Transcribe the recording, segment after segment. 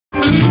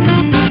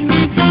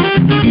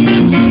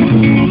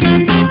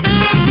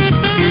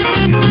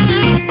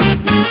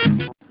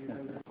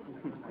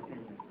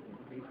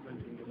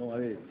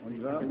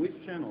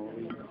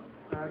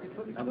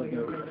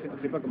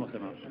pas comment ça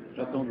marche.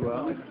 J'attends de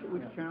voir.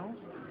 Which channel?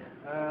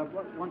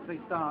 Once they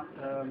start,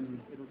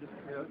 it'll just...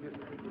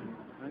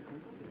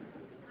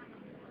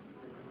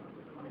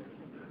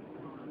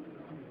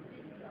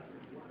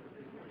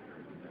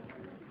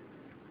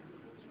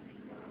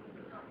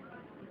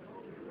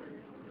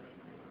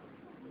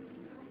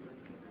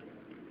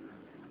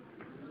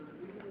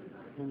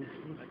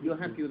 You're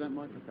happy with that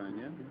microphone,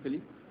 yeah?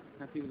 Philippe?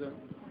 Happy with that?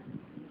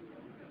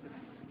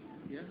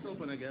 Yeah, it's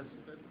open, I guess.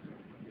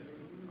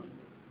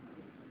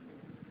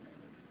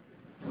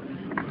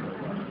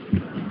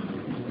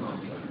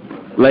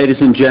 Ladies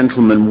and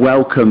gentlemen,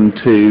 welcome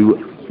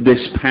to this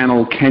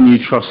panel, Can You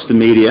Trust the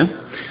Media?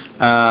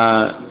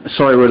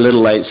 Sorry we're a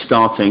little late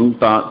starting,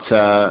 but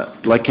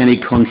like any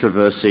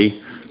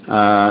controversy,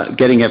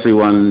 getting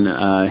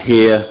everyone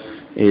here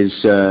is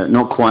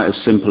not quite as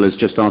simple as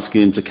just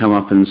asking them to come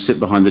up and sit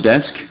behind the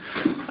desk.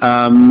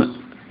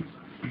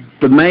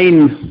 The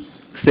main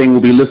thing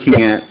we'll be looking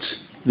at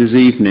this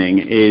evening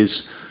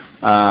is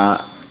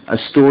a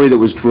story that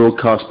was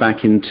broadcast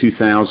back in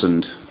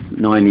 2000,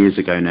 9 years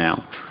ago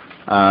now,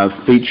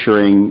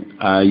 featuring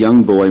a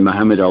young boy,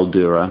 Mohamed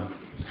Al-Dura.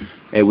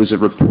 It was a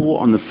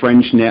report on the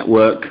French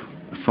network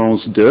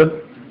France 2,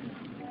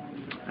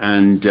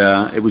 and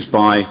it was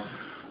by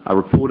a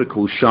reporter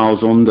called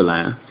Charles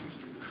Ondelin,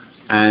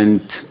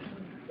 and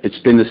it's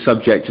been the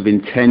subject of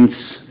intense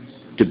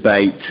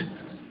debate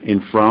in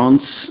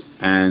France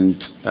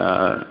and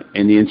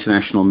in the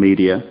international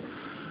media.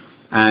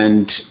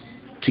 And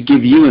to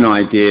give you an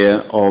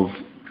idea of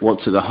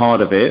what's at the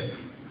heart of it,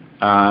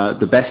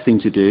 the best thing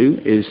to do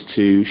is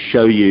to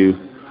show you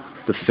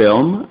the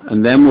film,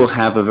 and then we'll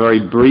have a very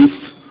brief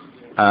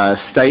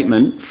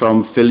statement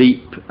from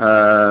Philippe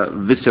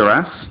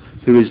Karsenty,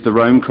 who is the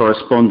Rome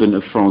correspondent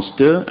of France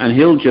 2, and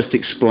he'll just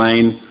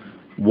explain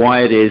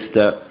why it is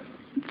that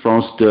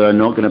France 2 are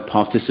not going to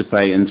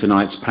participate in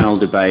tonight's panel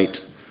debate,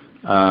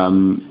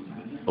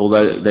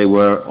 although they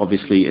were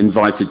obviously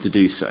invited to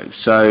do so.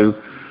 So,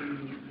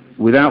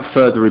 without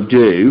further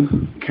ado,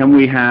 can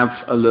we have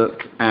a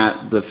look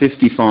at the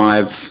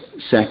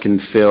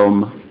 55-second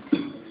film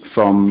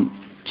from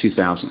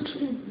 2000?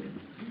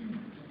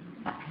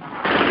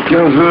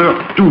 15 heures,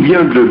 tout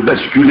vient de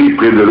basculer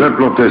près de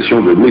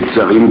l'implantation de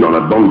Netzarim dans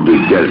la bande de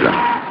Gaza.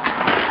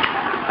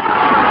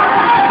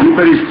 Les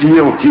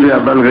Palestiniens ont tiré à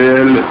balles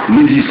réelles,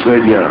 les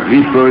Israéliens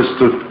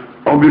ripostent,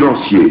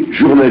 ambulanciers,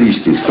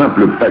 journalistes et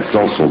simples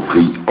passants sont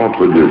pris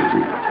entre deux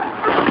feux.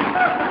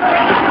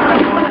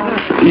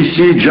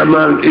 Ici,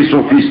 Jamal et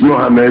son fils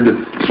Mohamed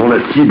sont la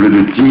cible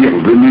de tirs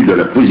venus de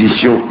la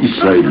position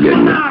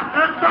israélienne.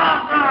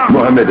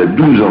 Mohamed a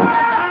 12 ans,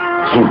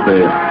 son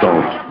père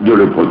tente de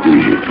le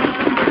protéger.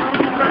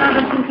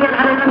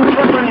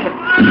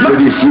 Il fait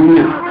des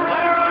signes,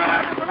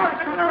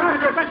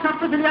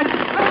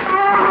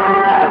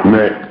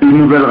 mais une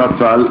nouvelle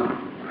rafale.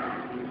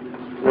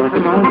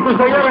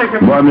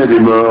 Mohamed est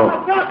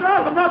mort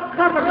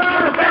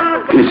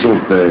et son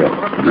père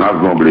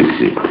gravement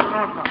blessé.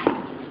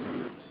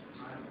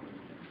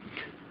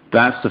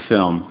 That's the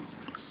film.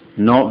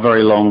 Not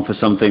very long for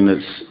something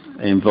that's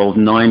involved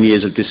 9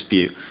 years of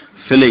dispute.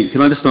 Philippe,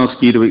 can I just ask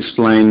you to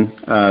explain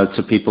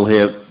to people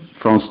here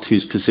France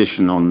 2's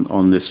position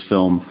on this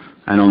film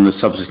and on the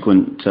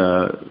subsequent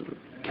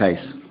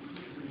case?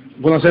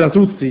 Buonasera a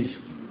tutti,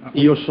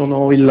 io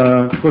sono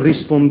il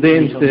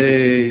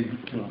corrispondente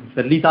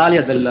per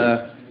l'Italia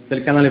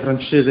del canale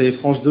francese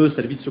France 2,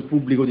 servizio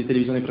pubblico di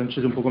televisione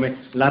francese, un po' come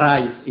la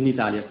RAI in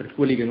Italia, per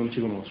quelli che non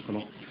ci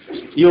conoscono.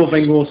 Io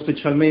vengo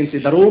specialmente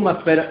da Roma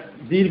per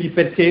dirvi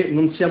perché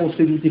non siamo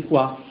seduti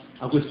qua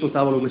a questo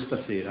tavolo questa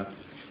sera.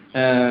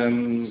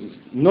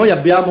 Noi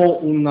abbiamo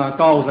una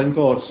causa in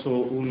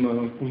corso,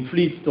 un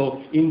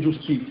conflitto in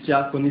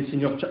giustizia con il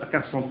signor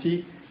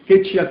Karsenty,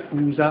 che ci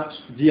accusa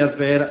di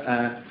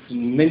aver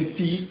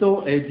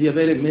mentito e di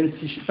aver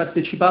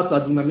partecipato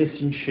ad una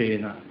messa in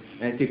scena,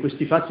 che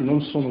questi fatti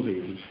non sono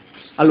veri.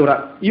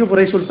 Allora, io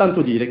vorrei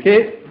soltanto dire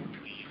che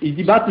i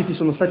dibattiti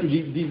sono stati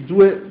di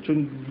due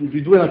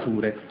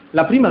nature.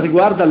 La prima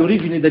riguarda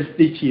l'origine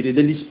dei tiri,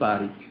 degli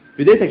spari.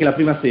 Vedete che la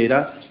prima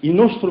sera il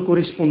nostro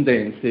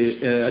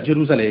corrispondente a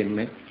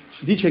Gerusalemme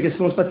dice che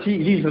sono stati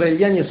gli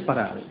israeliani a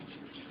sparare.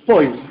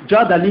 Poi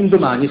già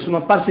dall'indomani sono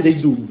apparsi dei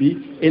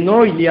dubbi e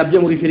noi li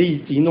abbiamo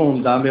riferiti in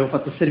onda, abbiamo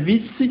fatto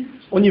servizi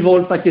ogni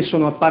volta che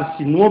sono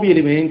apparsi nuovi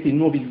elementi,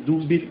 nuovi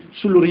dubbi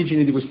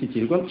sull'origine di questi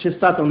tiri. Quando c'è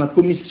stata una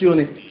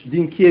commissione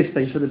d'inchiesta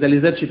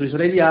dell'esercito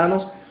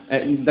israeliano,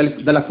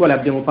 dalla quale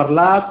abbiamo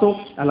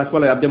parlato, alla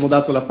quale abbiamo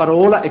dato la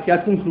parola e che ha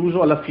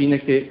concluso alla fine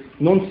che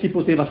non si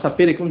poteva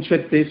sapere con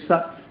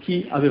certezza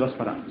chi aveva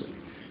sparato.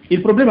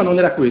 Il problema non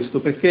era questo,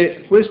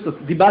 perché questo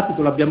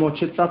dibattito l'abbiamo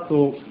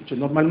accettato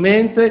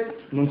normalmente,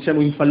 non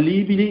siamo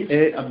infallibili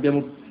e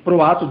abbiamo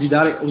provato di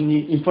dare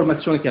ogni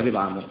informazione che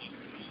avevamo.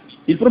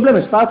 Il problema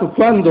è stato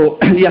quando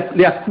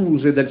le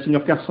accuse del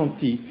signor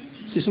Karsenty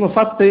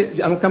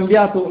hanno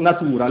cambiato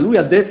natura. Lui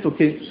ha detto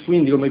che,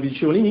 quindi come vi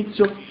dicevo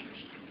all'inizio,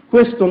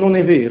 questo non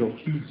è vero,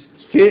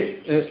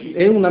 che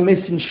è una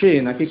messa in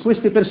scena, che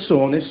queste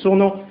persone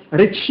sono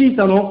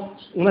recitano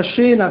una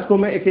scena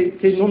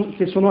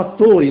che sono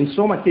attori,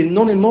 insomma, che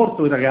non è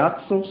morto il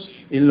ragazzo,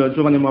 il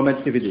giovane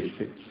Mohammed che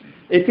vedete,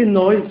 e che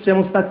noi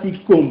siamo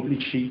stati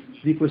complici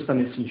di questa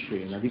messa in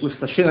scena, di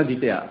questa scena di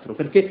teatro,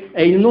 perché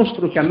è il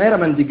nostro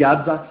cameraman di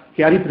Gaza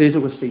che ha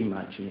ripreso queste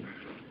immagini.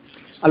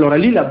 Allora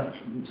lì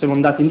siamo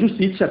andati in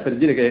giustizia per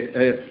dire che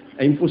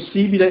è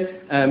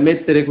impossibile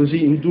mettere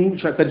così in dubbio,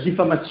 cioè per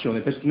diffamazione,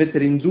 per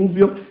mettere in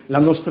dubbio la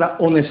nostra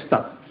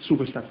onestà su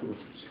questa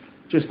cosa.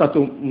 C'è stato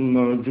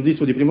un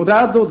giudizio di primo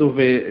grado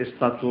dove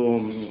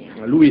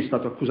lui è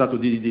stato accusato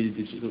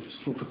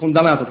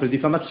condannato per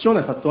diffamazione,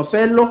 ha fatto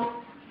appello.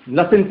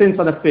 La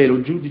sentenza d'appello,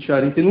 il giudice ha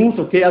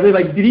ritenuto che aveva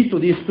il diritto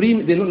di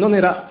esprimere,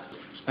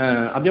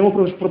 abbiamo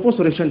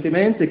proposto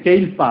recentemente che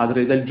il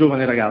padre del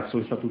giovane ragazzo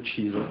che è stato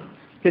ucciso,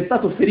 che è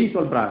stato ferito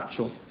al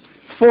braccio,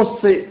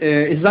 fosse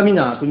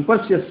esaminato in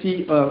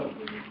qualsiasi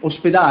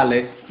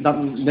ospedale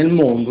nel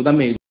mondo da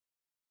medici.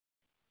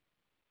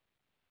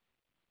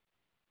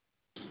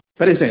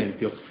 Per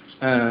esempio,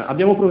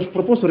 abbiamo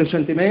proposto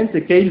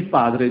recentemente che il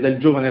padre del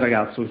giovane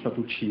ragazzo che è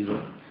stato ucciso,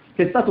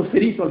 che è stato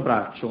ferito al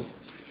braccio,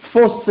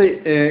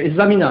 fosse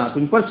esaminato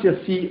in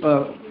qualsiasi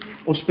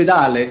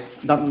ospedale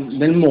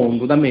nel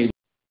mondo da medici,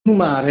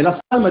 esumare la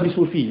salma di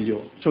suo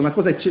figlio, cioè una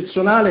cosa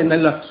eccezionale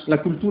nella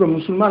cultura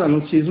musulmana,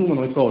 non si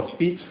esumano i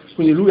corpi,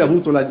 quindi lui ha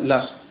avuto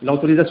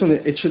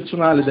l'autorizzazione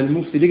eccezionale del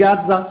mufti di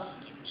Gaza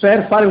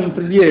per fare un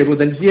prelievo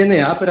del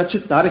DNA per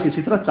accettare che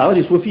si trattava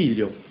di suo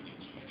figlio.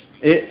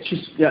 E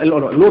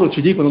allora, loro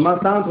ci dicono ma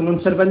tanto non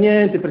serve a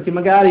niente perché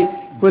magari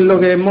quello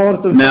che è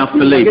morto Now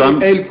Philippe,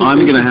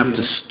 I'm going to have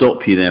to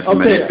stop you there for a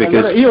minute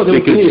because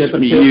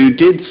you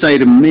did say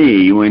to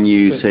me when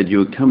you said you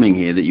were coming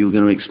here that you were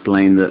going to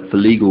explain that for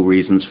legal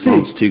reasons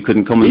France 2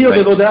 couldn't commentate,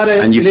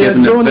 and you've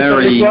given a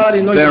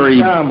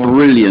very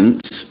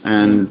brilliant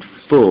and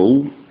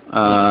full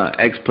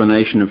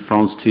explanation of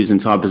France 2's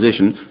entire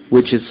position,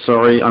 which is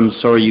I'm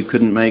sorry you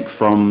couldn't make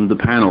from the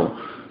panel.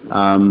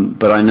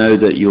 But I know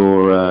that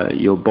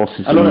your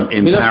bosses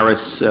in Paris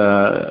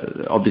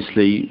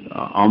obviously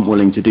aren't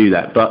willing to do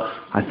that. But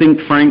I think,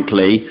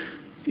 frankly,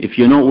 if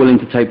you're not willing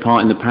to take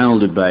part in the panel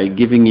debate,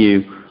 giving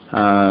you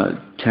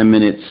 10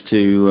 minutes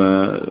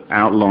to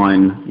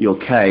outline your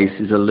case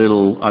is a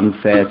little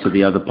unfair to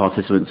the other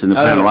participants in the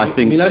panel. I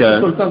think. Mi lascio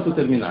soltanto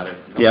terminare.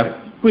 Yeah.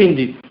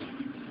 Quindi,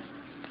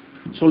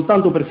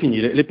 soltanto per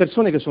finire, le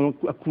persone che sono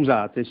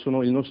accusate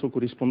sono il nostro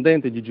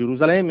corrispondente di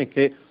Gerusalemme,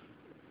 che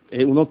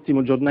è un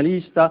ottimo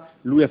giornalista,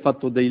 lui ha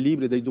fatto dei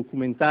libri, dei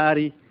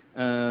documentari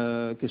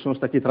che sono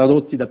stati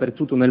tradotti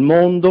dappertutto nel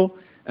mondo,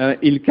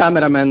 il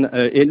cameraman,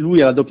 e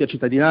lui ha la doppia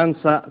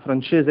cittadinanza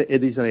francese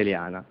ed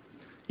israeliana.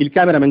 Il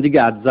cameraman di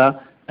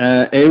Gaza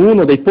è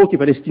uno dei pochi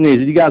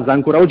palestinesi di Gaza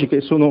ancora oggi che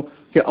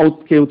è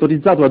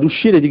autorizzato ad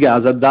uscire di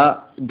Gaza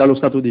dallo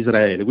Stato di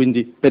Israele,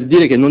 quindi per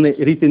dire che non è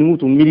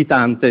ritenuto un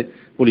militante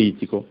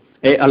politico.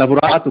 E ha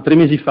lavorato 3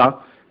 mesi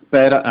fa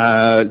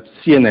per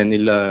CNN,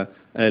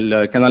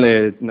 il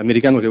canale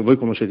americano che voi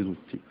conoscete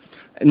tutti.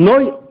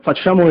 Noi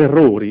facciamo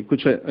errori,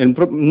 cioè,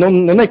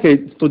 non è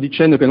che sto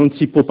dicendo che non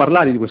si può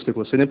parlare di queste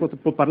cose, se ne può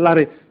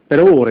parlare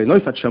per ore, noi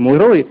facciamo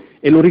errori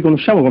e lo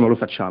riconosciamo quando lo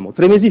facciamo.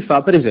 3 mesi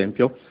fa, per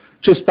esempio,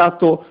 c'è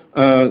stato,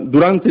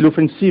 durante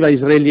l'offensiva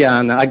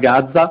israeliana a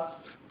Gaza,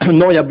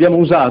 noi abbiamo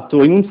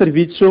usato in un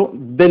servizio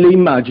delle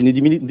immagini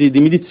di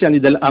miliziani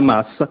del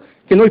Hamas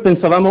che noi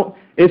pensavamo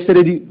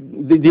essere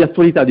di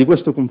attualità di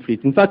questo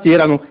conflitto. Infatti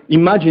erano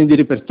immagini di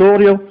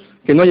repertorio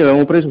che noi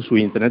avevamo preso su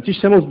internet. Ci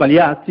siamo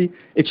sbagliati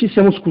e ci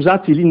siamo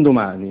scusati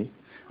l'indomani.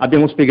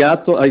 Abbiamo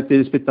spiegato ai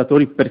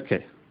telespettatori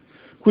perché.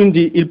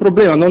 Quindi il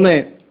problema non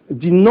è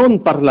di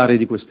non parlare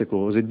di queste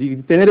cose, di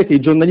ritenere che i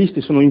giornalisti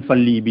sono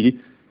infallibili.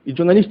 I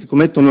giornalisti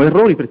commettono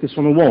errori perché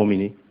sono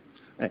uomini,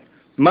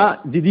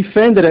 ma di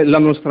difendere la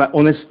nostra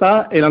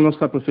onestà e la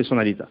nostra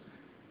professionalità.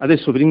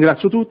 Adesso vi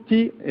ringrazio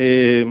tutti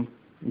e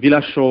vi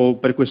lascio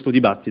per questo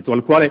dibattito,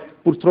 al quale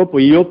purtroppo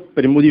io,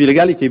 per i motivi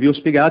legali che vi ho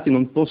spiegati,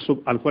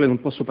 al quale non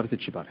posso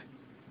partecipare.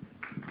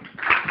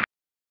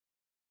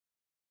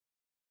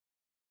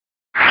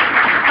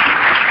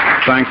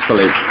 Thanks,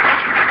 Philippe.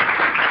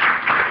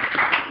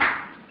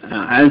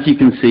 As you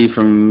can see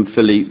from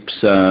Philippe's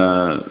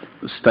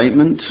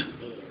statement,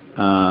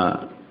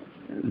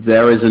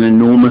 there is an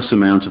enormous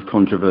amount of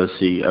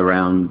controversy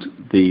around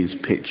these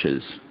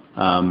pictures.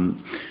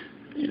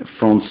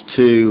 France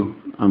 2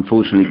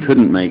 unfortunately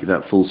couldn't make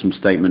that fulsome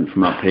statement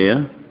from up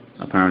here,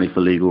 apparently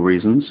for legal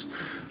reasons.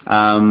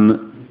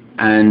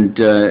 And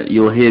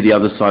you'll hear the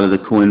other side of the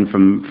coin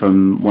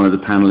from one of the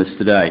panelists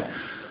today.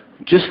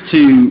 Just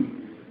to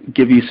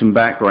give you some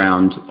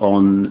background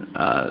on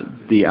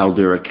the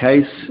Dura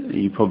case,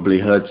 you probably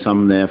heard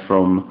some there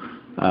from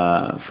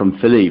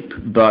Philippe,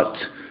 but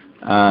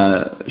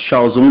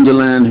Charles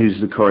Onderland, who's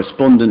the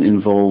correspondent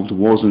involved,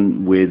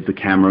 wasn't with the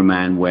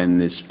cameraman when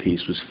this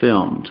piece was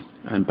filmed.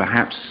 And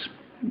perhaps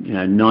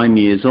 9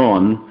 years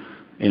on,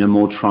 in a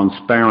more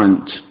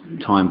transparent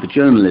time for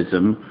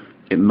journalism,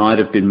 it might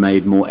have been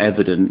made more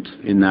evident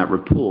in that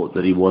report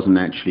that he wasn't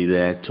actually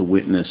there to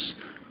witness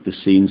the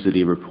scenes that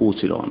he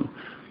reported on.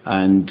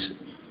 And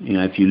you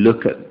know, if you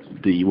look at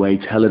the way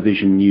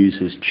television news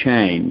has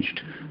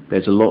changed,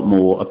 there's a lot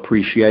more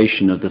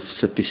appreciation of the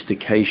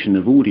sophistication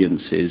of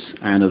audiences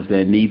and of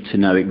their need to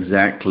know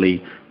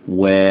exactly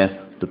where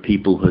the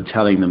people who are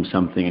telling them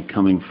something are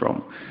coming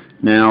from.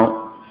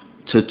 Now,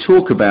 to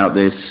talk about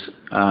this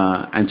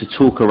and to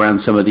talk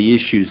around some of the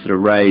issues that are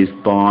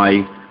raised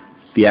by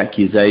the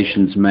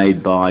accusations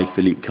made by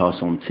Philippe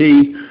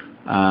Karsenty,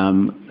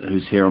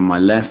 who's here on my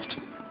left,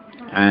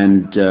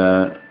 and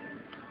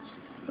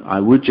I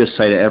would just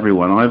say to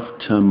everyone, I've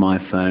turned my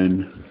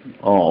phone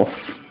off,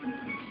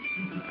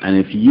 and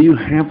if you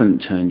haven't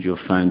turned your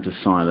phone to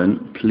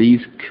silent,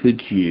 please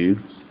could you,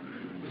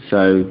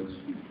 so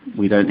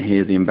we don't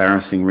hear the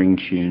embarrassing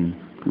ringtune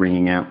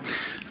ringing out.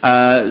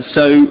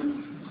 So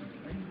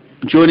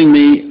joining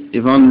me,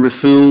 Ivan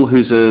Rioufol,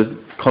 who's a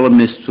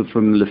columnist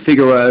from Le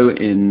Figaro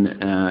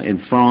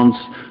in France,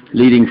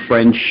 leading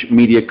French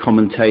media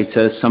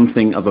commentator,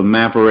 something of a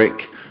maverick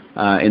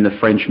in the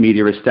French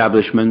media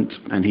establishment,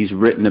 and he's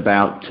written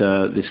about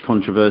this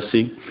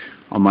controversy.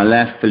 On my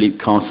left, Philippe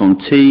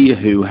Karsenty,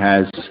 who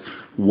has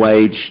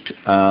waged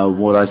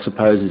what I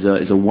suppose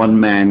is a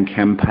one-man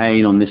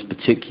campaign on this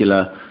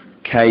particular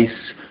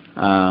case,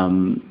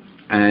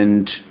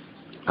 and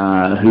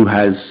who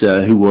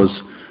was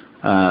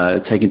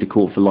taken to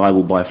court for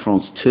libel by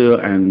France 2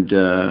 and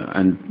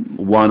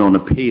won on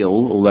appeal,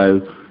 although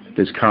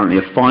there's currently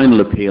a final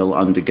appeal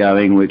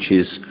undergoing, which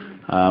is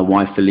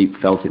why Philippe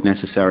felt it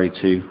necessary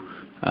to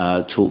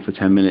talk for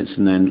 10 minutes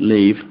and then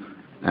leave.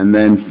 And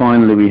then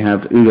finally we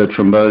have Ugo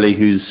Tromboli,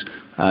 who's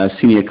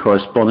senior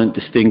correspondent,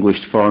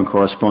 distinguished foreign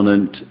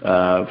correspondent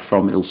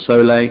from Il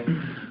Sole.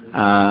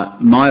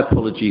 My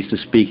apologies for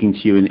speaking to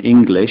you in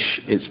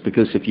English. It's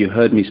because if you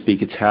heard me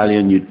speak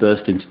Italian, you'd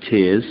burst into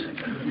tears.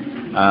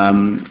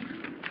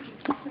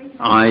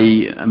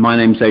 My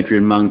name's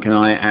Adrian Monk, and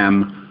I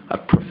am a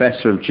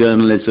professor of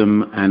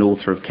journalism and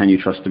author of Can You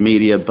Trust the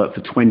Media, but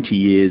for 20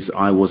 years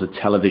I was a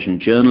television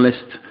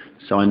journalist,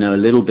 so I know a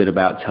little bit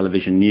about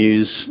television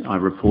news. I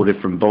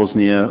reported from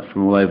Bosnia,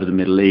 from all over the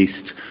Middle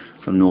East,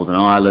 from Northern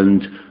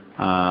Ireland.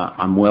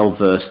 I'm well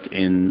versed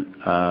in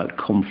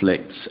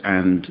conflicts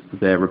and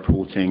their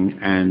reporting,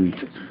 and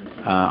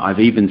I've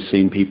even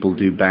seen people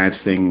do bad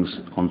things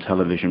on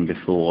television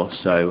before,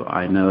 so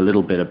I know a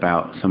little bit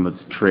about some of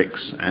the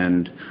tricks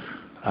and,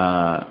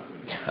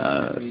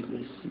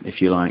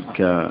 if you like,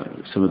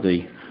 some of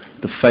the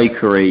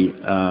fakery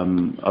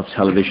of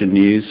television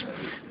news.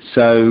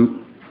 So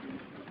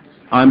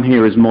I'm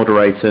here as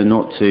moderator,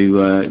 not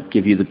to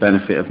give you the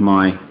benefit of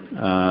my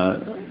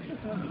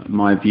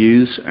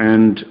views,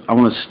 and I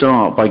want to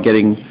start by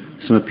getting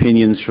some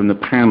opinions from the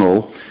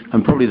panel,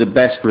 and probably the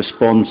best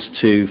response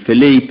to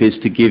Philippe is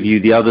to give you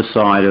the other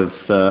side of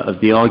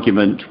the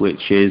argument,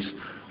 which is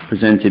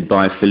presented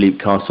by Philippe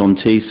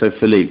Karsenty. So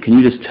Philippe, can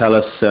you just tell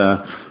us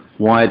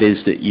why it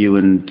is that you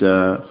and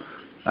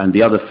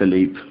the other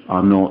Philippe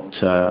are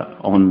not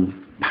on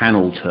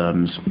panel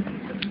terms?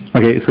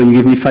 Okay, so you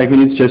give me 5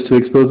 minutes just to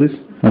expose this?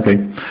 Okay.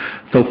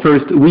 So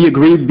first, we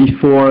agreed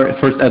before.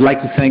 First, I'd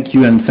like to thank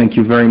you, and thank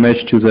you very much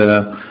to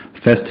the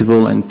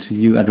festival and to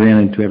you, Adrian,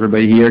 and to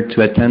everybody here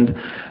to attend.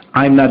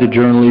 I'm not a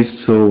journalist,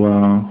 so,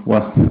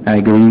 well, I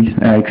agree.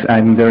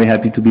 I'm very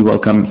happy to be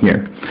welcome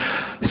here.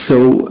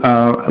 So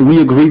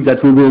we agreed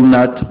that we will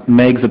not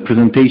make the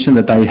presentation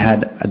that I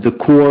had at the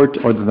court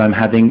or that I'm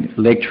having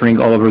lecturing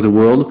all over the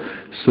world.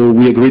 So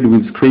we agreed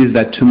with Chris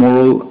that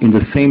tomorrow in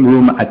the same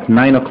room at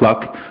 9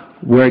 o'clock,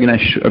 we're going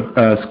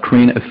to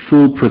screen a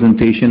full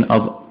presentation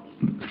of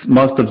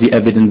most of the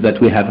evidence that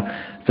we have,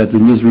 that the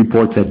news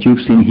report that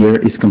you've seen here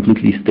is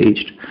completely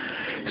staged.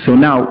 So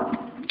now,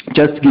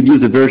 just to give you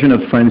the version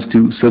of Friends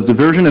 2. So the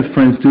version of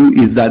Friends 2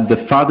 is that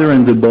the father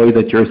and the boy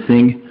that you're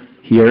seeing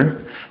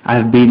here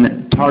have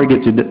been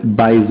targeted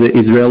by the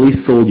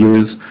Israeli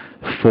soldiers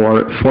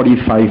for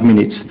 45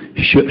 minutes,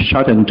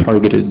 shot and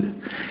targeted.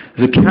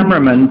 The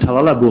cameraman,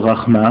 Talal Abu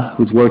Rahma,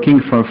 who's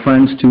working for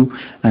France 2,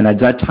 and at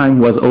that time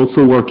was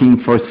also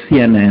working for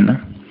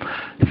CNN,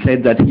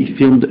 said that he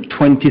filmed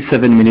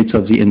 27 minutes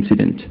of the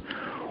incident.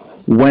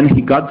 When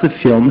he got the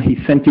film, he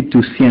sent it to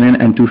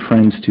CNN and to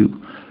France 2.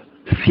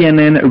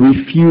 CNN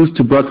refused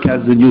to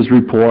broadcast the news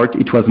report.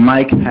 It was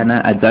Mike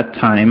Hanna at that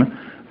time,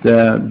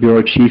 the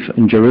bureau chief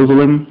in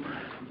Jerusalem,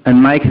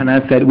 and Mike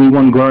Hanna said, "We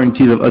want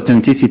guarantees of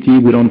authenticity,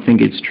 we don't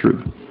think it's true."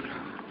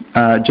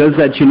 Just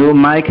that you know,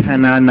 Mike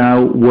Hanna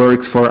now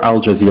works for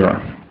Al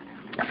Jazeera.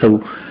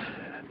 So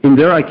in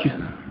their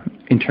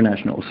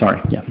international,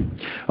 sorry, yeah.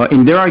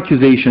 In their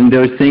accusation,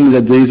 they're saying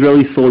that the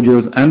Israeli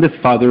soldiers and the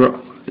father,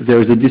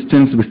 there's a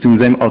distance between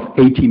them of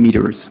 80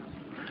 meters.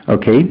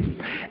 Okay?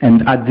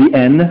 And at the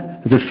end,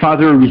 the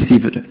father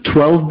received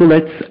 12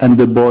 bullets and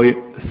the boy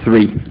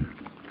 3.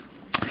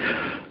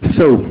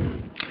 So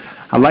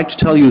I'd like to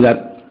tell you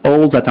that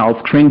all that I'll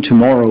screen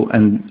tomorrow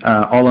and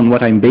all on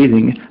what I'm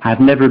basing have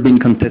never been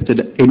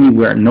contested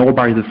anywhere, nor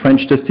by the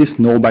French justice,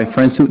 nor by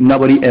France.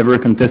 Nobody ever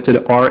contested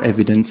our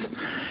evidence.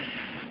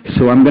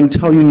 So I'm going to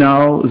tell you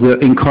now the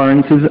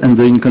incoherences and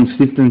the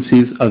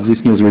inconsistencies of this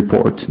news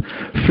report.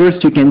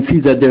 First, you can see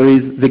that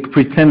they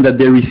pretend that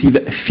they receive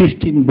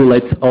 15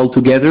 bullets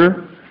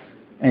altogether,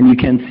 and you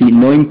can see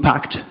no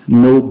impact,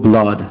 no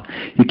blood.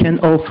 You can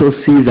also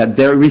see that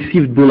they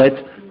received bullets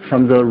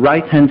from the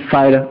right-hand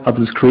side of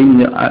the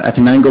screen at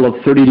an angle of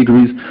 30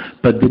 degrees,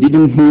 but they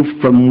didn't move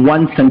from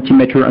 1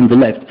 centimeter on the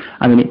left.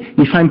 I mean,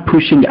 if I'm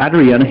pushing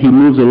Adrian, he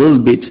moves a little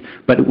bit,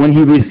 but when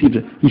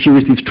if he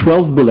received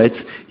 12 bullets,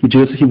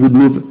 he would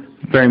move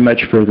very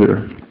much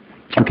further.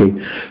 Okay,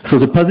 so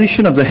the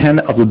position of the hand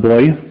of the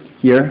boy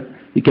here,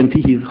 you can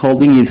see he's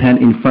holding his hand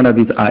in front of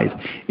his eyes.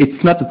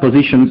 It's not a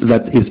position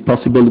that is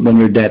possible when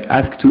you're dead.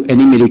 Ask to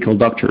any medical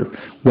doctor.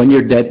 When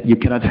you're dead, you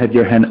cannot have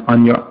your hand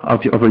on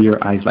over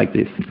your eyes like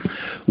this.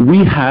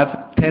 We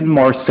have 10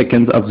 more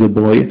seconds of the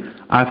boy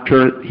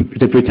after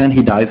they pretend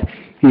he dies.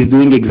 He's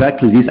doing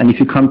exactly this, and if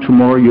you come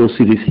tomorrow, you'll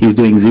see this. He's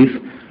doing this.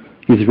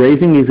 He's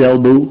raising his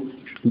elbow,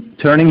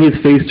 turning his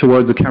face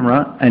towards the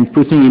camera and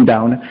putting him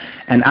down.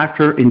 And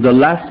after, in the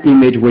last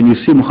image, when you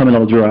see Mohammed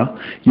al-Dura,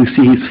 you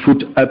see his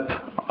foot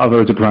up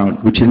over the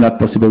ground, which is not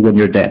possible when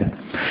you're dead.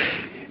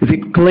 They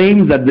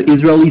claim that the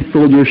Israeli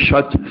soldier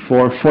shot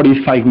for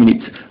 45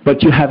 minutes,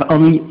 but you have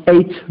only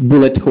 8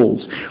 bullet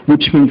holes,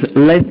 which means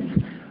less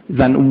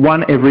than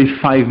 1 every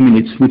 5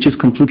 minutes, which is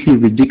completely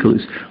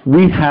ridiculous.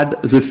 We had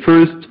the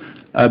first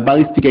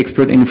ballistic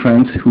expert in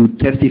France who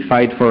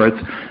testified for us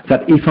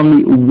that if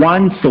only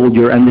 1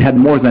 soldier, and they had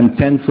more than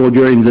 10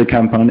 soldiers in the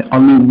compound,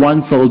 only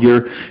 1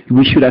 soldier,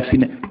 we should have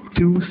seen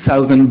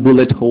 2,000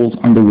 bullet holes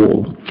on the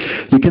wall.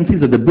 You can see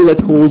that the bullet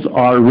holes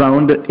are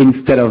round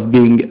instead of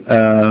being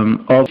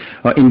off.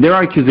 In their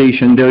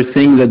accusation, they're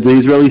saying that the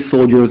Israeli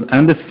soldiers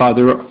and the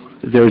father,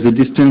 there is a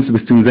distance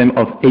between them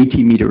of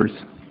 80 meters.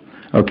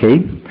 Okay?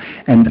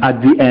 And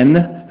at the end,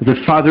 the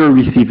father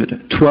received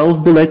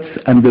 12 bullets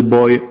and the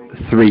boy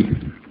 3.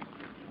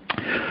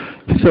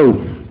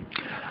 So,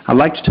 I'd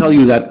like to tell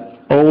you that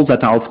all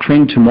that I'll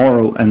screen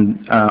tomorrow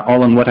and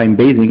all on what I'm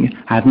basing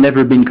have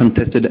never been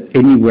contested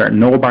anywhere,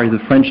 nor by the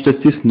French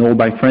justice, nor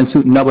by France.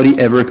 Nobody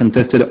ever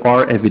contested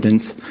our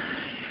evidence.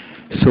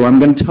 So I'm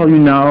going to tell you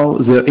now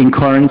the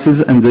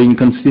incoherences and the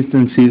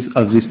inconsistencies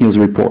of this news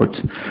report.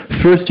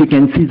 First, you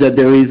can see that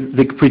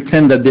they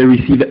pretend that they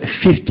receive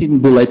 15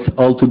 bullets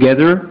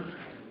altogether,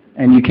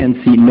 and you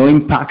can see no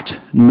impact,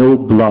 no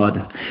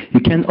blood. You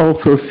can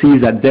also see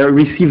that they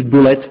received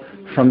bullets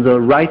from the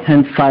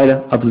right-hand side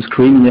of the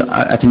screen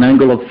at an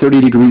angle of 30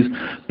 degrees,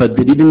 but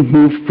they didn't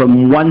move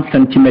from 1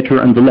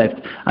 centimeter on the left.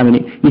 I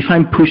mean, if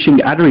I'm pushing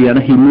Adrian,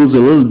 he moves a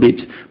little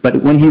bit,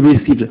 but when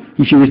if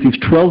he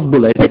received 12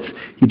 bullets,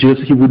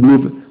 he would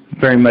move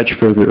very much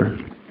further.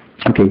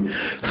 Okay,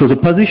 so the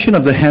position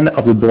of the hand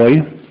of the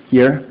boy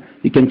here,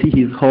 you can see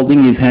he's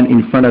holding his hand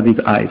in front of his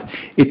eyes.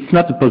 It's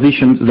not a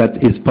position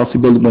that is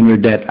possible when you're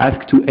dead.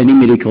 Ask to any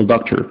medical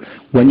doctor.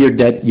 When you're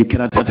dead, you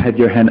cannot have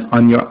your hand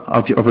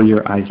over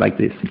your eyes like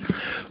this.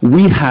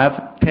 We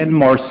have 10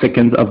 more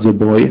seconds of the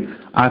boy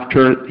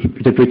after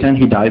they pretend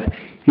he dies.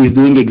 He's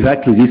doing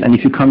exactly this, and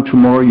if you come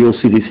tomorrow, you'll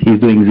see this. He's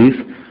doing this.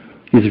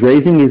 He's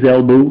raising his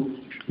elbow,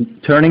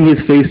 turning his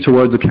face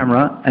towards the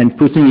camera and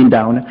putting him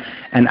down.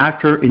 And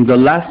after, in the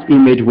last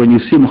image, when you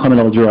see Mohammed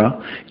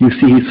al-Dura, you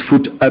see his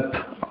foot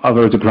up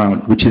over the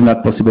ground, which is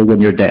not possible when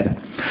you're dead.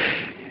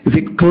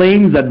 They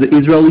claim that the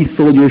Israeli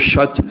soldier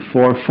shot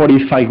for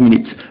 45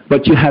 minutes,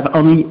 but you have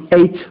only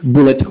 8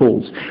 bullet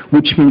holes,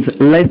 which means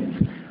less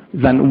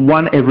than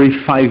 1 every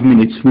 5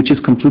 minutes, which is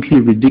completely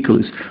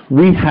ridiculous.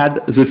 We had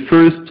the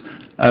first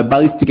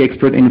ballistic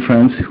expert in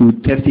France who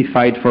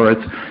testified for us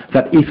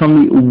that if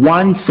only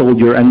 1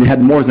 soldier, and they had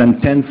more than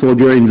 10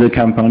 soldiers in the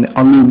compound,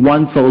 only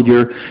 1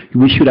 soldier,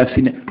 we should have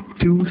seen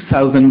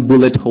 2,000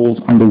 bullet holes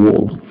on the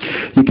wall.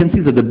 You can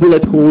see that the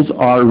bullet holes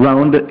are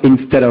round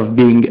instead of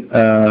being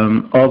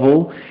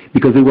oval,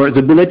 because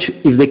the bullets,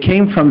 if they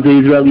came from the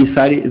Israeli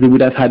side, they would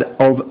have had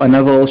an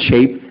oval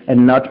shape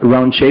and not a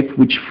round shape,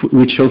 which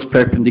shows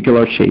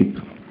perpendicular shape.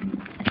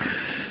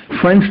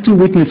 France's 2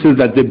 witnesses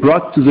that they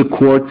brought to the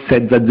court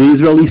said that the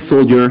Israeli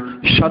soldier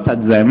shot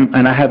at them,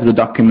 and I have the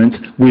documents,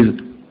 with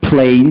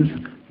planes,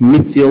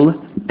 missiles,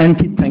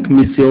 anti-tank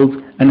missiles,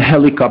 and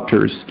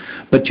helicopters.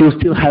 But you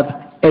still have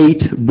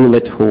 8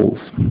 bullet holes.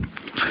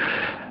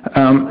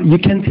 You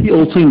can see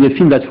also in the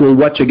film that we'll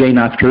watch again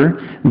after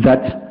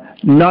that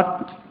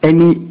not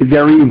any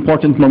very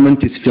important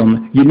moment is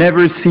filmed. You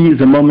never see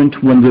the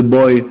moment when the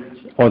boy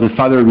or the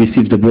father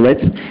receives the bullet,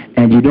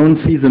 and you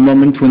don't see the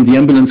moment when the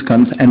ambulance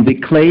comes, and they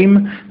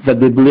claim that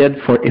they bled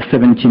for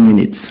 17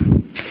 minutes.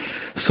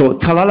 So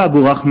Talal Abu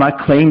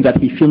Rahma claimed that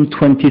he filmed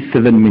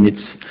 27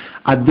 minutes.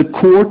 At the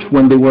court,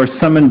 when they were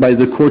summoned by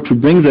the court to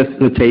bring the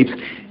tapes,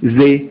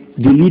 they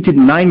deleted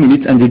 9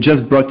 minutes and they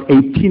just brought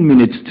 18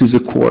 minutes to the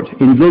court.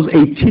 In those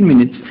 18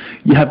 minutes,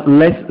 you have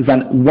less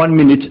than 1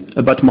 minute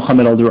about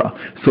Mohammed al-Dura.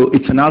 So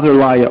it's another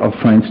lie of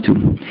France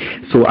too.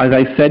 So as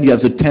I said, you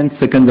have the 10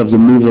 seconds of the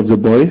move of the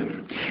boy.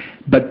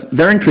 But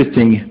very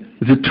interesting,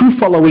 the 2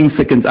 following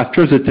seconds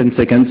after the 10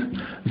 seconds,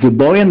 the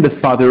boy and the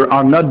father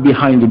are not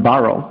behind the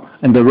barrel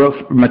and the rough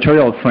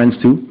material of France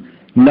too.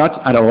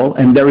 Not at all,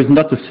 and there is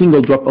not a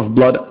single drop of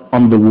blood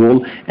on the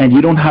wall, and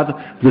you don't have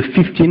the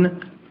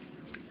 15...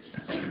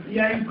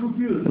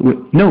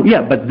 No,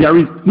 yeah, but there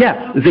is,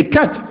 yeah, they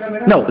cut.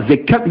 No, they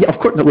cut, yeah, of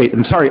course, no, wait,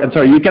 I'm sorry,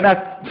 you can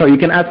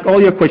ask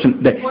all your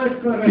questions.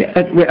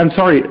 Wait, I'm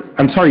sorry,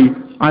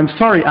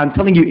 I'm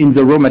telling you, in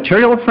the raw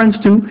material of France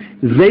 2,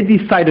 they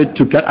decided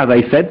to cut, as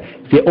I said,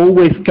 they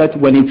always cut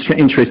when it's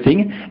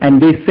interesting,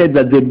 and they said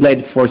that they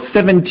played for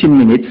 17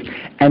 minutes,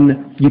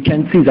 and you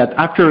can see that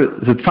after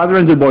the father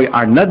and the boy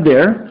are not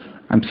there,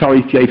 I'm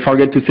sorry if I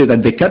forget to say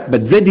that they cut,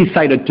 but they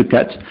decided to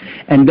cut,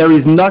 and there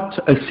is not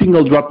a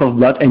single drop of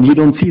blood, and you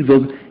don't see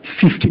those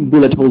 15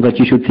 bullet holes that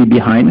you should see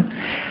behind.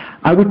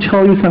 I would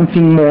tell you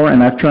something more,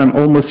 and after I'm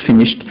almost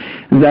finished,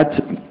 that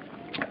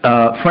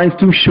France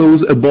 2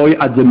 shows a boy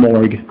at the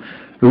morgue.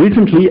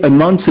 Recently, a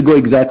month ago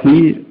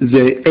exactly,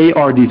 the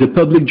ARD, the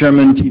public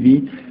German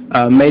TV,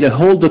 made a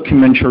whole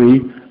documentary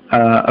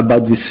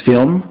about this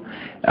film,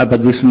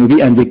 about this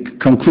movie, and they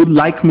conclude,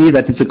 like me,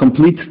 that it's a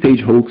complete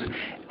stage hoax.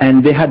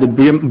 And they had a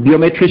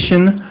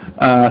biometrician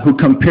who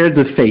compared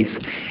the face.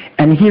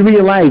 And he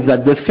realized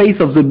that the face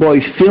of the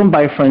boy filmed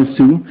by France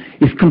 2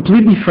 is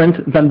completely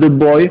different than the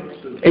boy,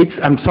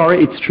 I'm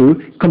sorry, it's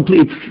true,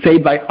 it's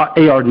saved by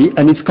ARD,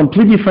 and it's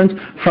completely different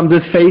from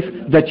the face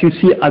that you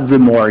see at the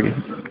morgue.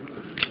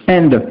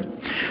 And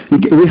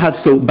we have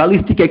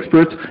ballistic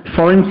expert,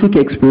 forensic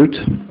expert,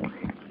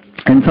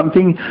 and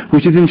something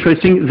which is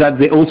interesting that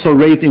they also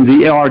raised in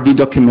the ARD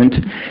document.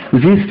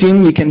 This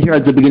scene you can hear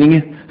at the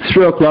beginning,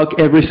 3 o'clock,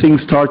 everything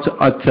starts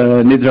at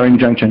Netherring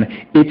Junction.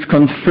 It's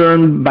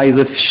confirmed by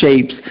the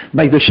shade,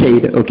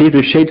 okay?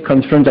 The shade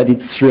confirms that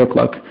it's 3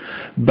 o'clock.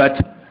 But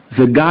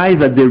the guy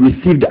that they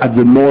received at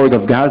the morgue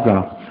of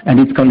Gaza, and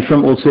it's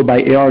confirmed also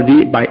by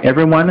ARD, by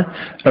everyone,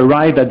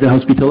 arrived at the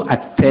hospital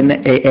at 10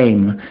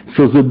 a.m.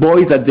 So the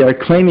boy that they are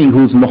claiming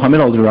who's Mohamed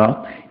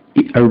Al-Dura,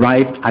 he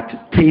arrived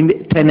at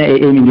 10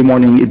 a.m. in the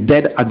morning, is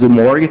dead at the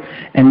morgue,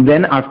 and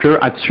then after,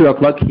 at 3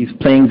 o'clock, he's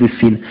playing this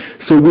scene.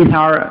 So we're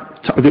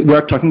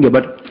talking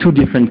about two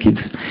different kids.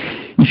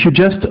 If you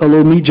just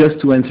allow me just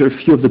to answer a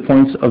few of the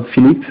points of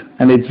Philippe,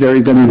 and it's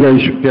going to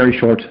be very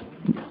short.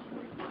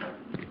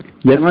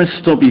 Yes? Can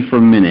I stop you for a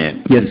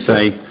minute? Yes, and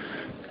say,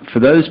 for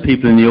those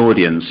people in the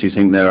audience who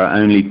think there are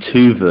only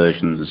two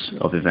versions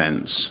of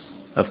events,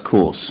 of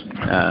course,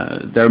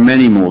 there are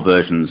many more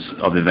versions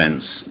of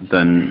events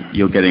than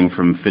you're getting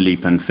from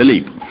Philippe and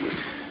Philippe.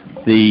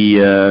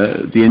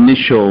 The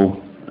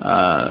initial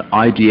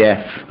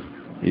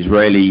IDF,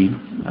 Israeli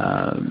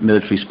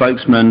military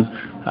spokesman,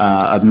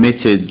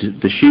 admitted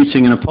the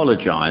shooting and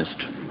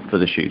apologized for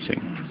the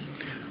shooting.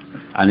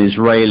 An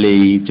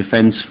Israeli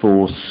Defense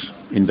Force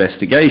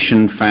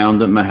investigation found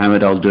that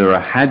Mohamed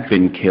Al-Dura had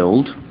been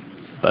killed,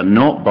 but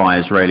not by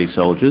Israeli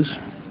soldiers,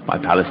 by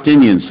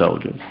Palestinian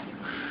soldiers.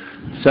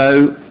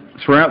 So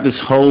throughout this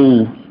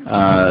whole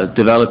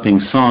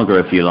developing saga,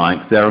 if you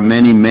like, there are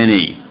many,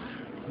 many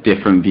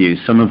different views.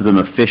 Some of them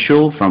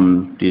official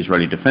from the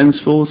Israeli Defense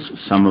Force,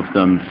 some of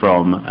them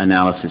from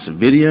analysis of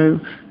video,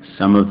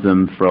 some of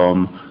them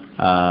from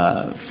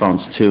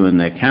France 2 and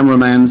their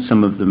cameraman,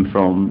 some of them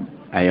from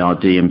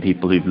ARD and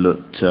people who've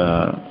looked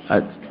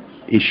at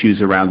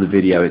issues around the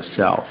video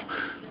itself.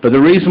 But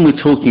the reason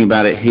we're talking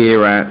about it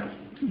here at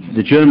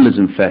the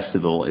Journalism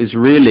Festival is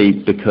really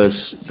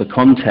because the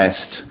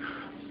contest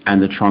and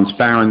the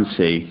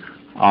transparency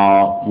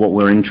are what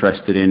we're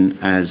interested in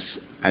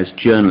as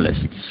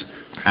journalists.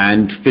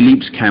 And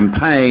Philippe's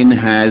campaign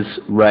has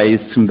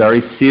raised some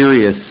very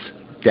serious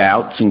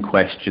doubts and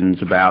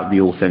questions about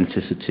the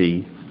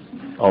authenticity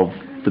of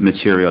the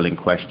material in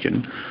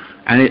question.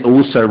 And it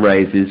also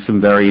raises some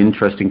very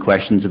interesting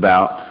questions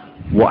about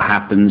what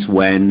happens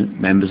when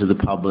members of the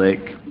public,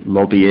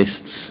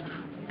 lobbyists,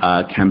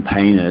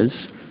 campaigners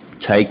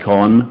take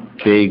on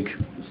big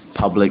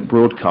public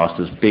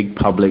broadcasters, big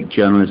public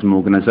journalism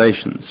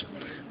organizations.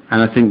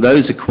 And I think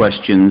those are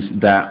questions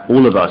that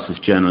all of us as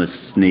journalists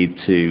need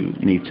to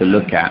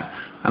look at.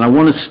 And I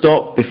want to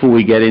stop before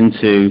we get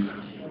into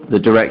the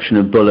direction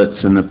of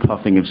bullets and the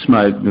puffing of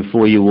smoke,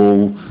 before you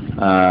all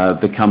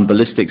become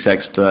ballistics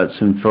experts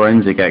and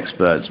forensic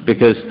experts,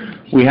 because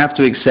we have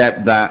to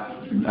accept that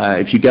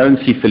if you go and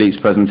see Philippe's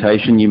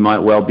presentation, you might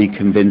well be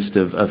convinced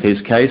of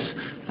his case.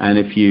 And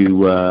if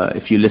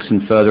you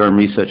listen further and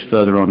research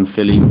further on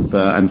Philippe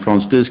and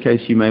France 2's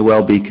case, you may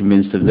well be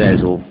convinced of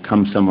theirs or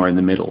come somewhere in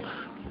the middle.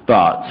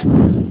 But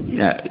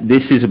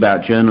this is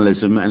about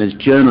journalism, and as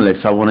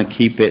journalists, I want to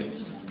keep it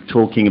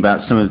talking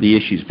about some of the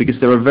issues, because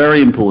there are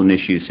very important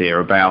issues here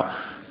about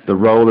the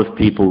role of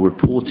people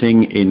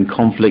reporting in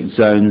conflict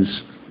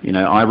zones. You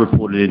know, I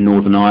reported in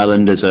Northern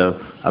Ireland as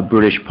a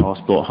British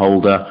passport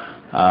holder.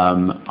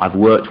 I've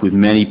worked with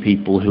many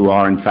people who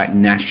are in fact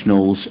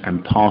nationals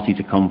and party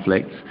to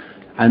conflicts,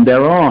 and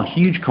there are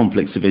huge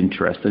conflicts of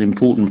interest and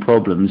important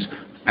problems,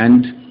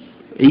 and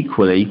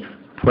equally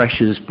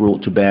pressures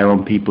brought to bear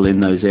on people in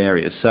those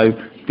areas. So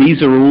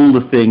these are all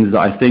the things that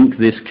I think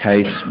this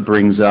case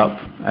brings up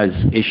as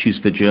issues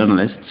for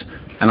journalists,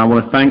 and I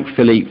want to thank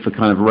Philippe for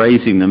kind of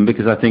raising them,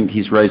 because I think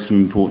he's raised some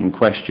important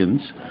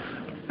questions.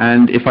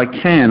 And if I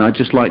can, I'd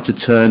just like to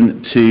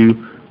turn to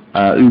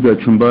Ugo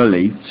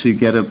Tromboli to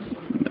get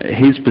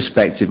his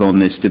perspective on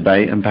this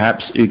debate, and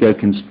perhaps Ugo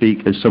can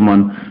speak as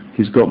someone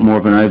who's got more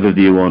of an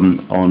overview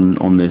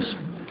on this.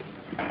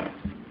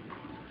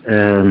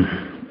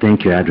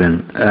 Thank you,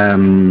 Adrian.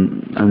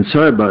 I'm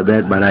sorry about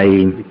that, but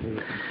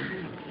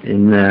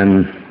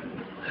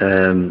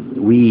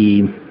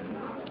we,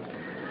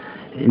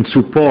 in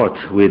support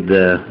with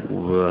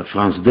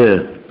France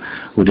 2,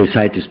 who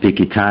decided to speak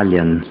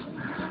Italian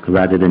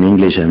rather than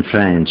English and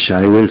French,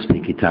 I will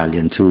speak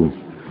Italian too,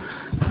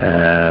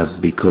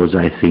 because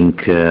I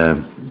think,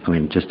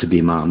 just to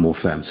be more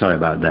firm, sorry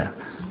about that,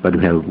 but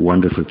we have a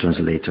wonderful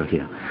translator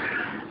here.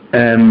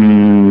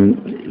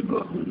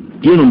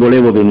 Io non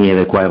volevo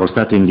venire qua, ero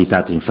stato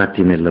invitato,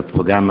 infatti nel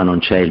programma non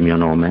c'è il mio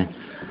nome,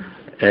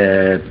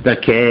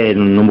 perché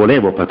non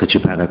volevo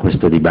partecipare a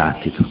questo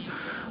dibattito.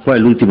 Poi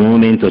all'ultimo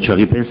momento ci ho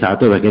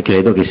ripensato perché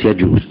credo che sia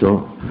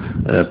giusto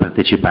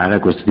partecipare a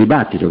questo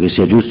dibattito, che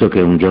sia giusto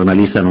che un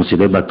giornalista non si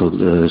debba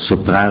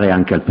sottrarre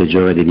anche al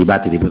peggiore dei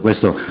dibattiti. Per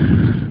questo,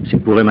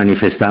 seppure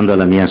manifestando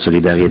la mia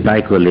solidarietà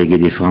ai colleghi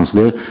di France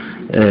 2,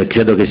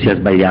 credo che sia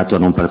sbagliato a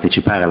non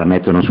partecipare, la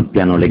mettono sul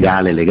piano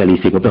legale,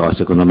 legalistico, però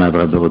secondo me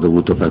avrebbero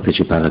dovuto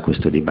partecipare a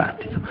questo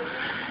dibattito.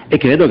 E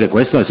credo che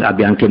questo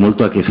abbia anche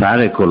molto a che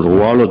fare col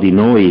ruolo di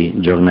noi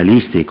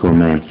giornalisti,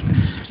 come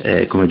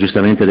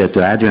giustamente ha detto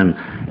Adrian,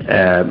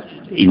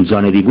 in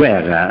zone di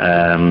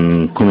guerra,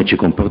 come ci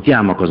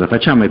comportiamo, cosa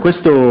facciamo, e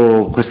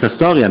questa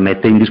storia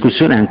mette in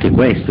discussione anche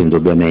questo,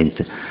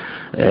 indubbiamente,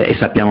 e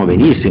sappiamo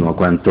benissimo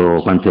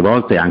quante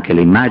volte anche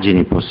le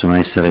immagini possono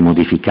essere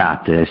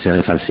modificate,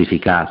 essere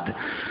falsificate.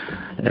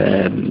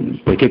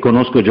 Poiché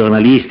conosco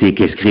giornalisti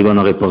che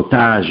scrivono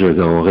reportage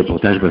o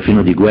reportage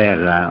perfino di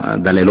guerra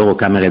dalle loro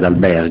camere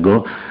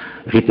d'albergo,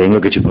 ritengo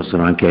che ci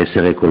possono anche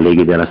essere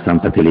colleghi della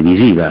stampa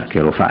televisiva che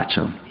lo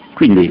facciano.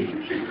 Quindi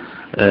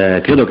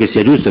credo che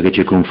sia giusto che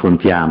ci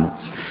confrontiamo,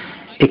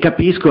 e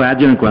capisco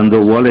Adrian quando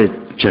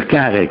vuole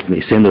cercare,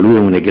 essendo lui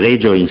un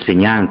egregio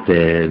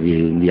insegnante,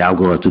 vi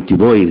auguro a tutti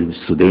voi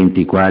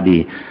studenti qua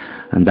di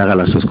andare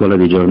alla sua scuola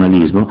di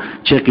giornalismo,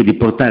 cerchi di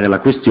portare la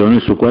questione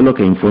su quello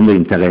che in fondo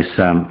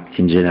interessa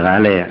in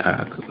generale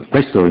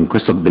in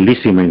questo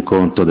bellissimo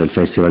incontro del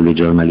Festival di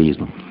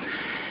giornalismo.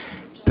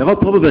 Però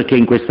proprio perché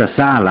in questa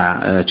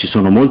sala ci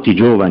sono molti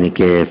giovani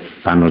che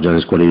fanno già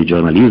le scuole di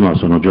giornalismo,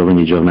 sono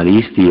giovani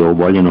giornalisti o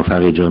vogliono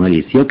fare i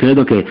giornalisti, io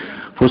credo che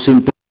fosse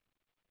importante.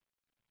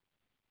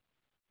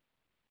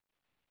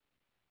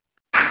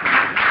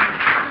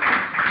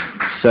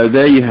 So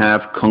there you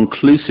have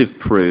conclusive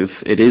proof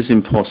it is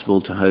impossible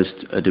to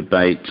host a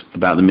debate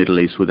about the Middle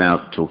East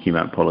without talking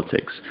about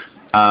politics.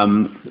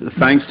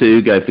 Thanks to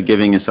Ugo for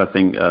giving us, I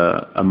think,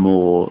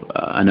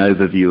 an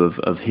overview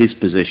of his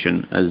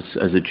position as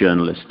a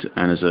journalist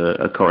and as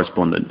a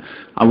correspondent.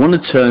 I want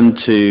to turn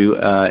to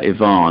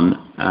Ivan,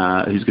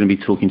 who's going to be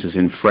talking to us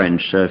in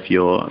French. So if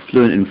you're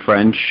fluent in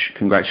French,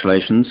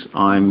 congratulations.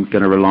 I'm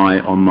going to rely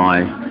on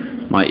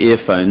my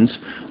earphones.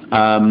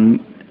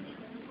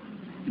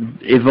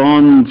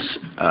 Ivan's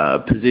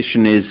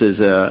position is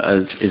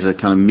as a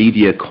kind of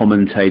media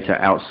commentator,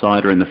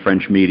 outsider in the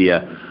French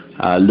media,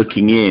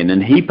 looking in,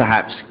 and he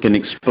perhaps can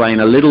explain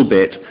a little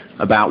bit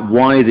about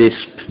why this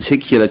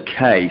particular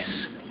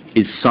case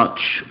is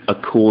such a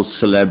cause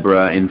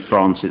célèbre in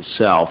France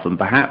itself, and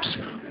perhaps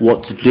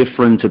what's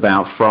different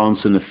about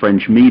France and the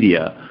French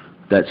media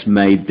that's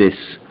made this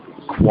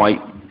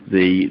quite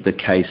the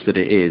case that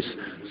it is.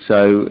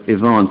 So,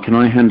 Ivan, can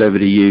I hand over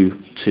to you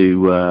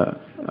to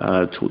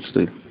talk to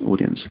the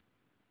audience?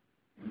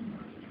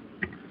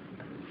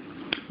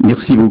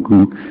 Merci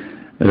beaucoup.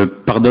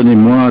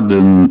 Pardonnez-moi de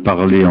ne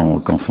parler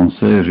qu'en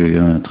français, j'ai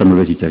un très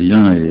mauvais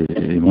italien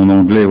et mon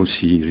anglais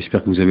aussi.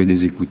 J'espère que vous avez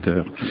des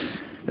écouteurs.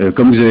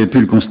 Comme vous avez pu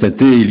le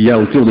constater, il y a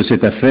autour de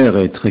cette affaire,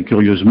 et très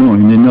curieusement,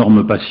 une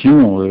énorme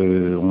passion.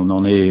 On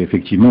en est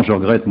effectivement, je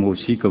regrette moi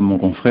aussi, comme mon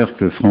confrère,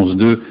 que France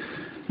 2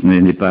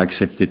 n'ait pas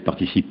accepté de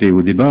participer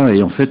au débat.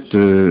 Et en fait,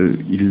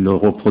 il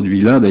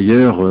reproduit là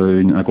d'ailleurs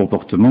un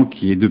comportement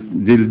qui est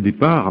dès le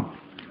départ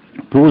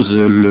pose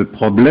le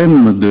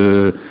problème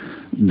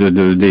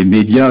des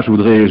médias. Je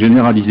voudrais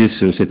généraliser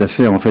cette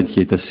affaire en fait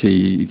qui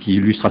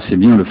illustre assez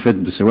bien le fait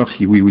de savoir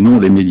si oui ou non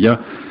les médias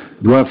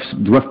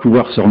doivent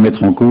pouvoir se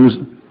remettre en cause.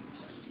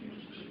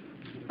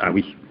 Ah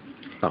oui,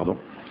 pardon.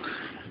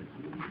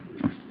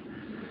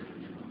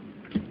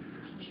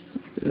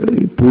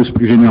 Pose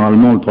plus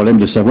généralement le problème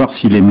de savoir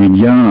si les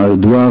médias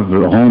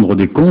doivent rendre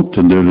des comptes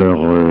de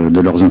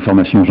leurs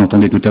informations.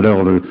 J'entendais tout à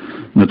l'heure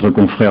notre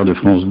confrère de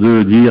France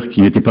 2 dire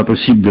qu'il n'était pas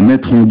possible de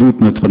mettre en doute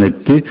notre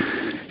honnêteté.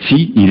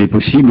 Si, il est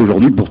possible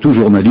aujourd'hui pour tout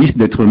journaliste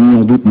d'être mis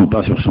en doute, non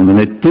pas sur son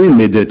honnêteté,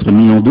 mais d'être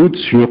mis en doute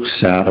sur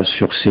sa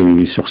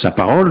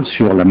parole,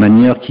 sur la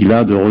manière qu'il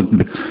a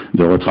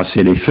de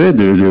retracer les faits,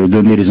 de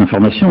donner les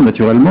informations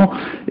naturellement.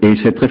 Et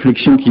cette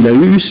réflexion qu'il a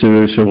eue,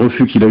 ce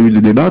refus qu'il a eu de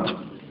débattre,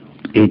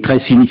 est très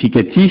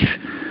significatif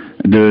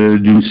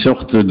d'une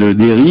sorte de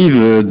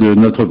dérive de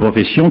notre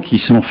profession qui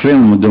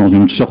s'enferme dans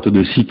une sorte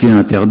de cité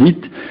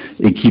interdite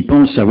et qui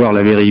pense avoir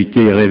la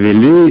vérité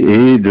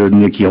révélée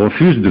et qui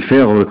refuse de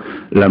faire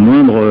la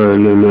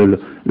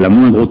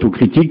moindre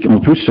autocritique, en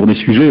plus sur des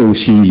sujets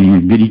aussi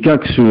délicats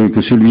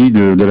que celui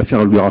de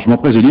l'affaire Al-Dura. Je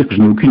m'empresse de dire que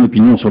je n'ai aucune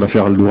opinion sur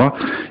l'affaire Al-Dura.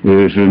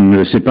 Je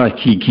ne sais pas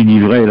qui dit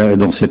vrai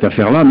dans cette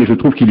affaire-là, mais je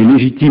trouve qu'il est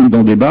légitime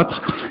d'en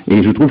débattre,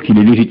 et je trouve qu'il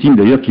est légitime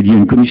d'ailleurs qu'il y ait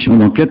une commission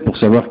d'enquête pour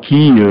savoir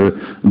qui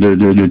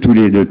de tous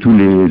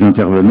les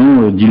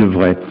intervenants dit le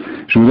vrai.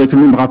 Je voudrais tout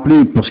de même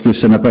rappeler, parce que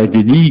ça n'a pas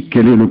été dit,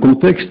 quel est le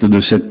contexte de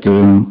cette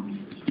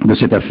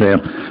affaire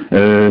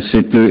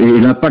et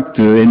l'impact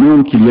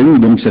énorme qu'il y a eu.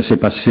 Donc ça s'est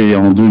passé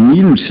en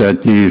 2000, ça a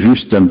été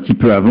juste un petit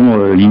peu avant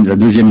la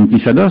deuxième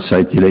intifada, ça a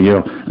été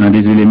d'ailleurs un des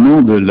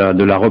éléments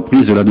de la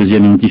reprise de la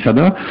deuxième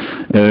intifada.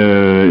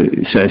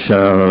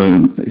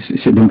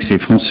 Donc c'est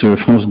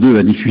France 2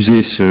 a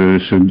diffusé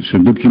ce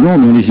document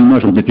dont les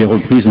images ont été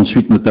reprises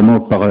ensuite, notamment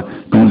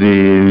quand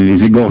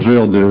les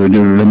égorgeurs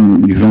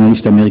du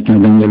journaliste américain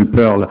Daniel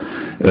Pearl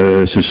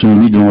se sont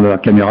mis devant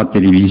leur caméra de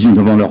télévision,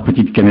 devant leur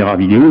petite caméra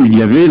vidéo. Il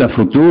y avait la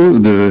photo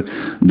de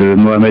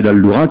Mohamed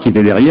Al-Dura qui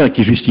était derrière et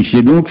qui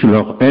justifiait donc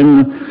leur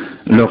haine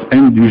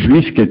du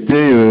juif qui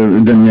était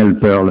Daniel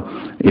Pearl.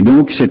 Et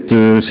donc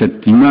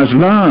cette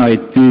image-là a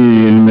été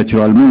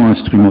naturellement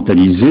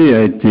instrumentalisée,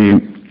 a été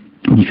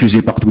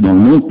diffusée partout dans le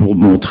monde pour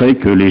montrer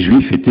que les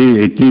juifs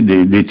étaient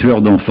des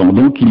tueurs d'enfants.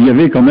 Donc il y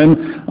avait quand même,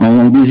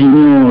 en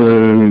désignant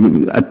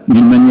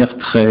d'une manière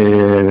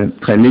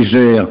très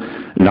légère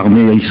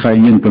l'armée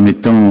israélienne comme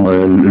étant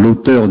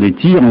l'auteur des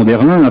tirs,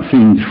 Anderlin a fait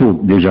une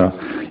faute déjà.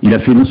 Il a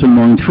fait non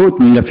seulement une faute,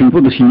 mais il a fait une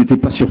faute parce qu'il n'était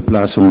pas sur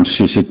place.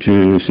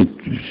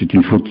 C'est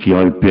une faute qui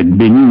aurait pu être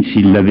bénigne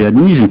s'il l'avait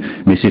admise,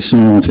 mais c'est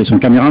son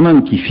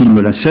caméraman qui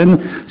filme la scène,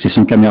 c'est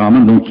son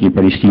caméraman donc qui est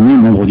palestinien,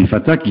 membre du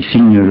Fatah, qui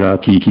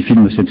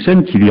filme cette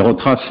scène, qui lui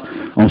retrace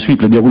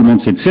ensuite le déroulement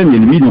de cette scène, et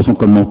lui, dans son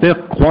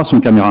commentaire, croit son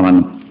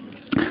caméraman.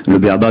 Le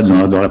béaba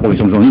dans la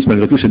profession de journaliste,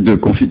 malgré tout, c'est de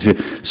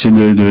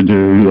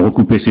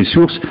recouper ses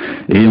sources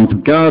et en tout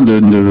cas de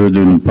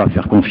ne pas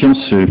faire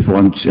confiance pour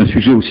un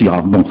sujet aussi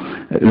grave. Bon,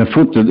 la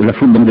faute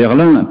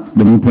d'Anderlin,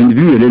 de mon point de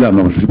vue, elle est là.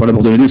 Bon, je ne vais pas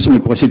l'aborder les leçons, mais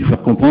pour essayer de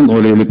faire comprendre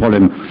les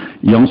problèmes.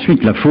 Il y a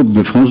ensuite la faute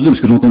de France 2, parce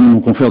que j'ai entendu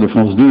mon confrère de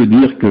France 2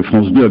 dire que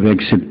France 2 avait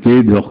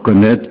accepté de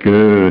reconnaître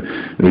que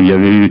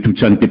tout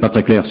ça n'était pas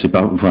très clair. C'est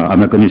pas, enfin, à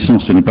ma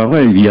connaissance, ce n'est pas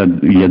vrai. Il y a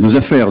deux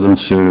affaires dans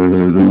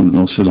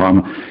ce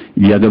drame.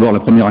 Il y a d'abord la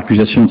première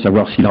accusation de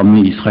savoir si l'armée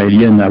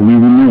israélienne a oui ou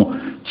non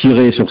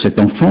tiré sur cet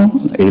enfant,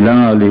 et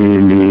là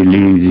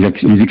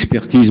les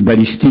expertises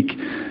balistiques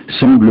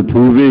semblent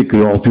prouver que,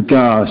 en tout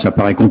cas, ça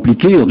paraît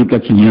compliqué, en tout cas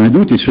qu'il y a un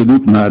doute, et ce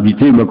doute m'a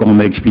habité, moi, quand on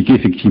m'a expliqué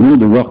effectivement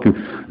de voir que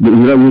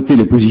de là où étaient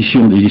les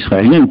positions des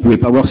Israéliens, ils ne pouvaient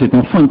pas voir cet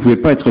enfant, ils ne pouvaient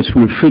pas être sous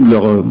le feu de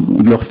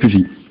leur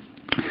fusil.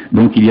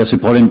 Donc il y a ce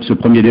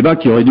premier débat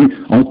qui aurait dû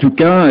en tout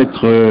cas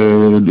être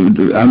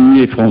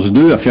amener France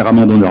 2 à faire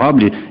amende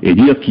honorable et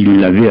dire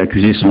qu'il avait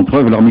accusé sans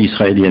preuve l'armée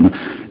israélienne.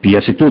 Puis il y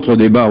a cet autre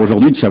débat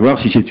aujourd'hui de savoir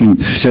si c'est une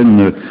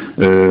scène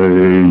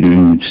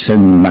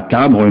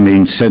macabre, mais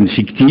une scène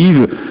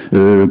fictive,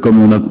 comme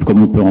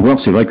on peut en voir.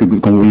 C'est vrai que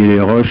quand vous voyez les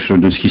rushs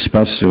de ce qui se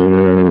passe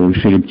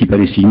chez les petits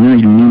Palestiniens,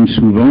 ils miment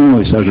souvent,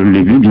 et ça je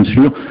l'ai vu bien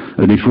sûr,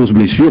 des fausses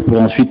blessures pour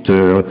ensuite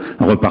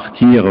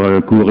repartir,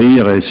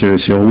 courir et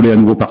se rouler à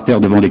nouveau par terre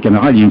devant des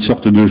caméras. Il y a une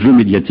sorte de jeu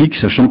médiatique,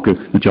 sachant que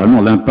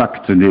naturellement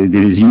l'impact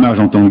des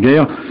images en temps de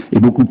guerre est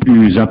beaucoup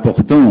plus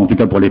important, en tout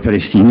cas pour les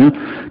Palestiniens,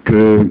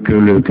 que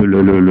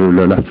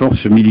la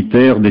force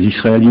militaire des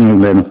Israéliens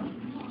eux-mêmes.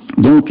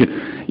 Donc,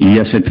 il y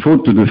a cette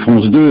faute de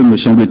France 2, me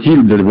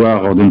semble-t-il, de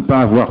ne pas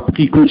avoir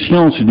pris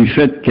conscience du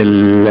fait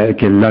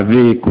qu'elle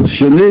avait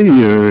cautionné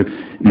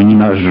une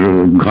image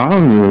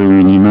grave,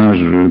 une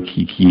image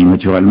qui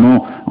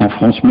naturellement en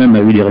France même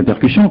a eu des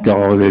répercussions,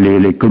 car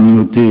les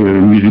communautés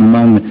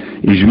musulmanes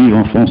et juives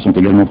en France sont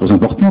également très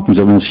importantes. Nous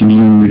avons 6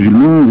 millions de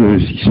musulmans,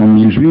 600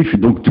 000 juifs,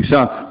 donc tout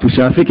ça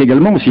a fait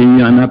qu'également il y a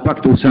eu un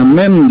impact au sein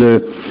même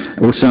de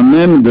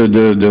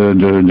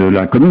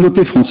la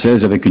communauté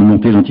française, avec une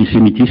montée de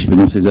l'antisémitisme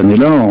dans ces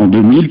années-là, en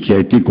 2000, qui a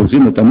été causée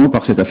notamment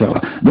par cette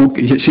affaire-là.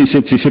 Donc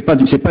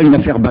c'est pas une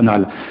affaire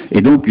banale, et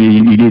donc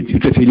il est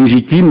tout à fait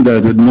légitime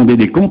de demander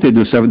des comptes et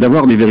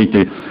d'avoir des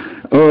vérités.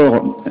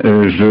 Or,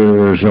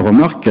 je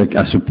remarque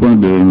à ce point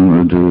de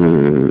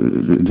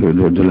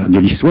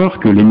l'histoire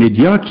que les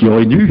médias, qui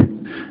auraient dû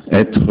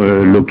être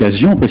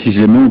l'occasion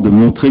précisément de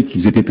montrer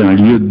qu'ils étaient un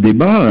lieu de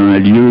débat, un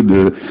lieu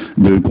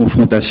de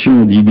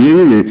confrontation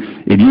d'idées,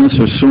 eh bien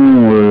se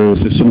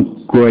sont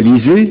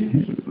coalisés,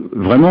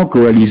 vraiment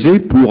coalisés,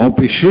 pour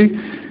empêcher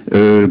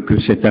que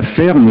cette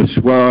affaire ne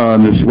soit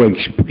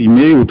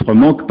exprimée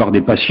autrement que par des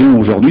passions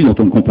aujourd'hui dont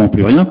on ne comprend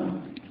plus rien.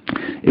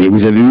 Et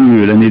vous avez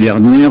eu l'année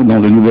dernière, dans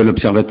le Nouvel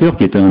Observateur,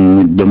 qui est un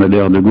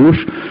hebdomadaire de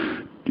gauche,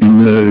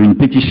 une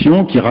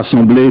pétition qui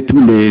rassemblait tous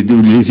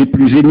les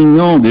plus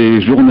éminents des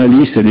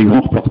journalistes et des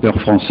grands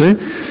reporters français,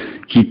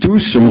 qui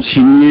tous ont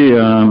signé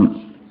un...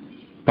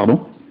 Pardon ?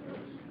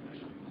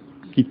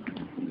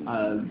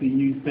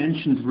 You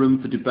mentioned room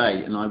for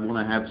debate, and I want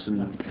to have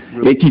some.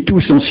 Et qui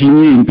tous ont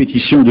signé une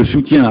pétition de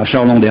soutien à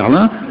Charles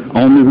Anderlin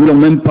en ne voulant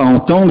même pas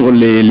entendre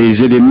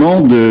les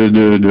éléments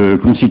de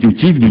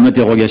constitutifs d'une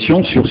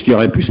interrogation sur ce qui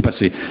aurait pu se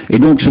passer. Et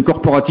donc ce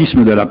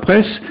corporatisme de la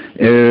presse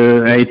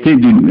a été,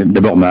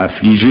 d'abord m'a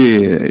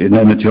affligé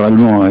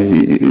naturellement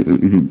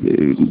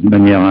de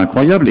manière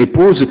incroyable et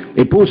pose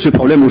ce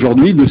problème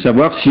aujourd'hui de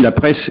savoir si la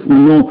presse ou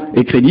non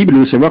est crédible,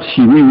 de savoir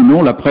si oui ou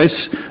non la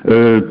presse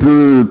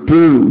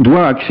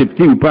doit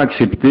accepter ou pas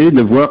accepter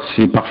de voir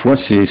parfois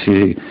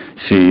c'est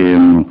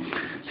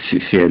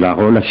la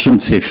relation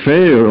de ces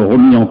faits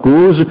remis en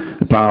cause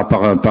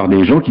par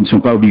des gens qui ne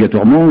sont pas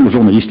obligatoirement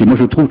journalistes. Et moi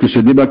je trouve que ce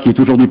débat qui est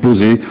aujourd'hui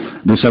posé,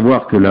 de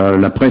savoir que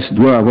la presse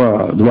doit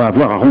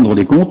avoir à rendre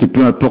des comptes, et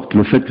peu importe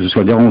le fait que ce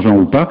soit dérangeant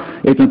ou pas,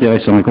 est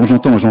intéressant. Et quand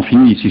j'en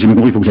finis, si j'ai bien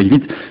compris, il faut que j'aille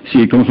vite,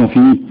 quand j'en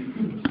finis,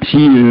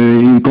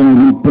 quand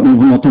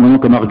on entend maintenant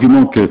comme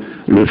argument que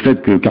le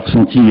fait que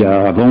Karsenty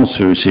avance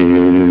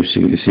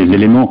ces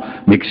éléments,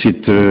 mais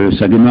que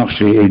sa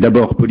démarche est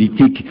d'abord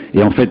politique,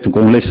 et en fait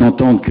qu'on laisse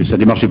entendre que sa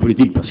démarche est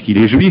politique parce qu'il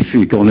est juif,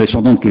 et qu'on laisse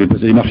entendre que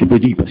sa démarche est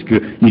politique parce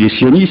qu'il est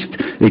sioniste,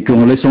 et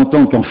qu'on laisse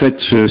entendre qu'en fait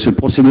ce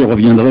procédé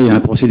reviendrait à un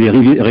procédé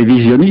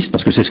révisionniste,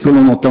 parce que c'est ce que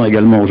l'on entend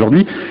également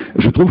aujourd'hui,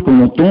 je trouve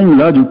qu'on tombe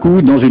là du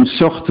coup dans une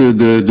sorte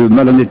de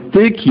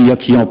malhonnêteté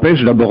qui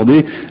empêche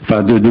d'aborder,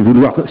 enfin de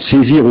vouloir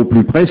saisir au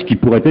plus près ce qui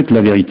pourrait être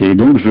la vérité. Et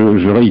donc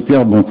je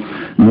réitère mon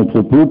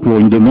propos pour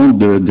une demande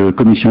de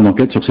commission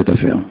d'enquête sur cette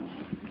affaire.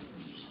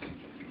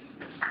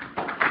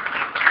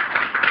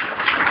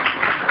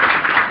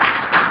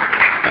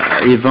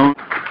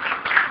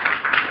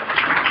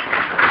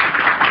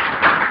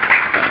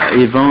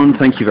 Ivan,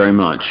 thank you very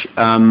much.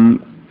 And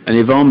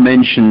Ivan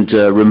mentioned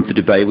room for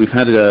debate. We've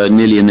had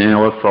nearly an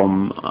hour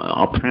from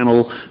our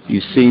panel.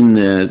 You've seen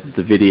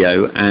the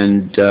video,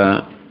 and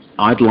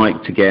I'd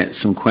like to get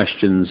some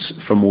questions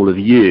from all of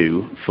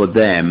you for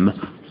them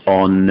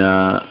on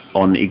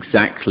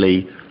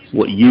exactly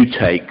what you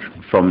take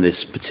from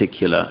this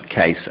particular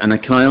case. And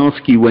can I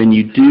ask you, when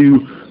you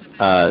do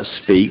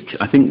speak,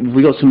 I think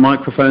we got some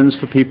microphones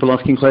for people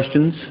asking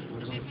questions.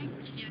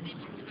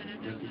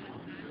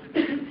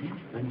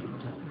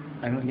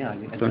 Yeah, I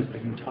can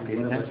talk. I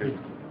didn't answer.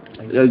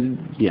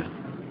 Yeah.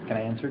 Can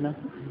I answer now?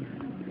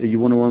 You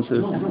want to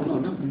answer? No.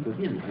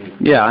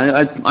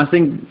 Yeah, I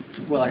think.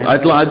 Well,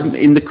 I'd like,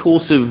 in the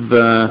course of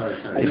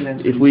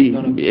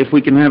if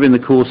we can have in the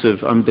course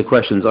of the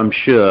questions, I'm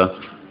sure,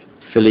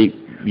 Philippe,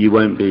 you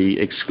won't be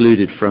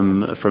excluded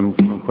from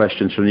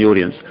questions from the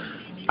audience.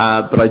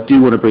 But I do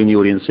want to bring the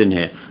audience in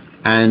here,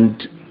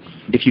 and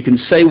if you can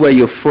say where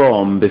you're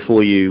from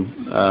before you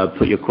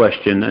put your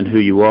question and who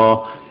you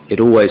are, it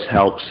always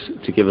helps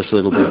to give us a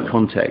little bit of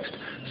context.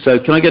 So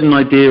can I get an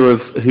idea of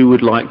who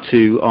would like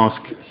to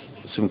ask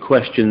some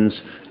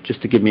questions,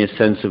 just to give me a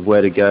sense of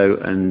where to go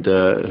and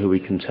who we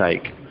can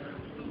take?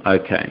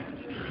 Okay.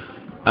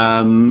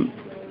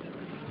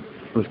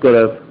 We've got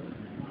a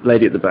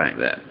lady at the back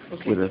there.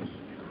 Okay. With a...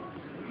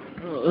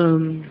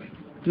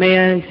 may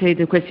I say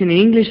the question in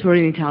English or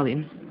in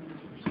Italian,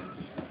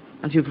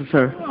 as you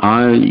prefer?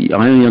 I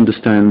only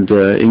understand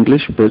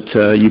English, but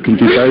you can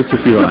do both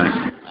if you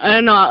like. I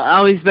don't know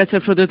how is better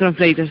for the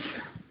translators.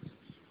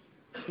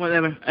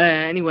 Whatever.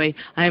 Anyway,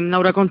 I'm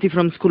Laura Conti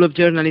from School of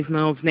Journalism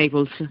of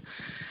Naples.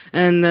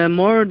 And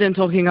more than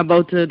talking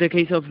about the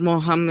case of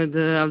Mohammed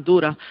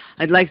al-Dura,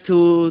 I'd like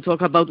to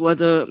talk about what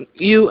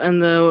you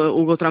and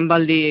Ugo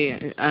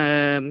Tramballi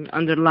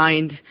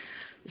underlined.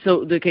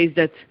 So the case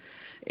that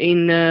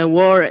in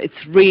war it's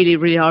really,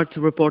 really hard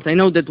to report. I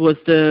know that was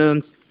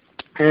the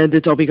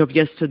topic of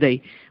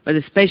yesterday, but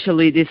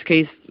especially this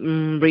case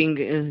bring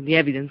the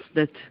evidence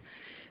that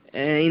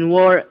in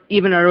war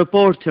even a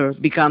reporter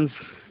becomes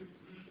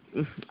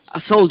a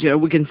soldier,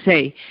 we can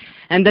say.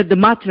 And that the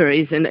matter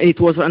is, and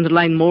it was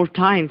underlined more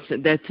times,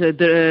 that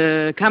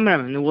the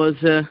cameraman was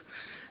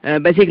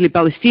basically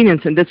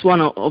Palestinians, and that's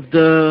one of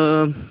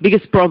the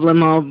biggest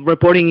problem of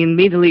reporting in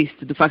Middle East,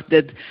 the fact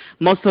that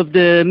most of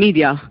the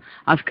media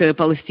ask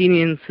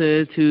Palestinians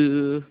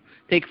to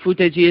take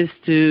footages,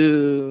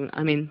 to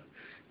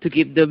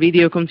give the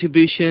video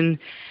contribution,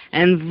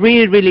 and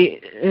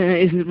really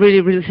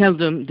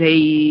seldom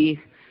they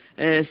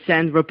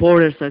send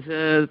reporters, as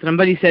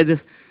Tramballi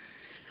said.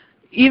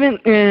 Even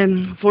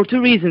for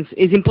two reasons.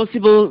 It's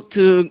impossible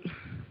to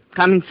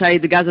come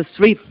inside the Gaza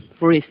Strip,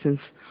 for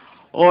instance,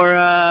 or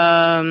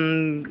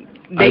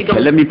they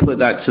don't... Let me put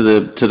that to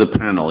the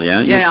panel, yeah?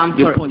 Yeah,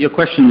 your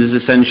question is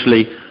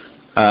essentially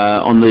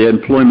on the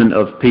employment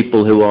of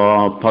people who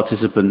are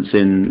participants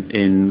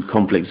in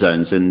conflict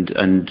zones,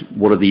 and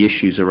what are the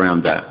issues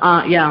around that?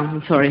 Yeah,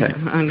 I'm sorry. Okay.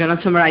 I'm going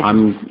to summarize.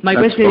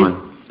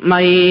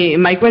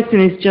 My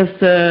question is just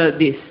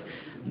this.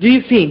 Do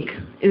you think,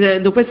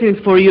 the question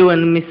is for you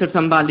and Mr.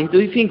 Tramballi, do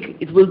you think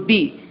it will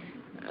be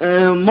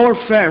more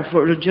fair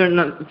for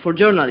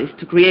journalists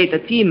to create a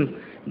team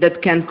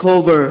that can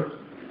cover,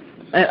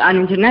 an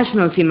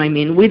international team,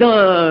 with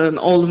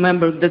all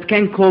members that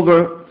can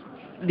cover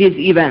these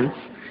events?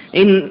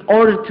 in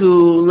order to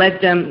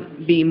let them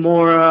be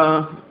more,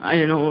 I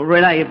don't know,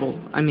 reliable,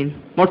 I mean,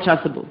 more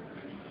trustable?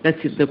 That's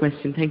it, the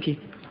question. Thank you.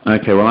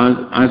 Okay,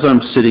 well, as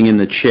I'm sitting in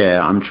the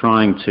chair, I'm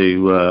trying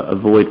to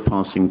avoid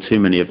passing too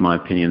many of my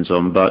opinions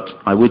on, but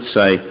I would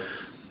say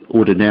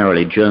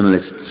ordinarily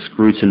journalists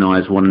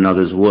scrutinize one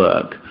another's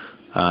work,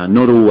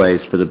 not always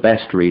for the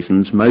best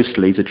reasons,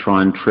 mostly to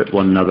try and trip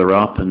one another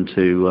up and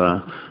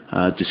to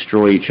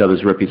destroy each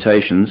other's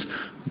reputations.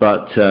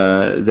 But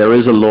there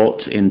is a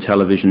lot in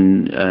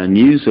television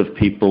news of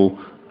people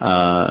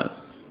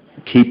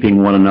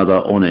keeping one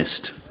another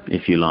honest,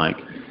 if you like.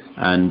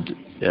 And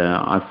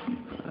I've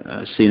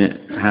seen it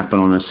happen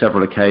on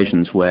several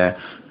occasions where,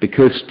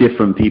 because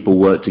different people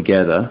work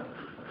together,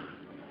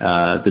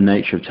 the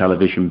nature of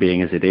television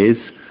being as it is,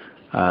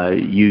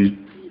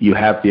 you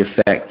have the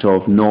effect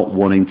of not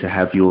wanting to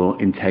have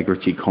your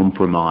integrity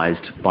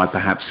compromised by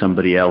perhaps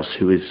somebody else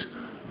who is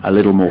a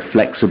little more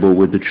flexible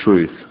with the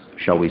truth,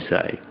 shall we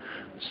say.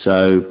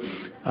 So,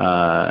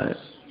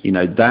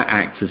 that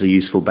acts as a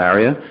useful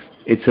barrier.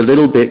 It's a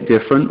little bit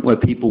different where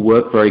people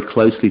work very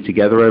closely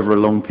together over a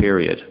long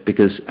period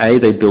because A,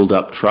 they build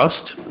up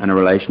trust and a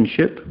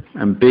relationship,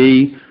 and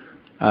B,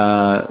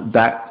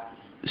 that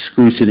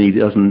scrutiny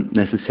doesn't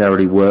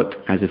necessarily work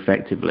as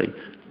effectively.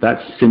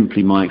 That's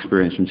simply my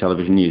experience from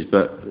television news.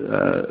 But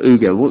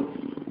Ugo,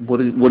 what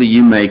do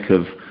you make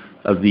of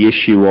the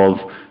issue of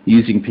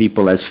using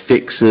people as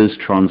fixers,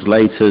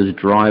 translators,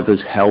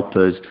 drivers,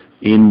 helpers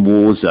in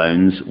war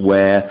zones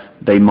where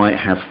they might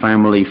have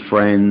family,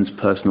 friends,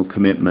 personal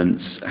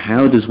commitments?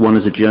 How does one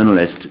as a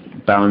journalist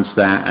balance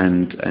that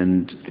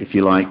and if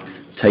you like,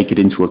 take it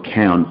into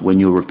account when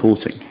you're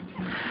reporting?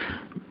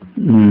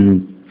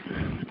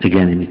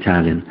 Again in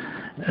Italian.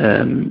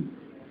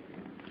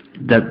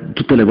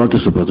 Tutte le volte,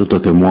 soprattutto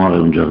che muore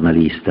un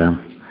giornalista,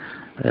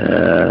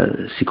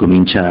 si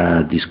comincia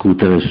a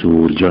discutere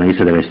sul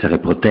giornalista deve essere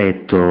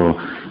protetto,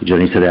 il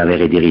giornalista deve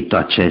avere diritto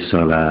accesso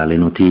alle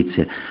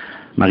notizie.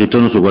 Ma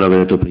ritorno su quello che ho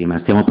detto prima,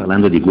 stiamo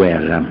parlando di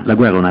guerra. La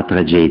guerra è una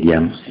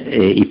tragedia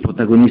e i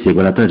protagonisti di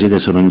quella tragedia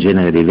sono in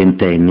genere dei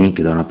ventenni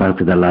che da una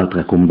parte e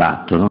dall'altra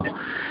combattono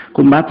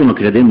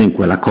credendo in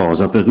quella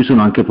cosa, per cui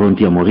sono anche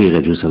pronti a morire,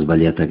 giusta o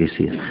sbagliata che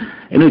sia.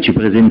 E noi ci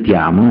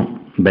presentiamo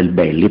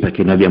belli,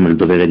 perché noi abbiamo il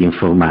dovere di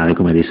informare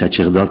come dei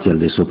sacerdoti al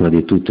di sopra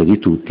di tutto e di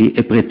tutti,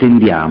 e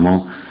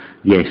pretendiamo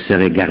di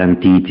essere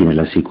garantiti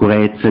nella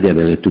sicurezza, di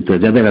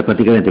avere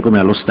praticamente come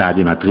allo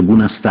stadio una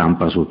tribuna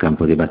stampa sul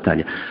campo di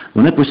battaglia.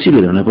 Non è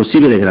possibile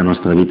che la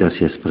nostra vita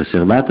sia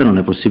preservata, non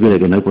è possibile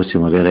che noi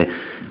possiamo avere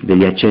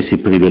degli accessi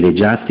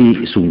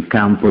privilegiati su un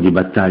campo di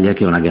battaglia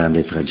che è una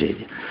grande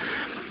tragedia.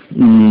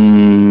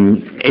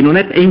 E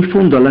in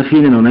fondo alla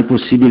fine non è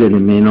possibile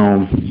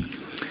nemmeno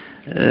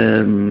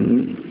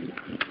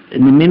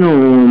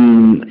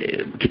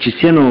che ci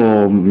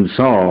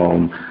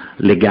siano,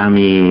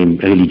 legami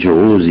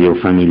religiosi o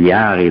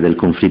familiari del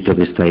conflitto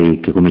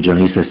che come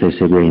giornalista stai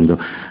seguendo,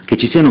 che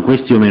ci siano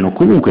questi o meno,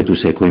 comunque tu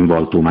sei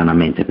coinvolto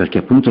umanamente, perché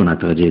appunto è una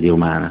tragedia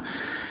umana.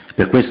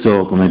 Per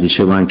questo, come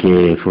dicevo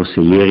anche forse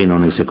ieri,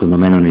 secondo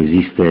me non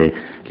esiste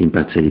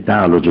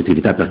l'imparzialità o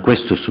l'oggettività, per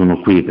questo sono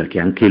qui, perché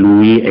anche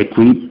lui è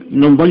qui,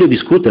 non voglio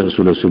discutere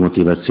sulle sue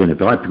motivazioni,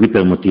 però è qui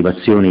per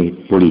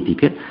motivazioni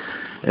politiche,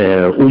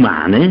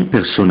 umane,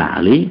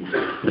 personali,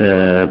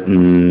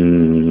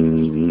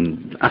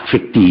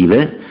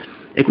 affettive,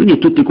 e quindi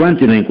tutti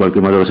quanti noi in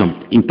qualche modo,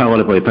 in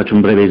parole poi faccio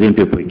un breve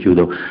esempio e poi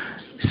chiudo.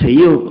 Se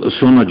io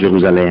sono a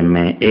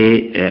Gerusalemme,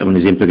 e è un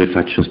esempio che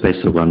faccio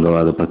spesso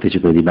quando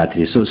partecipo ai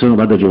dibattiti, se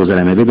vado a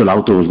Gerusalemme e vedo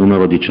l'autobus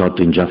numero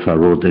 18 in Jaffa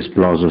Road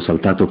esploso,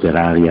 saltato per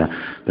aria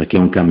perché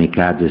un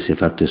kamikaze si è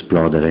fatto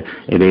esplodere,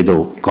 e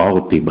vedo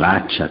corpi,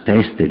 braccia,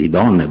 teste di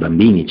donne,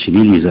 bambini,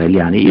 civili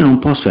israeliani, io non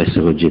posso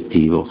essere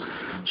oggettivo.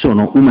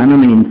 Sono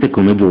umanamente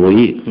come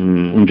voi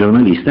un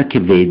giornalista che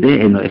vede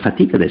e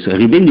fatica adesso, e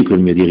rivendico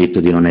il mio diritto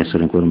di non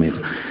essere in quel momento.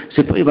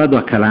 Se poi vado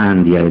a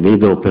Calandia e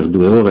vedo per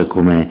 2 ore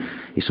come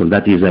i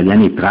soldati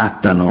israeliani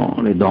trattano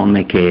le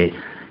donne che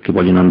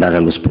vogliono andare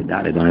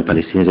all'ospedale, le donne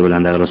palestinesi che vogliono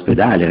andare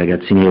all'ospedale, i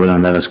ragazzini che vogliono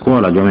andare a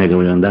scuola, gli uomini che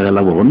vogliono andare al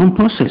lavoro, non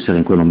posso essere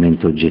in quel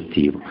momento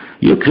oggettivo.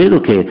 Io credo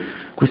che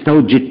questa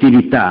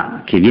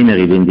oggettività che viene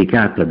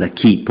rivendicata da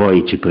chi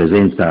poi ci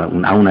presenta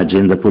ha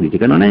un'agenda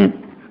politica non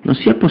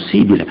sia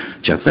possibile.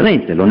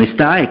 Certamente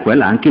l'onestà è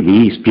quella anche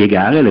di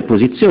spiegare le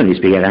posizioni, di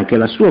spiegare anche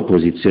la sua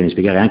posizione, di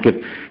spiegare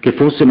anche che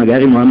forse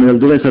magari Mohammed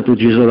al-Dura è stato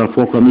ucciso dal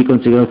fuoco amico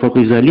anziché dal fuoco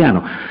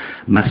israeliano,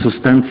 ma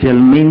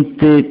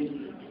sostanzialmente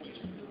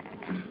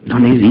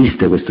non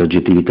esiste questa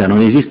oggettività,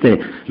 non esiste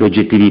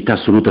l'oggettività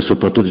assoluta,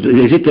 soprattutto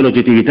esiste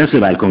l'oggettività se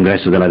vai al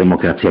congresso della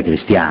democrazia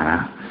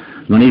cristiana,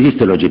 non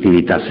esiste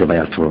l'oggettività se vai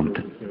al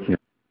fronte.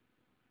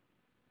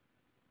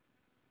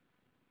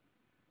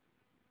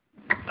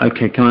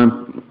 Okay, can I have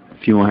a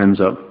few more hands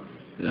up?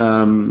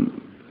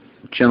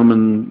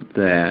 Gentleman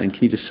there, and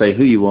can you just say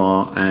who you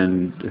are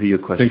and who your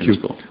question is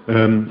for?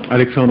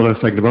 Alexandre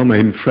Sagdebaum,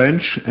 I'm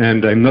French,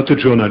 and I'm not a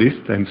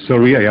journalist. I'm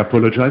sorry, I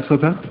apologize for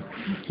that.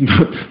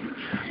 But,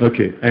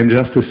 okay, I'm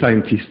just a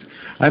scientist.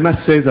 I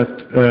must say that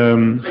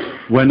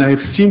when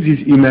I've seen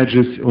these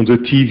images on the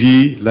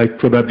TV, like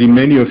probably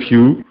many of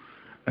you,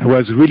 I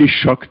was really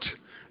shocked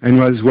and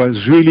was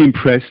really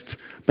impressed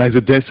by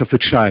the death of a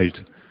child.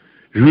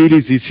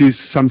 Really, this is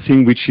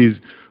something which is,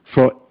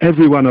 for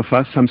every one of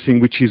us, something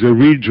which is a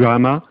real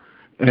drama,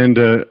 and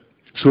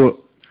so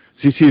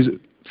this is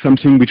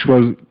something which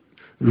was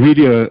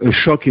really a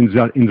shock in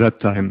that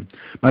time.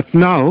 But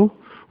now,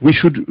 we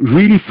should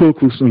really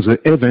focus on the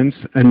events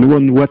and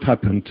on what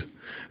happened.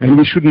 And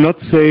we should not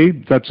say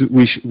that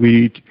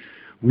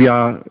we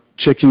are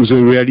checking the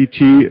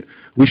reality.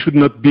 We should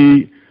not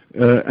be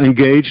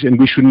engaged, and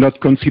we should not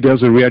consider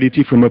the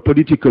reality from a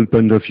political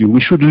point of view.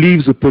 We should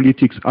leave the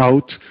politics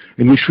out,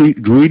 and we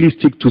should really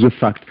stick to the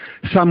fact.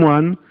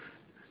 Someone,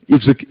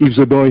 if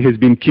the boy has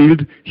been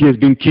killed, he has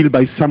been killed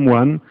by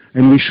someone,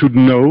 and we should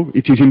know,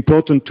 it is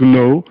important to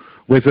know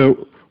whether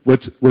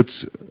what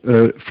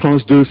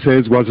France 2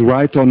 says was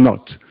right or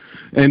not.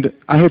 And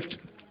I have,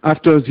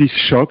 after this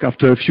shock,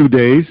 after a few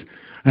days,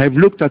 I have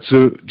looked at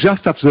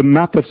just at the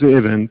map of the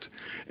event,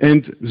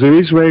 and the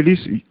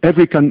Israelis,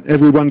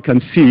 everyone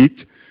can see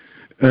it.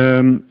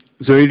 The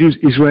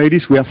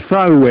Israelis were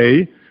far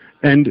away,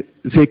 and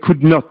they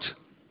could not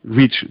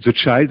reach the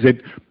child. They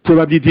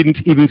probably didn't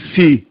even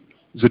see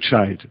the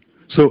child.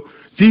 So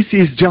this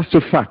is just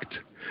a fact,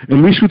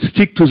 and we should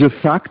stick to the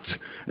fact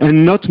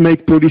and not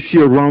make policy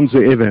around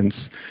the events.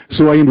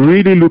 So I am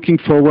really looking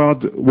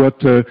forward what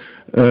the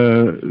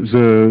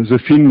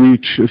film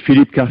which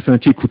Philippe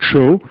Karsenty could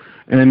show,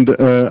 and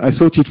I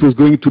thought it was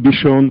going to be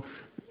shown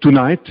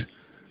tonight.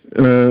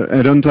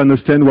 I don't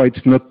understand why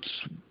it's not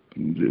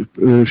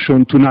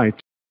shown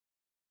tonight.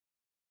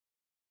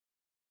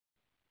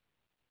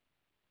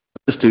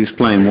 Just to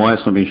explain why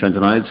it's not being shown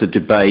tonight, it's a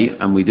debate,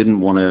 and we didn't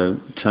want to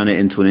turn it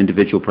into an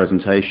individual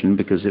presentation,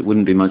 because it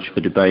wouldn't be much of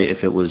a debate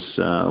if it was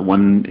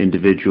one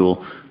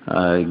individual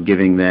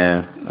giving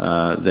their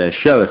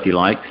show, if you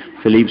like.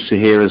 Philippe's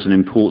here as an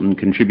important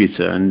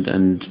contributor,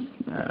 and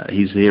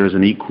he's here as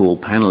an equal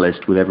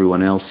panelist with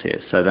everyone else here.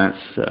 So that's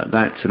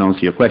an answer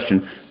to your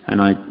question. And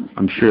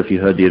I'm sure if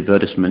you heard the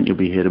advertisement, you'll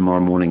be here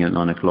tomorrow morning at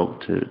 9 o'clock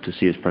to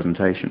see his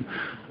presentation.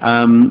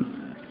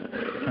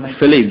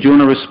 Philippe, do you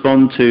want to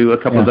respond to a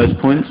couple of those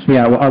points?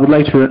 Yeah, well, I would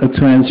like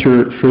to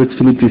answer first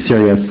Philippe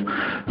Serious.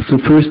 So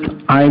first,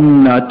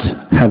 I'm not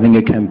having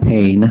a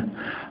campaign.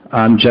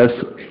 I'm just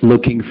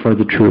looking for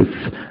the truth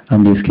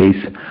in this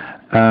case.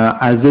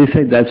 As they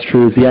said, that's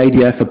true. The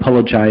IDF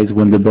apologized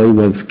when the boy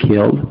was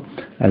killed,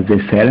 as they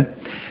said.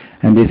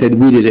 And they said,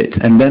 we did it.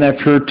 And then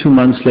after 2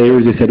 months later,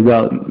 they said,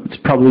 well, it's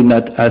probably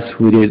not us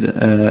who did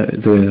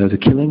the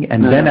killing.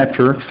 And then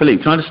after...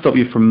 Philippe, can I just stop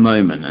you for a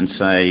moment and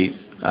say,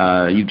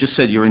 you've just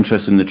said you're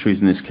interested in the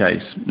truth in this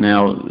case.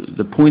 Now,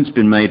 the point's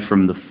been made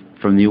from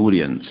the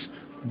audience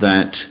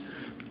that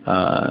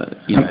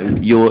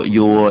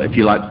you're, if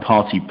you like,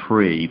 party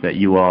pre, that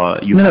you are...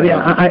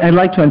 I'd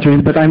like to answer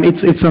it, but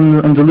it's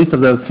on the list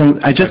of the things.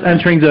 I'm just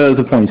answering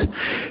the points.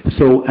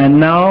 So, and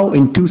now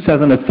in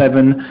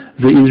 2007,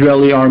 the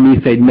Israeli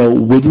army said, no,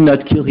 we did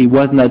not kill, he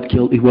was not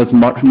killed, it was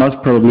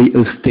most probably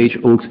a stage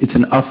hoax. It's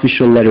an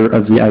official letter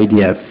of the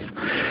IDF.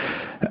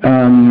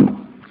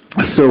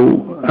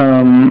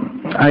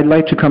 I'd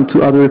like to come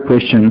to other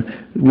question.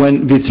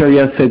 When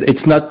Viseria said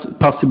it's not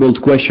possible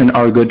to question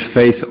our good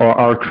faith or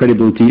our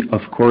credibility,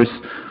 of course,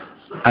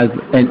 as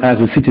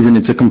a citizen,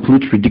 it's a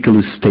complete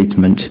ridiculous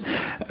statement.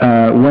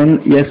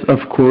 Yes, of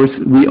course,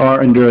 we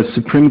are under a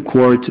Supreme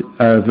Court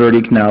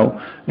verdict now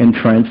in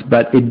France,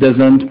 but it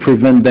doesn't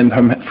prevent them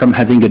from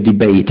having a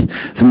debate.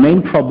 The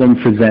main problem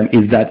for them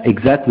is that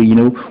exactly,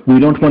 we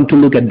don't want to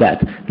look at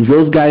that.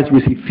 Those guys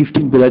receive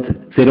 15 bullets,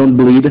 they don't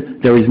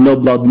bleed, there is no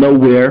blood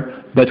nowhere,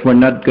 but we're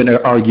not going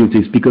to argue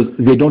this, because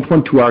they don't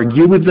want to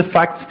argue with the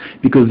facts,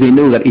 because they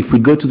know that if we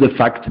go to the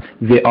facts,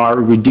 they are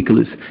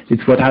ridiculous.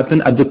 It's what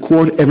happened at the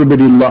court.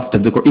 Everybody laughed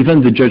at the court.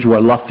 Even the judge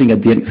were laughing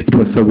at the end. It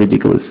was so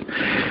ridiculous.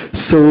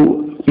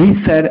 So he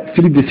said,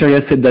 Philippe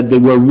Karsenty said that they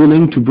were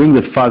willing to bring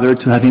the father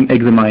to have him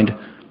examined.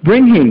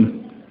 Bring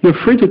him. You're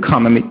free to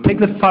come. I mean, take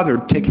the father,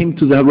 take him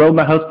to the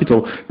Roma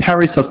hospital,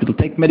 Paris hospital,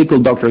 take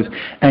medical doctors,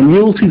 and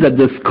you'll see that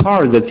the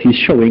scars that he's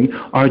showing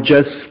are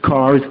just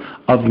scars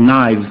of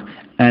knives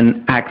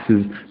and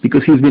axes,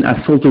 because he's been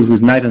assaulted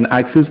with knives and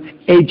axes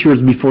 8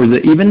 years before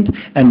the event,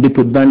 and they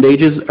put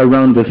bandages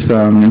around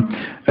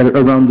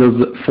around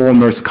those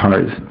former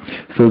scars.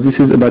 So this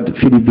is about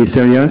Philippe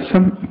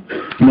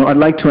Karsenty. Now I'd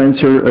like to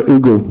answer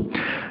Hugo.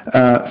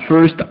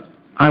 First,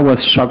 I was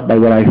shocked by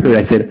what I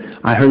heard.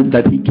 I heard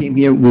that he came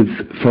here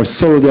for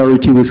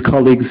solidarity with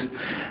colleagues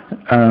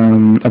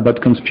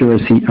about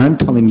conspiracy. I'm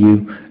telling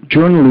you,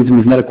 journalism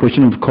is not a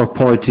question of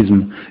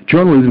corporatism.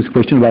 Journalism is a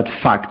question about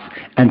facts.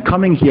 And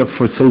coming here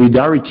for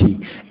solidarity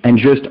and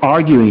just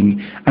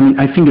arguing,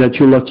 I think that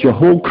you lost your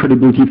whole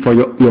credibility for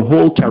your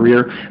whole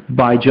career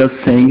by just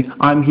saying,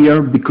 I'm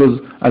here because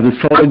as a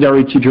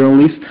solidarity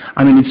journalist.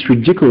 It's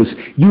ridiculous.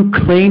 You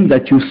claim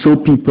that you saw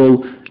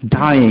people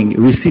dying,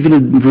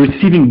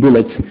 receiving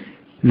bullets.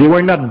 They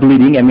were not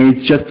bleeding. I mean,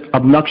 it's just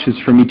obnoxious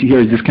for me to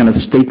hear this kind of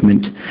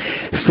statement.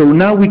 So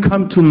now we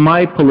come to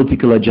my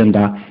political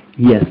agenda.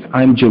 Yes,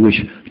 I'm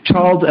Jewish.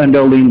 Charles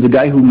Enderlin, the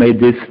guy who made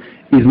this,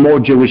 is more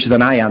Jewish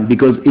than I am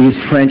because he is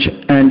French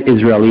and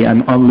Israeli.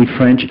 I'm only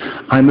French.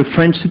 I'm a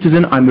French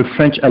citizen. I'm a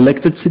French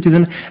elected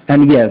citizen.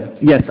 And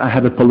yes, I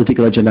have a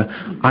political agenda.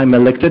 I'm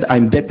elected.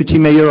 I'm deputy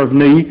mayor of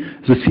Neuilly,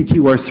 the city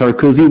where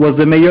Sarkozy was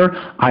the mayor.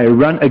 I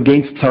ran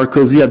against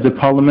Sarkozy at the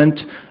parliament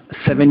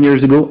 7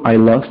 years ago. I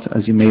lost,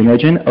 as you may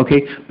imagine.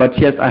 Okay, but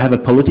yes, I have a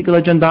political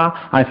agenda.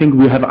 I think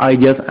we have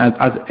ideas, and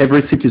as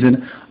every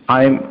citizen,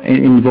 I'm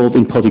involved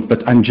in politics,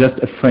 but I'm just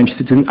a French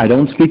citizen. I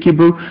don't speak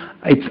Hebrew.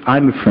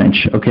 I'm a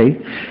French, okay?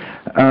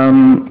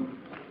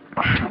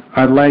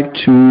 I'd like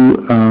to,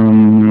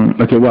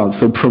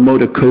 so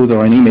promote a cause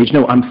or an image.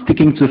 No, I'm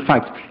sticking to the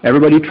facts. Every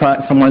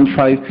time someone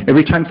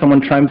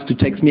tries to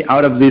take me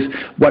out of this,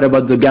 what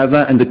about the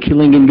Gaza and the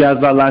killing in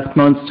Gaza last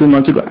month, 2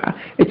 months ago?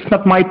 It's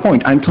not my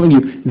point. I'm telling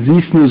you,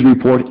 this news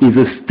report is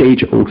a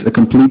stage hoax, a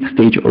complete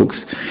stage hoax.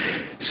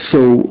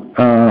 So,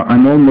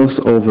 I'm almost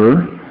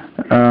over.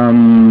 So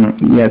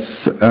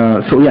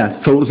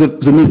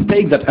the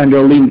mistake that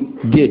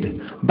Enderlin did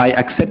by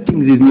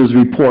accepting this news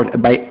report,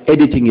 by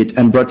editing it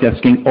and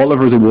broadcasting all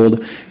over the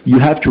world, you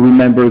have to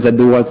remember that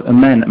there was a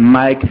man,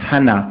 Mike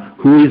Hanna,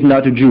 who is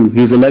not a Jew.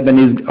 He's a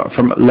Lebanese,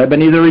 from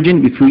Lebanese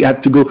origin. If we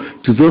have to go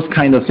to those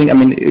kind of things, I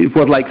mean, it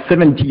was like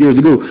 70 years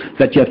ago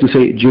that you have to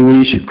say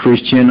Jewish,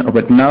 Christian,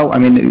 but now, I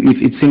mean,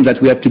 it seems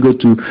that we have to go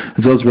to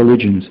those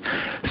religions.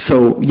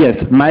 So, yes,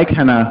 Mike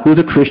Hanna, who's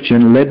a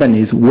Christian,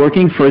 Lebanese,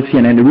 working for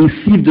CNN,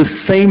 received the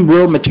same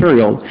raw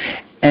material,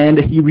 and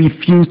he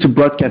refused to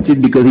broadcast it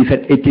because he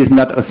said it is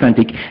not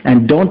authentic.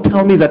 And don't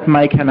tell me that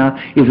Mike Hanna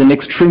is an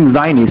extreme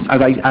Zionist.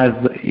 As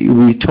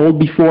we told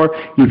before,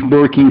 he's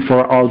working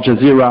for Al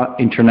Jazeera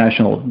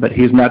International, but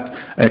he's not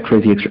a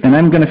crazy extreme. And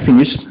I'm going to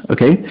finish,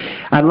 okay?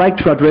 I'd like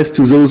to address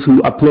to those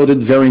who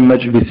uploaded very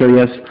much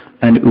Viserias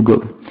and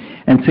Hugo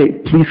and say,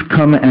 please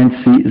come and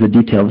see the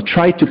details.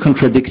 Try to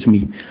contradict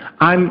me.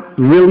 I'm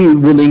really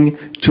willing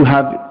to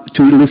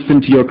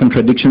listen to your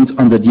contradictions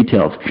on the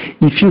details.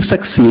 If you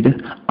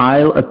succeed,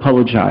 I'll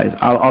apologize.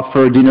 I'll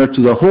offer dinner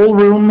to the whole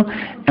room,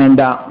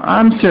 and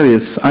I'm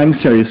serious.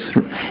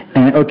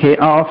 And okay,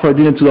 I'll offer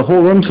dinner to the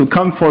whole room, so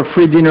come for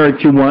free dinner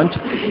if you want.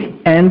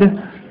 And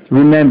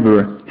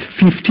remember,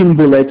 15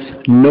 bullets,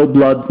 no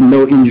blood,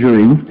 no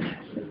injury,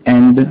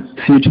 and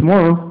see you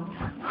tomorrow.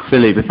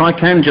 Philippe, if I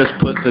can just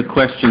put the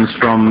questions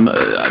from,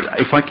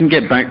 if I can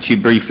get back to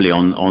you briefly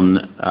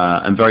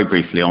and very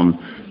briefly on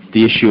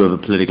the issue of a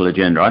political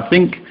agenda. I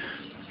think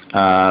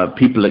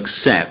people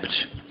accept,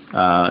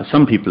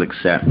 some people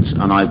accept,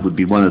 and I would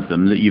be one of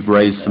them, that you've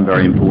raised some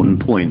very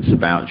important points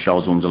about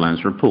Charles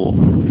Rondelin's report,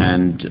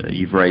 and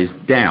you've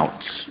raised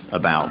doubts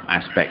about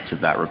aspects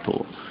of that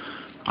report.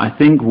 I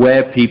think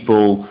where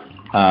people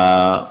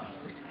are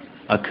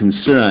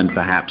concerned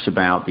perhaps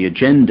about the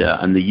agenda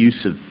and the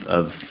use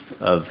of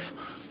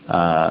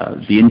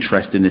the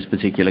interest in this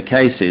particular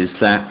case is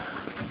that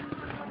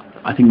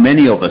I think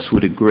many of us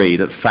would agree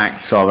that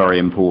facts are very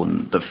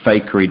important, that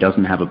fakery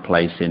doesn't have a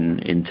place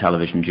in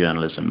television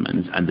journalism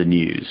and the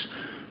news.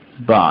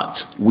 But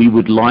we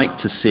would like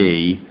to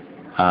see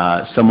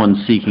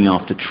someone seeking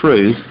after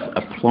truth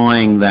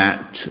applying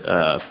that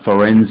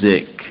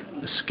forensic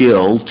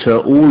skill to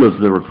all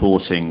of the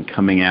reporting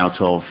coming out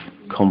of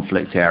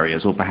conflict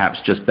areas, or perhaps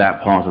just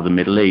that part of the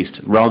Middle East,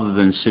 rather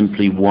than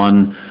simply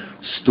one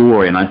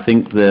story. And I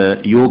think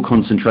your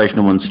concentration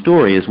on one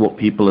story is what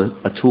people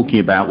are talking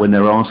about when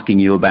they're asking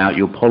you about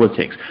your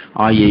politics,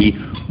 i.e.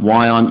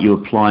 why aren't you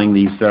applying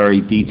these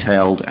very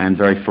detailed and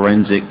very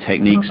forensic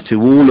techniques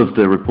to all of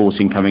the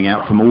reporting coming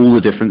out from all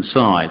the different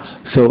sides?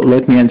 So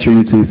let me answer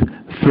you to this.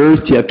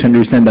 First, you have to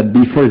understand that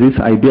before this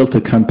I built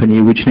a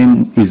company which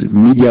name is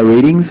Media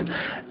Ratings,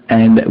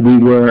 and we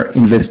were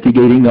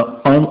investigating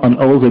on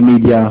all the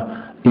media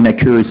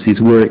inaccuracies.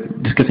 We're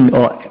discussing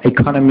all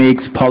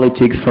economics,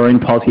 politics, foreign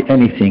policy,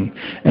 anything,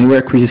 and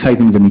we're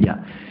criticizing the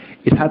media.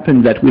 It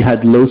happened that we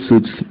had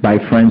lawsuits by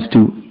friends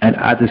too, and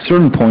at a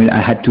certain point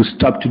I had to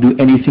stop to do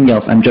anything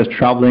else. I'm just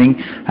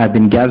traveling, I've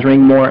been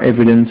gathering more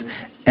evidence,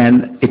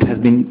 and it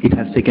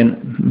has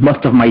taken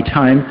most of my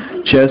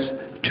time just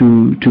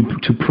to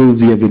prove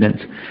the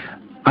evidence.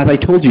 As I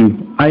told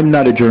you, I'm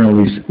not a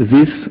journalist.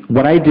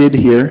 What I did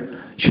here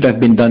should have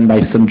been done by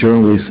some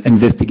journalists,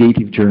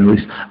 investigative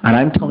journalists. And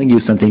I'm telling you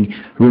something.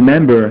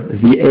 Remember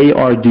the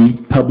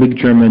ARD public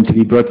German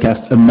TV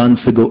broadcast a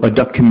month ago a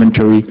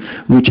documentary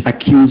which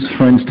accused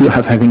France 2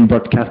 of having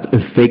broadcast a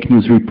fake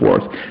news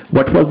report.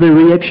 What was the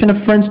reaction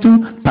of France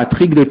 2?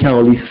 Patrick de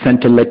Carolis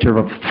sent a letter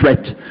of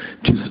threat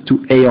to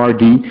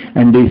ARD,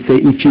 and they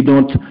say, if you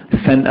don't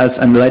send us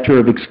a letter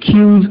of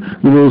excuse,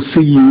 we will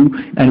sue you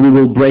and we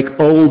will break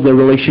all the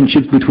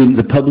relationships between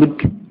the public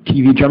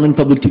TV, German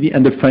public TV,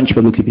 and the French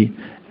public TV.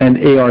 And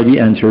ARD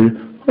answered,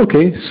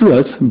 okay, sue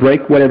us,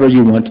 break whatever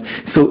you want.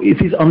 So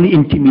it is only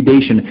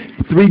intimidation.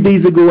 3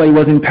 days ago I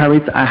was in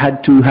Paris, I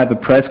had to have a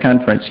press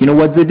conference. You know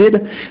what they did?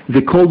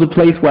 They called the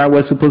place where I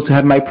was supposed to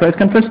have my press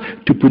conference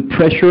to put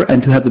pressure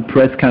and to have the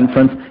press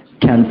conference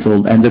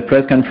cancelled, and the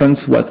press conference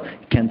was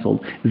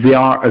cancelled. They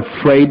are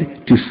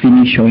afraid to see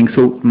me showing.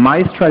 So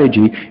my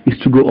strategy is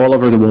to go all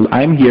over the world.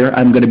 I'm here.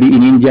 I'm going to be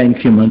in India in a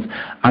few months.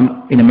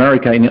 I'm in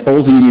America, in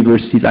all the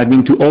universities. I've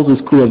been to all the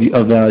school of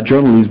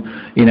journalism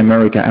in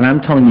America, and I'm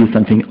telling you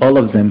something, all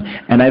of them.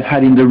 And I've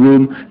had in the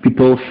room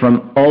people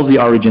from all the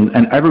origins,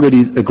 and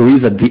everybody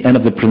agrees at the end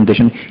of the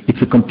presentation,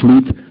 it's a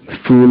complete,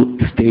 full,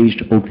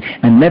 staged hoax.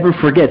 And never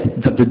forget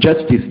that the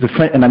justice,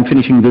 and I'm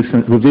finishing this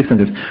with this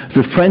sentence,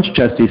 the French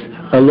justice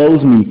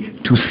allows me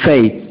to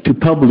say, to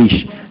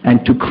publish,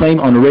 and to claim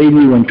on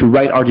radio and to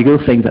write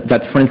articles saying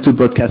that France 2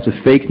 broadcast a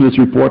fake news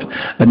report,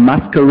 a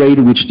masquerade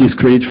which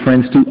discredits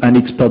France 2 and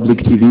its public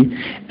TV,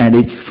 and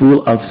it's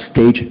full of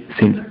stage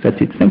scenes. That's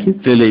it. Thank you.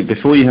 Philippe,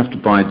 before you have to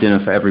buy dinner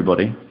for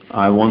everybody,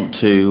 I want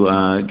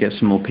to get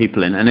some more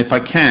people in. And if I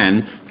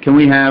can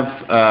we have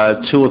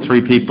 2 or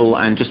 3 people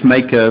and just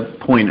make a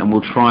point, and we'll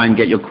try and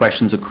get your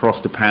questions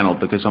across the panel,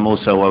 because I'm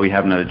also, we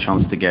haven't had a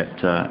chance to get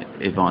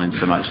Ivan in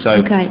so much. So,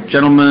 okay.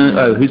 Gentlemen,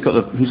 who's got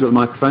the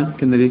microphone?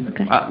 Can they do?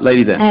 Okay.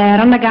 Lady there.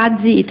 Randa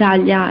Gazzi,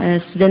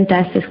 Italia,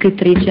 studentessa e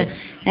scrittrice.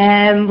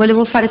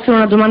 Volevo fare solo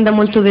una domanda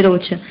molto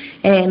veloce,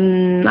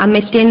 pur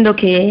ammettendo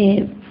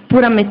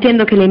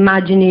che le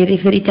immagini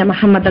riferite a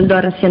Mohammed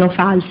al-Dora siano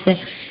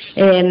false.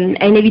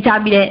 È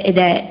inevitabile ed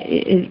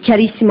è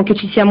chiarissimo che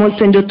ci sia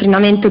molto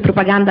indottrinamento e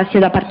propaganda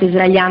sia da parte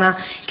israeliana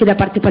che da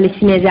parte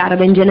palestinese e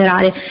araba in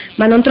generale,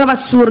 ma non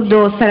trova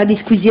assurdo stare a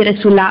disquisire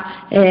sulla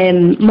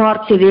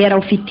morte vera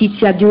o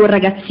fittizia di un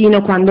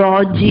ragazzino, quando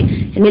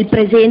oggi nel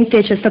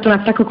presente c'è stato un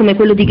attacco come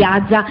quello di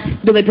Gaza,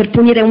 dove per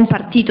punire un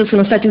partito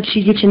sono stati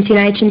uccisi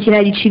centinaia e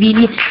centinaia di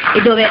civili,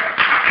 e dove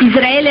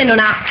Israele non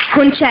ha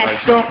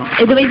concesso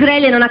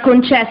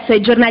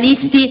ai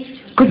giornalisti,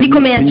 così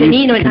come a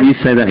Genino. Can you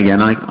say that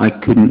again? I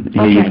couldn't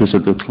hear you because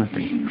of the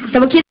clapping.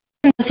 Stavo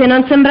chiedendo se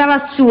non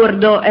sembrava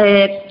assurdo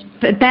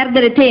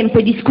perdere tempo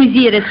e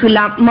disquisire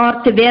sulla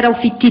morte vera o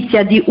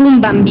fittizia di un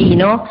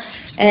bambino,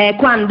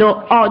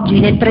 quando oggi,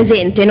 nel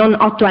presente, non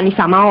 8 anni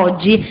fa, ma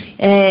oggi,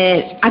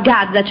 a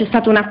Gaza c'è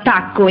stato un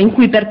attacco in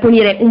cui per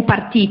punire un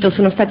partito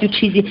sono stati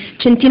uccisi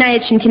centinaia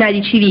e centinaia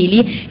di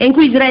civili, e in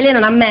cui Israele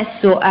non ha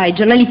ammesso ai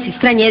giornalisti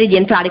stranieri di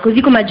entrare, così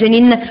come a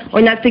Jenin o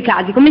in altri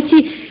casi.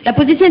 La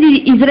posizione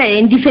di Israele è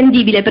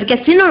indifendibile,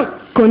 perché se non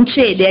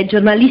concede ai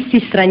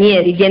giornalisti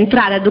stranieri di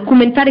entrare a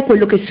documentare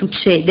quello che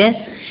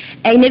succede,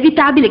 è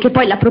inevitabile che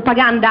poi la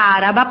propaganda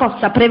araba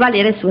possa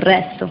prevalere sul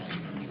resto.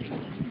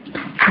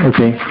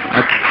 Okay.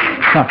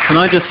 Can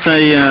I just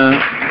say,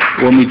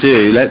 when we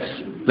do,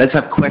 let's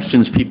have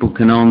questions people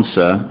can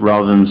answer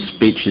rather than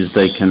speeches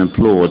they can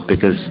applaud,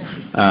 because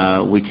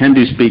we can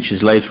do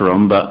speeches later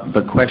on,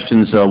 but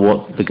questions are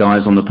what the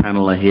guys on the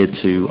panel are here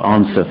to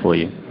answer for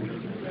you.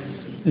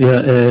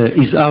 Yeah,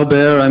 is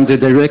Arber. I'm the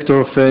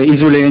director of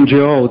Israeli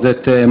NGO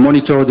that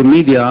monitor the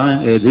media,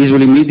 the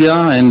Israeli media,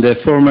 and the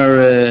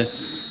former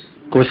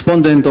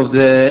correspondent of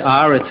the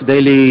Haaretz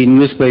daily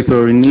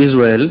newspaper in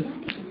Israel.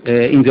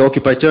 In the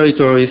occupied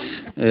territories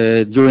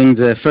during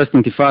the first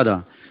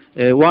Intifada.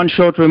 One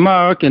short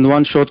remark and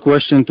one short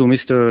question to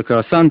Mr.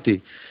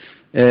 Karsenty.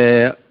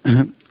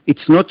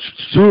 It's not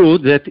true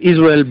that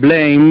Israel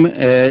blame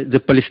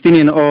the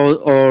Palestinian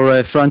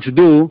or France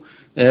do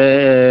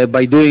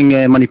by doing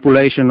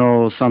manipulation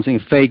or something,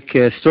 fake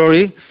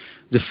story.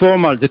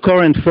 The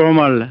current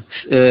formal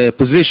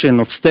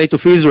position of State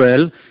of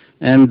Israel,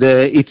 and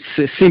it's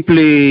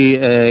simply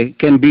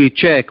can be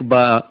checked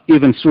by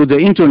even through the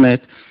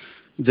internet.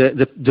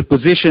 The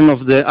position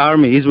of the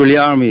army, Israeli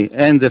army,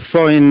 and the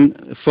foreign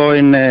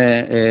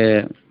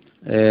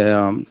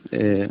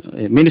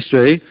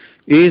ministry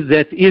is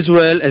that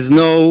Israel has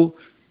no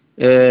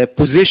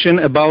position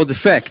about the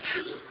facts.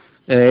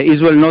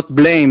 Israel not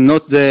blame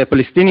not the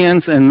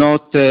Palestinians and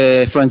not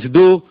France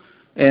do,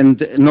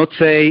 and not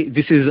say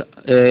this is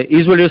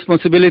Israeli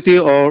responsibility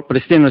or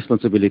Palestinian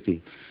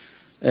responsibility.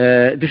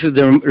 This is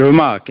the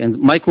remark, and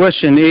my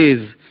question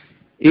is,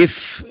 if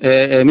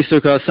Mr.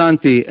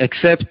 Karsenty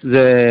accepts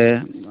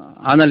the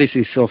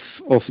analysis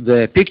of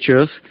the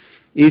pictures,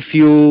 if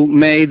you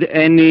made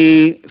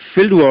any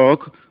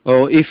fieldwork,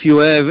 or if you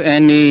have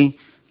any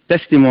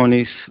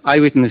testimonies,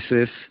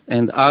 eyewitnesses,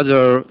 and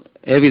other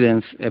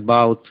evidence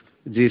about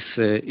this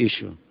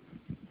issue.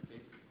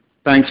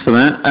 Thanks for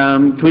that.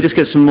 Can we just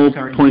get some more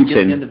points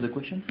in? The end of the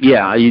question?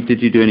 Yeah,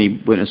 did you do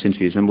any witness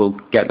interviews? And we'll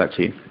get back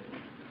to you.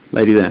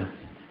 Lady there.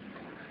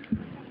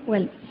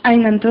 Well,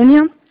 I'm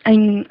Antonia.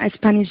 I'm a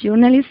Spanish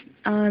journalist.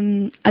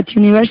 At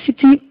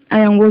university, I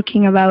am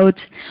working about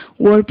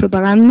war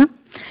propaganda.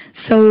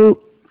 So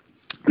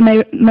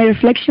my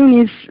reflection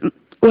is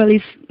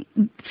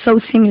so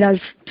similar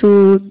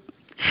to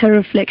her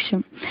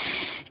reflection.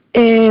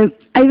 I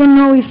don't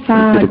know if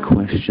a bit of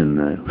question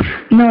though.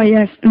 No,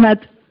 yes,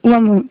 but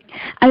one more.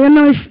 I don't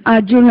know if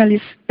a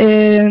journalist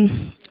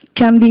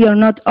can be or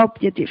not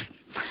objective,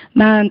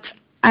 but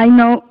I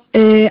know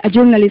a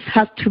journalist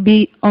has to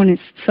be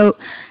honest. So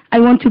I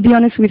want to be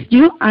honest with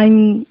you.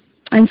 I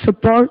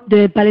support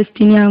the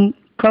Palestinian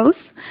cause.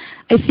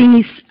 I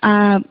think it's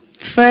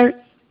fair.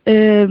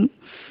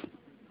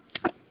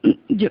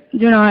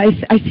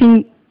 I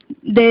think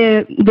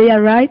they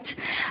are right.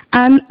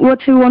 And what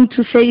I want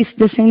to say is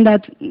the same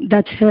that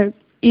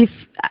if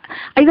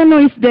I don't know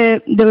if the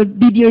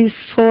video is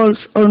false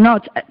or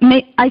not.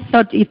 I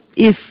thought it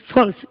is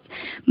false,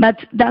 but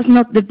that's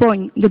not the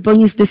point. The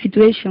point is the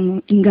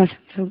situation in Gaza.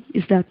 So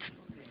is that?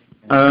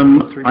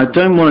 I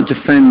don't want to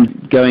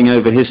defend going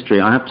over history.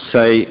 I have to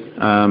say,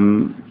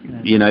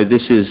 you know,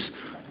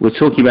 we're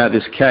talking about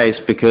this case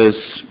because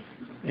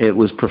it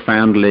was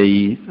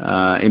profoundly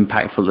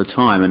impactful at the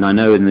time, and I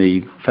know in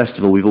the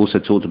festival we've also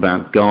talked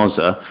about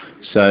Gaza,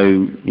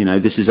 so, you know,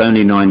 this is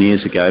only 9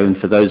 years ago, and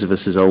for those of us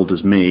as old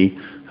as me,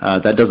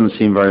 that doesn't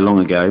seem very long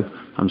ago.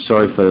 I'm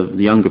sorry for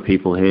the younger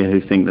people here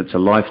who think that's a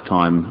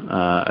lifetime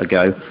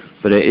ago,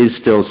 but it is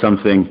still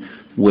something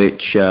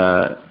which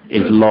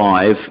is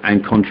live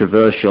and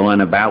controversial,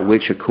 and about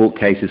which a court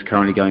case is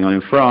currently going on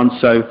in France,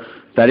 so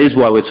that is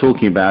why we're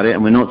talking about it,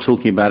 and we're not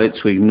talking about it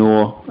to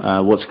ignore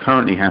what's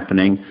currently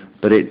happening,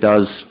 but it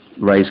does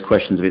raise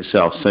questions of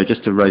itself. So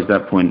just to raise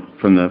that point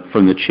from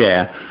the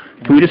chair,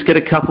 can we just get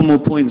a couple more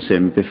points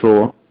in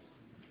before?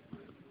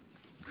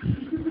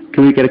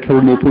 Can we get a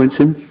couple more points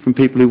in from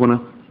people who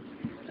want to?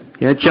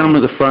 Yeah,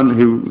 gentleman at the front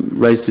who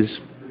raised his.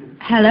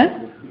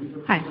 Hello.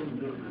 Hi.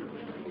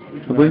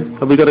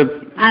 Have we got a?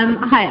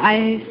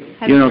 Hi.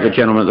 You're not the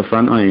gentleman at the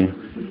front, are you?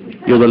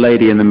 You're the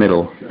lady in the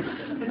middle.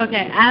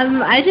 Okay.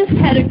 I just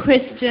had a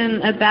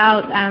question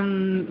about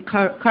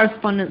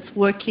correspondents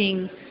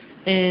working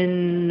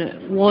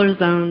in war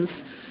zones,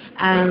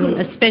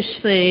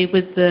 especially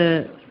with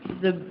the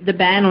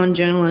ban on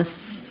journalists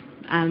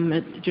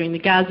during the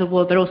Gaza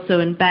war, but also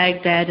in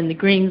Baghdad in the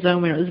Green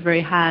Zone, where it was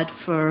very hard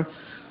for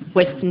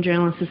Western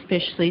journalists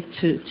especially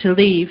to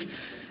leave,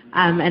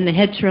 and they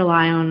had to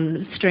rely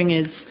on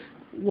stringers.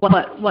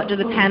 What do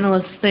the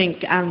panelists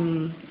think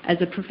as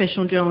a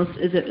professional journalist?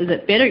 Is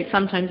it better?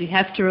 Sometimes you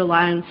have to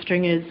rely on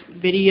stringers'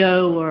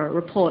 video or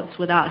reports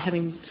without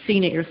having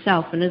seen it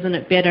yourself, and isn't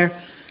it better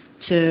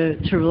to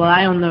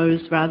rely on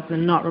those rather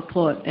than not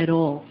report at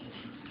all?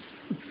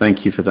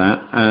 Thank you for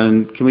that.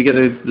 And can we get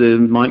the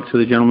mic to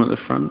the gentleman at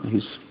the front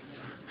who's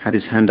had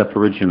his hand up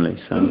originally?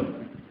 So.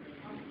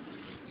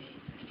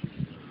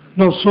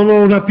 No,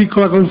 solo una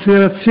piccola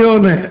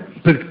considerazione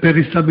per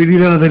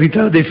ristabilire la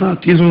verità dei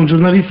fatti. Io sono un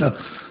giornalista,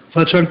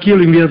 faccio anch'io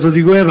l'inviato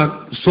di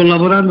guerra, sto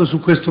lavorando su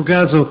questo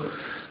caso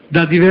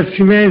da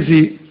diversi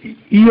mesi.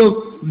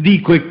 Io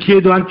dico e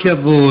chiedo anche a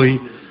voi,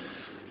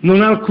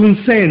 non ha alcun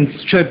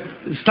senso, cioè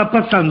sta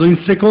passando in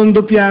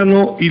secondo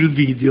piano il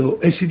video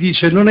e si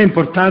dice non è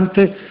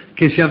importante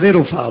che sia vero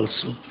o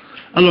falso.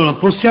 Allora,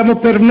 possiamo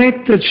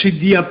permetterci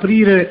di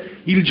aprire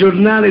il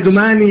giornale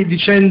domani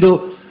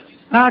dicendo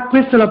ah,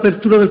 questa è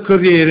l'apertura del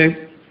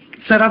Corriere,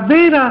 sarà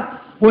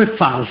vera o è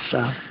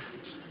falsa?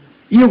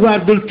 Io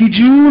guardo il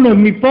TG1 e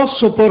mi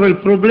posso porre il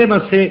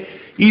problema se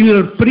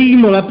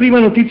la prima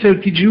notizia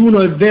del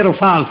TG1 è vera o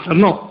falsa?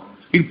 No,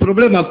 il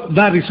problema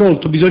va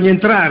risolto, bisogna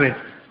entrare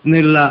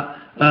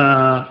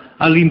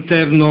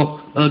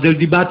all'interno del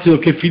dibattito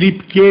che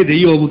Philippe chiede.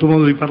 Io ho avuto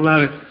modo di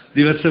parlare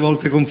diverse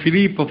volte con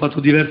Philippe, ho fatto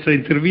diverse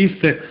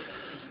interviste.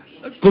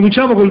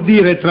 Cominciamo col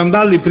dire,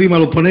 Tramballi prima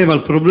lo poneva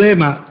il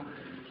problema,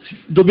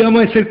 dobbiamo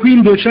essere qui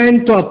in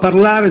 200 a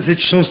parlare se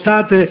ci sono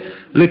state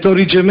le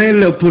torri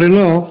gemelle oppure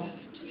no?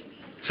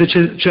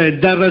 Cioè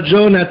dar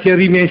ragione a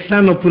Thierry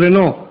Meissan oppure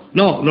no?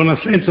 No, non ha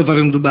senso fare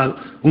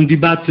un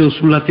dibattito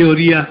sulla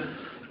teoria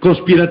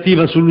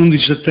cospirativa sull'11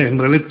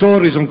 settembre. Le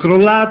torri sono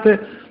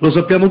crollate, lo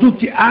sappiamo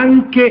tutti,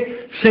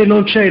 anche se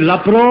non c'è la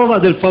prova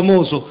del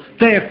famoso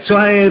terzo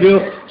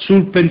aereo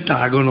sul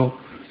Pentagono.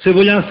 Se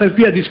vogliamo stare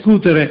qui a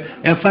discutere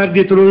e a fare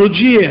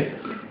dietrologie,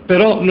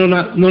 però non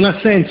ha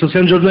senso,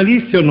 siamo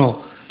giornalisti o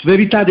no?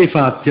 Verità dei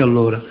fatti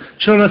allora.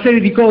 C'è una serie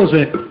di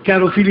cose,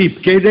 caro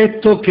Philippe, che hai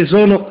detto che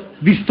sono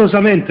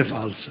vistosamente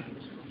false.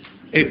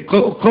 E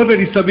occorre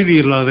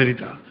ristabilirla la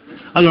verità.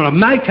 Allora,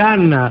 Mike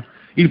Hanna,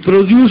 il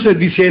producer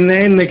di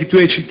CNN che tu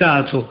hai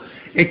citato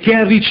e che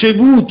ha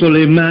ricevuto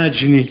le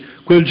immagini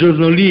quel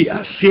giorno lì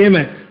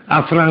assieme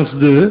a France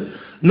 2,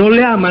 non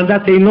le ha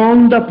mandate in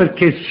onda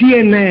perché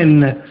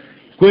CNN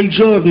quel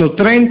giorno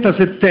 30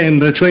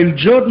 settembre, cioè il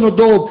giorno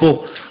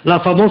dopo la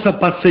famosa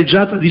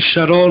passeggiata di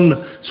Sharon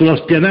sulla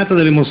spianata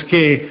delle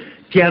moschee,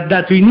 che ha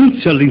dato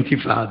inizio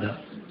all'intifada,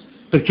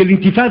 perché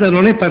l'intifada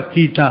non è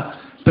partita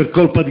per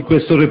colpa di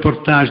questo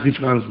reportage di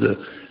France 2,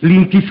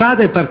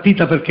 l'intifada è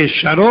partita perché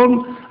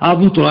Sharon ha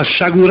avuto la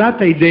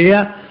sciagurata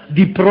idea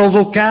di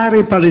provocare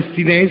i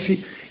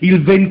palestinesi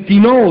il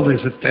 29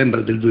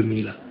 settembre del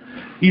 2000.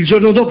 Il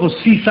giorno dopo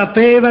si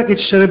sapeva che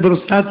ci sarebbero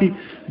stati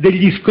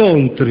degli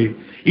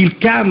scontri. Il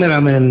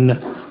cameraman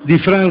di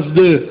France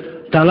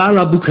 2, Talal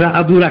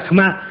Abu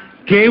Rahma,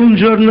 che è un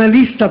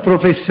giornalista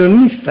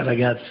professionista,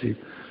 ragazzi,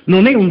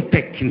 non è un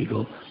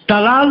tecnico.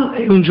 Talal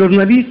è un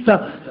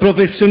giornalista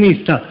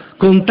professionista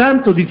con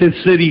tanto di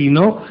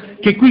tesserino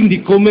che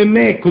quindi come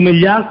me e come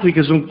gli altri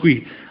che sono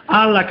qui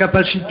ha la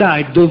capacità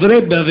e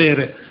dovrebbe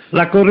avere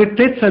la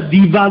correttezza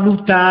di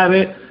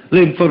valutare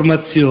le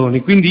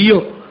informazioni. Quindi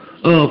io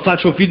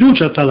faccio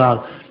fiducia a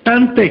Talal,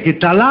 tant'è che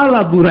Talal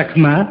Abu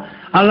Rahma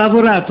ha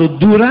lavorato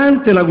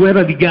durante la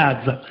guerra di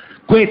Gaza,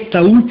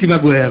 questa ultima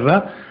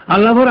guerra, ha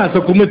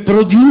lavorato come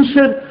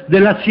producer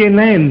della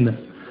CNN.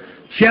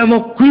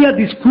 Siamo qui a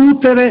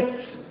discutere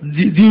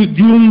di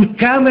un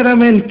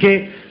cameraman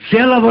che, se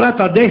ha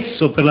lavorato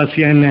adesso per la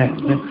CNN,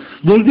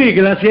 vuol dire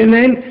che la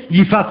CNN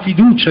gli fa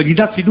fiducia, gli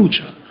dà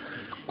fiducia.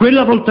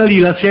 Quella volta lì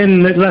la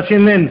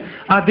CNN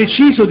ha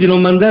deciso di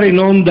non mandare in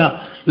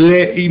onda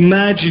le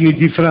immagini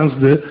di France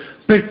 2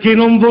 perché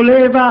non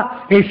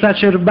voleva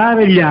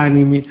esacerbare gli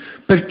animi,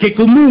 perché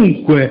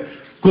comunque,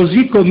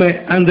 così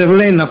come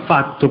Anderlein ha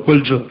fatto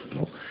quel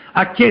giorno,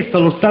 ha chiesto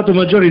allo Stato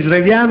Maggiore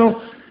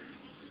israeliano: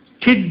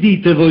 che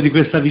dite voi di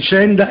questa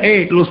vicenda?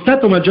 E lo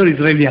Stato Maggiore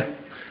israeliano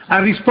ha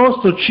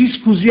risposto: ci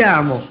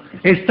scusiamo,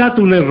 è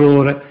stato un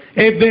errore.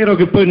 È vero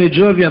che poi nei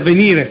giorni a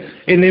venire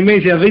e nei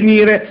mesi a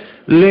venire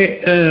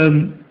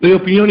le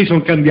opinioni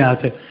sono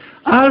cambiate.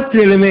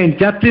 Altri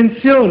elementi,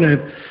 attenzione,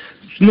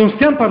 non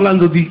stiamo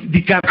parlando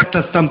di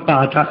carta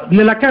stampata.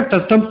 Nella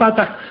carta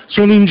stampata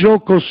sono in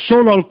gioco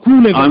solo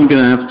alcune... I'm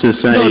going to have to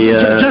say...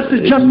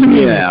 just a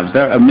minute.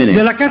 Yeah, a minute.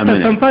 Nella carta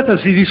stampata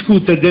si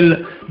discute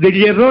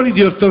degli errori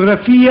di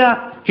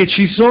ortografia che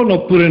ci sono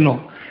oppure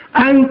no.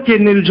 Anche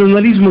nel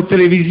giornalismo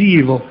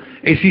televisivo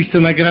esiste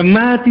una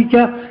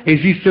grammatica,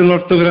 esiste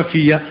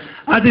un'ortografia.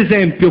 Ad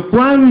esempio,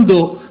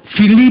 quando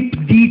Philippe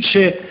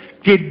dice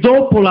che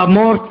dopo la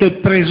morte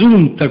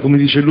presunta, come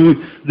dice lui,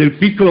 del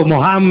piccolo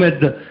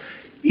Mohammed,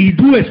 i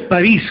due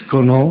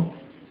spariscono,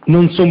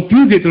 non sono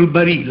più dietro il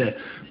barile,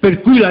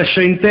 per cui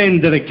lascia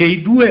intendere che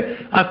i due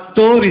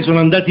attori sono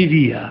andati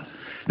via.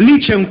 Lì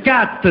c'è un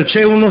cut,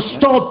 c'è uno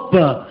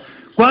stop.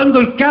 Quando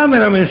il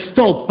cameraman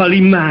stoppa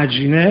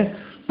l'immagine,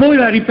 poi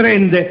la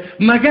riprende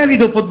magari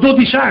dopo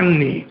 12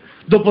 anni,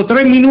 dopo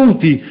 3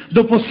 minuti,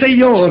 dopo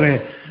 6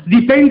 ore,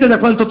 dipende da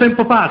quanto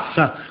tempo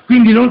passa,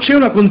 quindi non c'è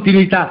una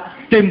continuità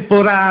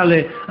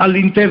temporale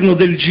all'interno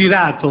del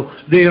girato,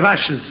 dei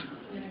rushes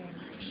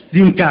di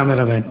un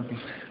cameraman.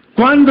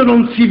 Quando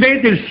non si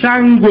vede il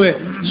sangue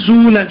su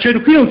una... cioè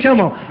qui non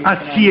siamo a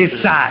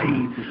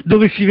CSI,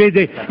 dove si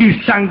vede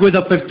il sangue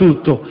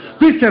dappertutto.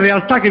 Questa è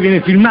realtà che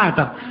viene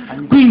filmata.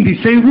 Quindi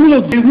se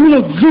uno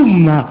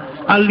zoom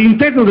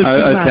all'interno del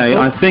filmato... Okay,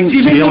 I think,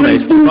 to be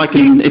honest,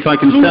 if I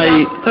can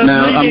say...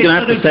 Now, I'm going to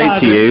have to say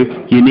to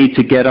you, you need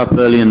to get up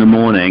early in the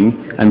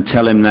morning and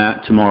tell him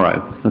that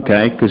tomorrow,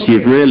 okay? Because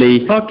you've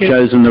really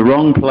chosen the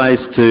wrong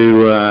place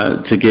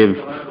to give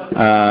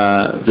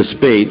the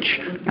speech,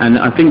 and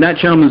I think that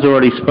gentleman's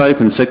already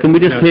spoken, so can we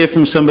just hear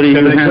from somebody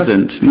who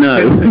hasn't?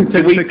 No.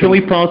 Can we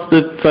pass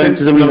the phone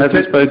to somebody who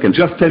hasn't spoken?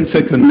 Just 10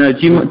 seconds. No,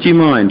 do you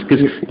mind?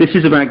 Because this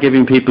is about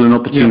giving people an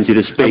opportunity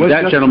to speak.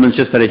 That gentleman's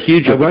just had a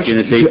huge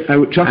opportunity. I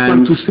just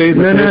want to say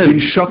that I've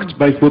been shocked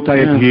by what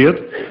I have heard,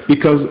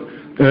 because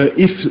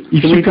if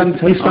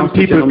some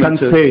people can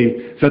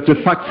say that the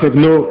facts have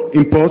no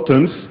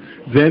importance,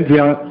 then they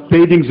are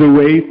paving the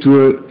way to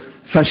a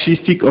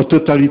fascistic or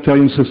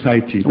totalitarian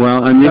society.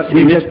 Well, and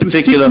in this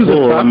particular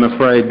hall, I'm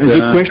afraid... And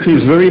the question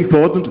is very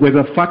important,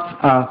 whether facts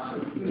are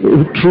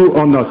true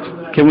or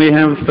not. Can we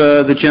have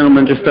the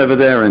gentleman just over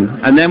there,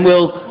 and then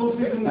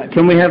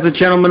can we have the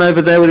gentleman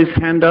over there with his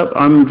hand up?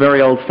 I'm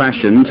very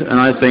old-fashioned, and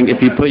I think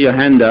if you put your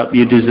hand up,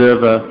 you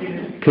deserve a...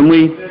 Can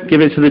we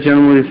give it to the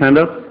gentleman with his hand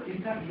up?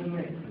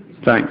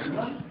 Thanks.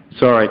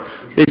 Sorry.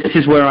 This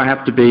is where I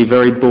have to be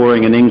very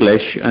boring in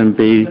English and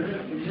be...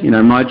 You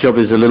know, my job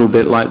is a little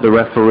bit like the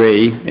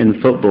referee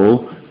in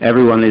football.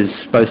 Everyone is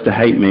supposed to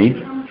hate me.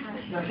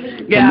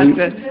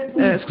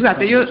 Grazie.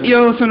 Scusate,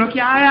 io sono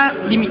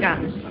Chiara di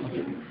Milano.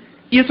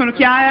 Io sono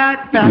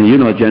Chiara... You're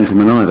not a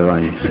gentleman either,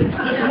 are you?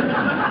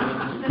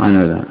 I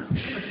know that.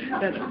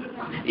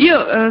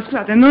 Io,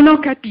 scusate, non ho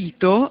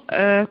capito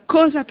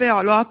cosa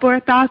però lo ha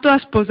portato a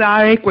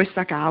sposare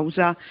questa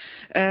causa.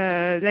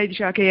 Lei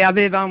diceva che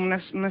aveva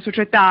una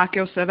società che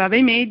osservava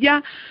i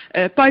media,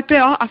 poi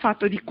però ha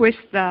fatto di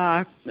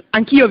questa...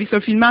 Anch'io ho visto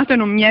il filmato e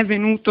non mi è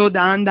venuto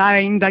da andare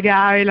a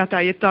indagare la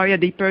traiettoria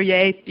dei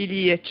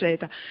proiettili,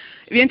 eccetera.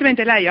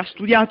 Evidentemente lei ha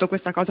studiato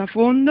questa cosa a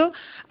fondo,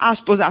 ha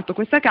sposato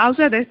questa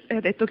causa e ha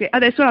detto che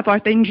adesso la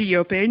porta in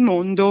giro per il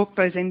mondo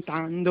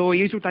presentando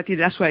i risultati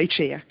della sua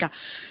ricerca.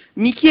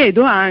 Mi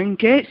chiedo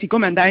anche,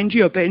 siccome andare in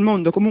giro per il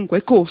mondo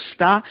comunque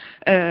costa,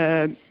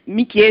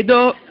 mi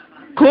chiedo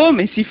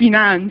come si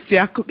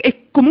finanzia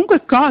e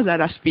comunque cosa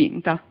l'ha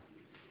spinta.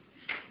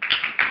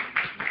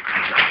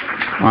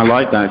 I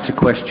like that. It's a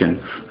question.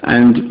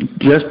 And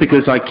just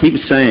because I keep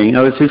saying,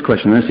 oh, it's his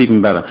question, that's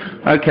even better.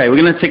 Okay, we're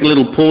going to take a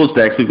little pause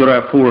there because we've got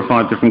about 4 or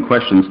 5 different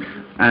questions.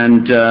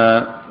 And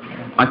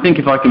I think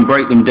if I can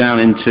break them down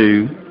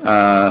into,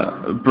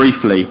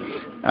 briefly,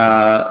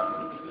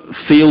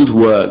 field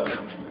work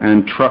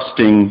and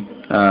trusting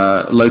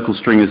local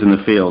stringers in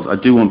the field. I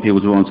do want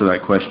people to answer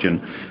that question.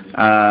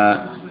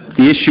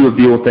 The issue of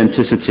the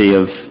authenticity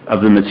of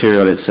the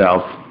material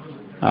itself,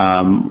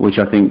 which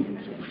I think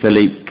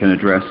Philippe can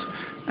address.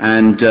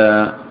 And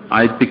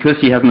because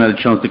he hasn't had a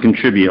chance to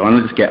contribute, I'm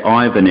going to just get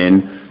Ivan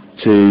in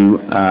to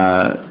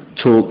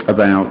talk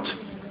about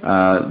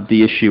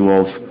the issue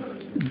of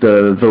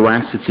the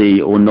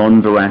veracity or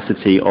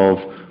non-veracity of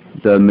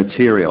the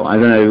material. I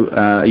don't know.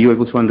 Are you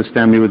able to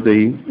understand me with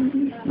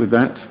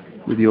that?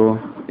 With your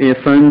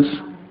earphones?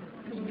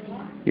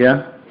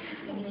 Yeah.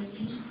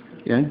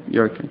 Yeah,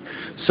 you're okay.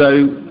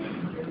 So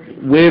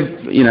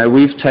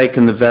we've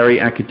taken the very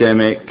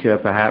academic,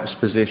 perhaps,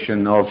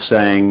 position of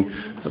saying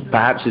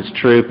perhaps it's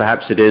true,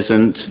 perhaps it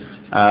isn't,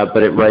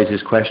 but it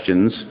raises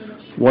questions.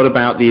 What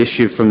about the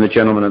issue from the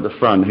gentleman at the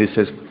front who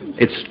says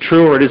it's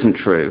true or it isn't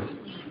true?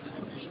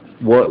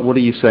 What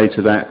do you say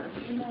to that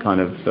kind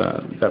of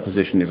that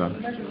position, Ivan?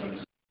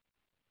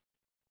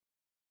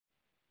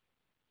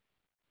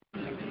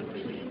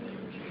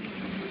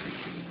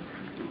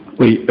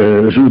 Oui,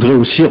 je voudrais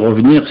aussi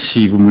revenir,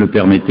 si vous me le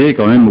permettez,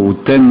 quand même au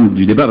thème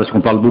du débat, parce qu'on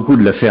parle beaucoup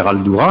de l'affaire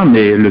Dura,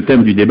 mais le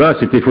thème du débat,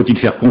 c'était faut-il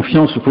faire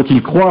confiance ou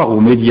faut-il croire aux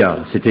médias?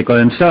 C'était quand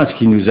même ça ce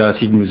qui nous a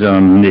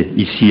amené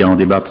ici à en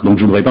débattre. Donc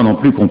je voudrais pas non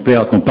plus qu'on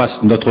passe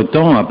notre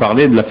temps à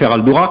parler de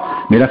l'affaire Dura,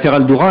 mais l'affaire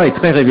Dura est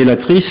très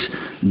révélatrice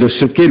de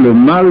ce qu'est le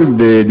mal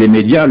des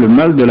médias, le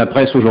mal de la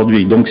presse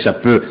aujourd'hui. Donc ça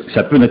peut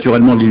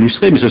naturellement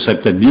l'illustrer, mais ce serait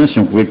peut-être bien si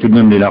on pouvait tout de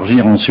même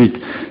l'élargir ensuite.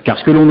 Car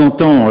ce que l'on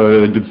entend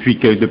depuis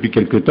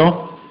quelque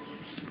temps,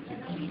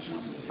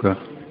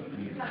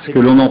 ce que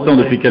l'on entend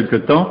depuis quelque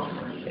temps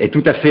est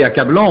tout à fait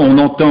accablant. On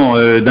entend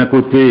d'un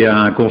côté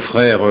un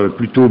confrère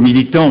plutôt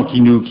militant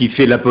qui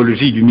fait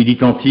l'apologie du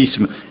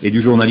militantisme et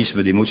du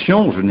journalisme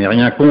d'émotion. Je n'ai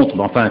rien contre,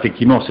 mais enfin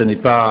effectivement ce n'est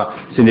pas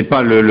ce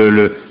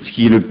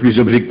qui est le plus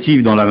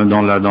objectif dans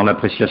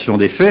l'appréciation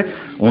des faits.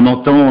 On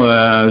entend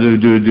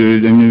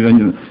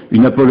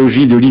une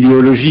apologie de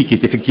l'idéologie qui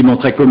est effectivement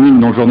très commune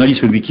dans le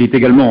journalisme, mais qui est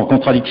également en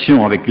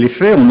contradiction avec les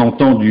faits. On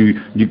entend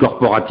du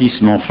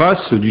corporatisme en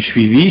face, du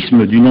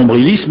suivisme, du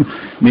nombrilisme,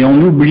 mais on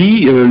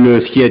oublie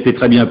ce qui a été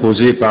très bien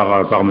posé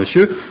par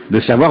monsieur, de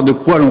savoir de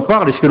quoi l'on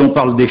parle. Est-ce que l'on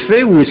parle des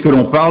faits ou est-ce que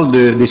l'on parle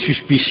des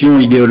suspicions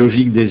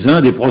idéologiques des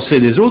uns, des procès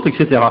des autres,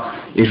 etc.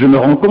 Et je me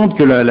rends compte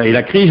que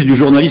la crise du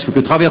journalisme que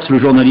traverse le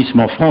journalisme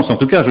en France, en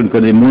tout cas je ne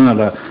connais moins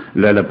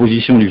la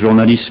position du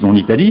journalisme en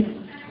Italie,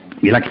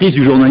 et la crise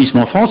du journalisme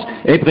en France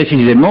est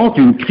précisément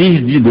une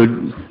crise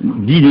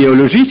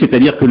d'idéologie,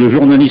 c'est-à-dire que le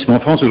journalisme en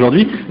France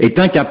aujourd'hui est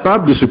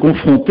incapable de se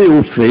confronter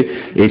aux faits.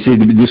 Et c'est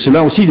de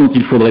cela aussi dont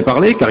il faudrait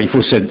parler, car il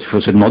faut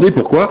se demander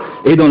pourquoi.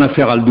 Et dans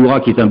l'affaire Dura,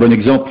 qui est un bon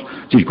exemple,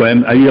 c'est quand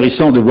même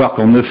ahurissant de voir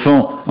qu'en 9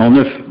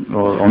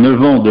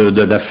 ans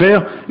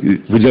d'affaires,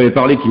 vous avez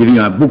parlé qu'il y avait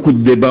eu beaucoup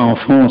de débats en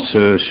France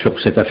sur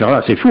cette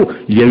affaire-là. C'est faux.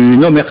 Il y a eu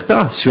une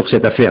omerta sur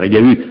cette affaire. Il y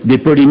a eu des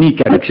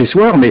polémiques à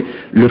l'accessoire, mais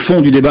le fond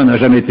du débat n'a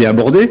jamais été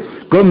abordé,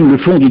 comme le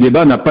fond du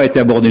débat n'a pas été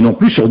abordé non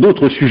plus sur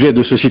d'autres sujets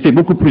de société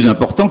beaucoup plus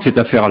importants que cette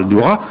affaire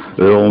Dura.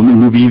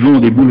 Nous vivons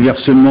des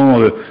bouleversements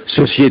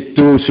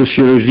sociétaux,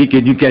 sociologiques,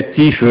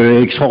 éducatifs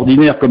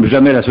extraordinaires comme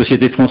jamais la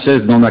société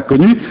française n'en a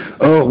connu.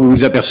 Or, vous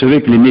vous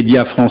apercevez que les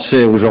médias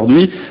français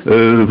aujourd'hui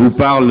vous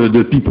parlent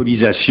de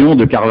pipolisation,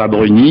 de Carla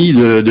Bruni,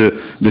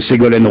 de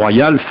Ségolène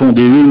Royal, font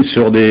des unes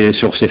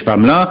sur ces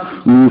femmes-là,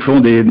 ou font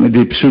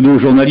des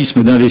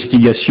pseudo-journalismes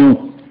d'investigation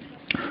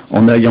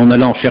en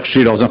allant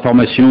chercher leurs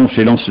informations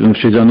chez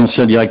un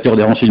ancien directeur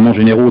des renseignements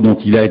généraux dont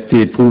il a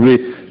été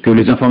prouvé que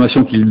les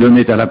informations qu'il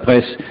donnait à la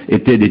presse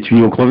étaient des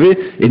tuyaux crevés.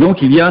 Et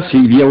donc il y a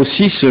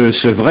aussi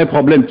ce vrai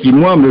problème qui,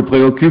 moi, me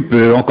préoccupe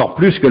encore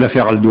plus que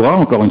l'affaire Dura,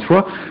 encore une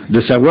fois, de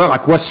savoir à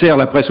quoi sert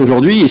la presse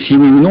aujourd'hui et si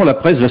oui ou non la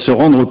presse va se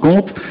rendre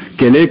compte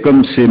qu'elle est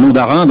comme ces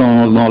mandarins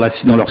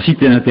dans leur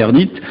cité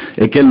interdite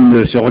et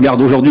qu'elle se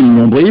regarde aujourd'hui le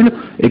nombril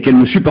et qu'elle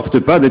ne supporte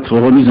pas d'être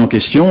remise en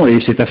question. Et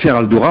cette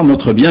affaire Dura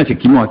montre bien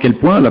effectivement à quel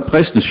point la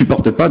presse ne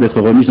supporte pas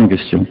d'être remise en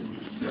question.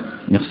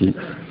 Merci.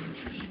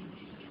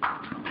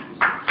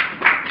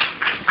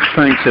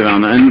 Thanks,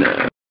 Ivan. And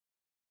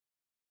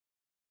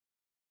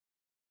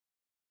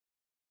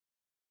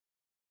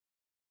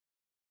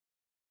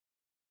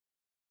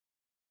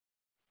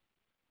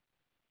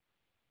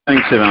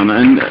thanks, Ivan.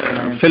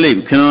 And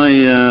Philippe, can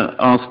I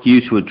ask you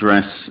to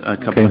address a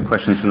couple of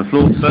questions from the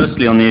floor?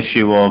 Firstly, on the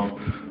issue of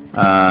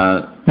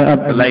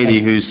the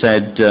lady who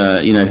said,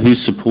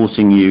 who's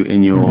supporting you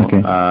in your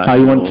I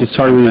want to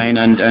start with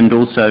and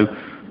also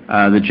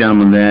the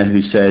gentleman there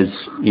who says,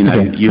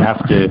 you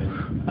have to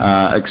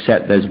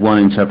accept there's one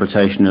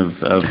interpretation of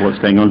what's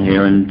going on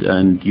here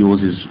and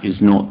yours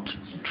is not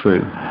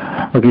true.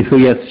 Okay, so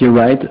yes, you're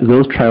right.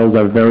 Those trials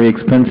are very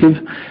expensive.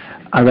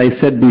 As I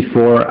said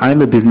before,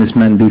 I'm a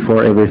businessman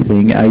before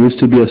everything. I used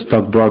to be a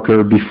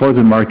stockbroker before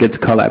the market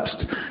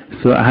collapsed.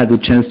 So I had the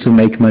chance to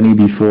make money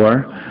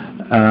before.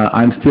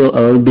 I'm still a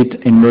little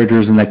bit in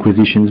mergers and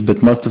acquisitions,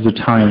 but most of the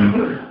time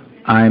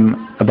I'm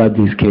about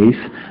this case.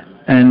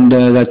 And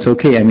that's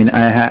okay. I mean,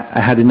 I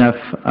had enough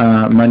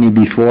money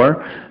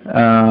before.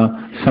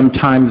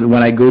 Sometimes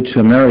when I go to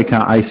America,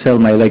 I sell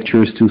my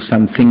lectures to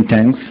some think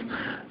tanks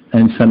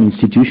and some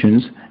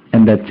institutions,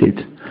 and that's it.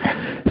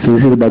 So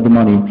this is about the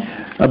money.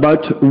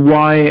 About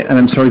why, and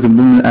I'm sorry the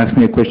woman asked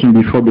me a question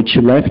before, but she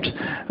left.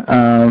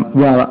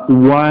 Well,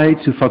 why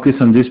to focus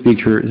on this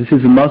picture? This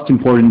is the most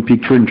important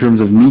picture in terms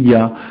of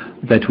media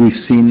that we've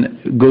seen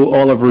go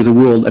all over the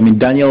world. I mean,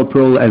 Daniel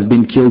Pearl has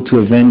been killed to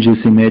avenge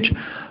this image.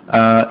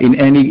 In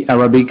any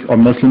Arabic or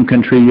Muslim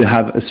country, you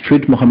have a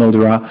street Mohammed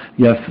Dura,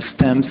 you have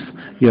stamps,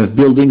 you have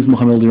buildings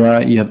Mohammed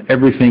Dura, you have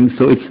everything.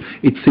 So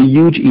it's a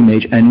huge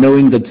image, and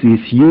knowing that this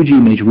huge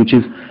image, which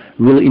is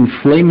really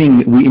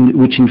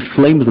which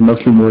inflamed the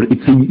Muslim world,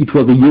 it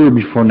was a year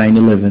before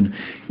 9/11.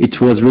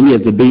 It was really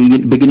at the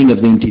beginning of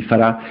the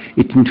Intifada.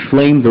 It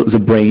inflamed the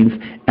brains,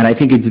 and I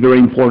think it's very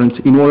important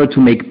in order to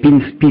make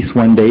peace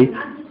one day.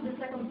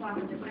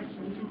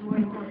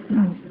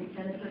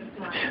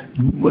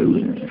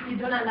 If you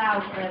don't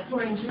allow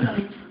foreign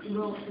journalists to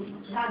go to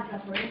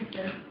Gaza, for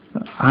instance.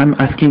 I'm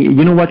asking,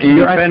 you know what,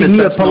 you're asking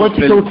me a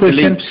political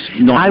question.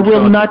 I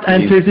will not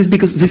answer this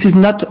because this is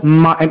not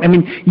my, I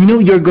mean, you know,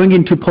 you're going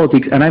into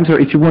politics, and I'm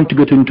sorry, if you want to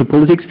go into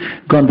politics,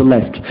 go on the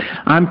left.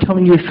 I'm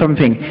telling you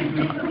something.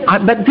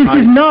 But this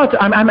is not,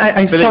 I'm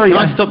sorry. Can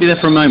I stop you there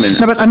for a moment?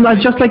 No, but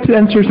I'd just like to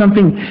answer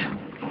something.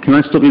 Can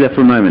I stop you there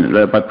for a moment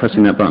by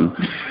pressing that button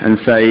and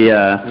say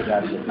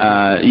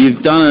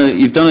you've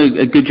done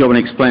a good job in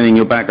explaining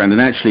your background,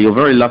 and actually you're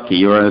very lucky.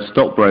 You're a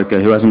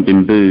stockbroker who hasn't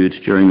been booed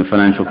during the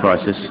financial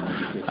crisis.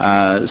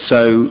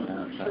 So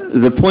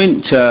the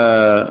point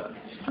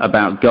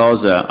about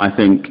Gaza, I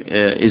think,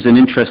 is an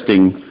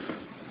interesting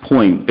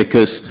point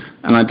because,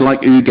 and I'd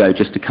like Ugo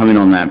just to come in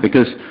on that,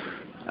 because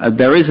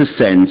there is a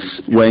sense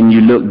when you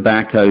look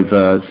back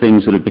over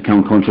things that have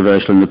become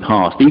controversial in the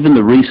past, even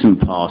the recent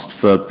past,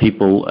 for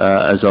people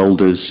as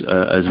old as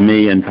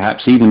me, and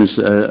perhaps even as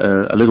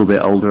a little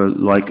bit older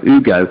like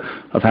Ugo,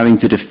 of having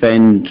to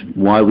defend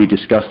why we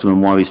discuss them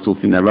and why we still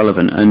think they're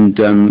relevant. And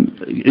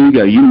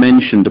Ugo, you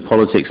mentioned the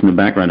politics and the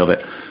background of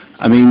it.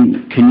 I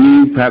mean, can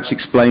you perhaps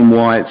explain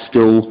why it's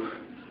still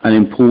an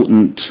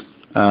important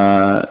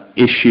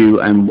issue,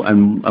 and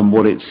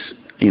what it's,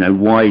 you know,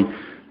 why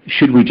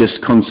should we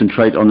just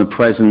concentrate on the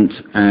present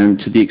and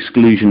to the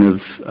exclusion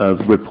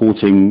of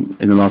reporting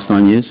in the last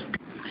 9 years?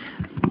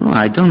 No,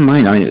 I don't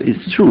mind. I mean,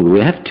 it's true.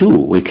 We have to.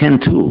 We can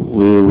too.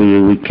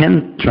 We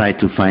can try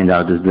to find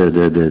out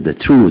the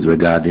truth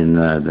regarding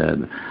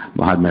the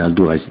Mohammed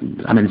al-Dura.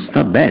 I mean, it's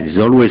not bad. It's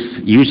always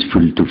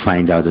useful to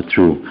find out the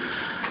truth.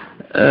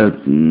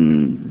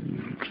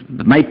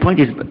 My point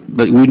is,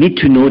 but we need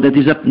to know that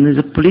it's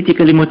a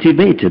politically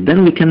motivated.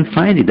 Then we can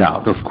find it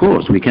out. Of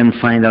course, we can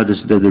find out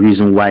the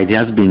reason why he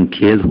has been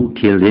killed, who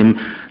killed him,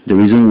 the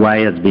reason why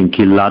he has been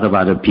killed a lot of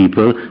other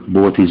people,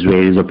 both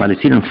Israelis or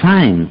Palestinians.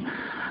 Fine.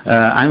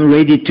 I'm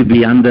ready to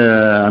be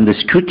under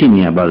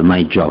scrutiny about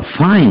my job.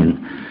 Fine.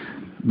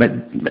 But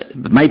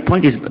my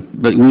point is,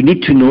 but we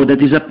need to know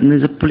that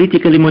it's a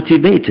politically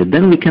motivated.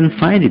 Then we can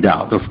find it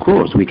out. Of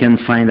course, we can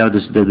find out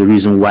the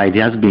reason why he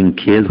has been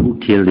killed, who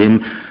killed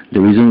him,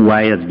 the reason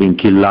why he has been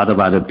killed a lot of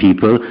other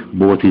people,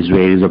 both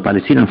Israelis or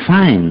Palestinians.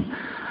 Fine.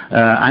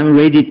 I'm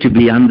ready to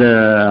be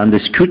under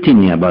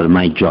scrutiny about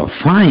my job.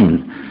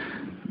 Fine.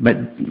 But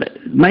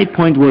my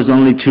point was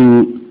only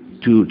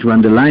to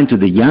underline to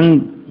the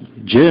young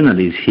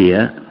journalists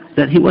here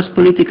that he was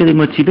politically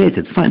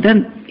motivated. Fine.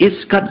 Then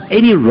he's got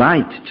any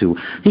right to.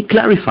 He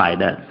clarified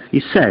that.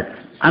 He said,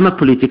 I'm a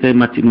politically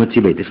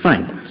motivated.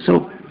 Fine.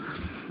 So,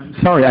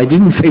 sorry, I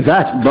didn't say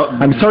that. But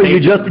I'm sorry,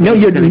 you're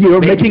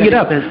making it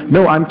up.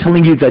 No, I'm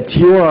telling you that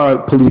you are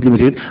politically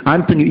motivated.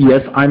 I'm telling you,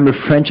 yes, I'm a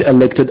French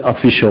elected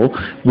official,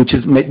 which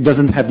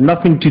doesn't have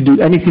anything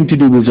to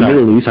do with the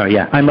Middle East. Sorry,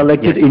 yeah. I'm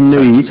elected in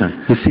Neuilly,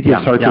 the city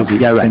of Sarkozy.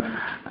 Yeah, right.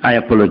 I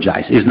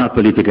apologize. He's not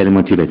politically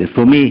motivated.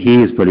 For me,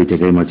 he is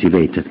politically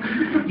motivated.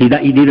 He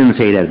didn't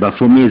say that, but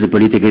for me, he's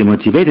politically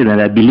motivated,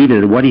 and I believe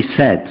that what he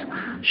said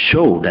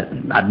showed that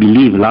I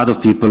believe a lot of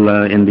people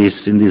in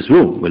this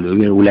room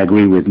will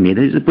agree with me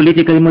that he's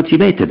politically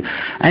motivated.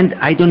 And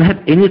I don't have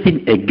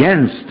anything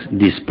against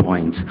this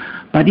point,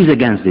 but he's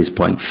against this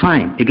point.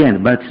 Fine,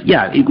 again, but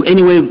yeah,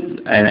 anyway,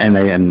 and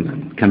I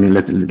am coming,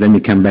 let me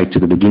come back to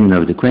the beginning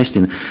of the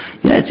question.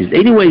 Yes,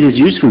 anyway, it's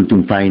useful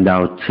to find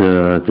out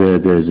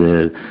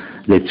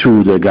the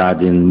truth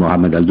regarding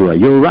Mohammed al-Dura.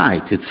 You're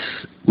right.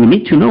 We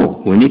need to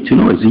know.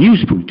 It's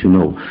useful to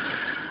know.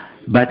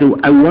 But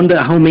I wonder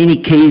how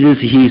many cases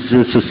his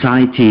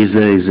society, his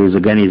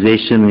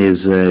organization,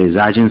 his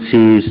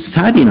agency is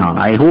studying on.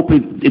 I hope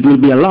it will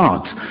be a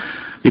lot.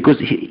 Because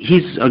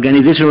his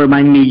organization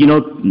reminds me, you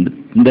know,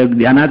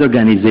 another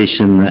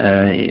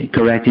organization,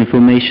 Correct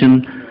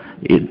Information.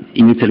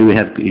 In Italy we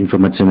have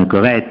Informazione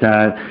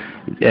Corretta.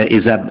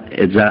 It's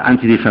an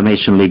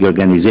anti-defamation league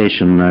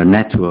organization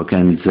network,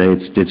 and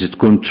it's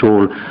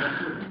control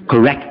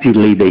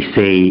correctly, they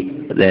say,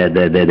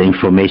 the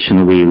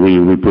information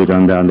we put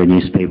on the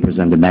newspapers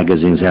and the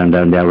magazines and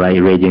on the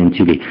radio and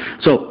TV.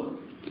 So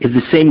it's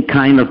the same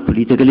kind of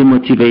politically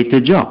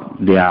motivated job.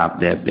 They are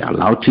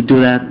allowed to do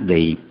that.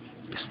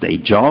 It's their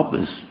job.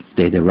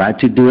 They have the right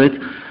to do it.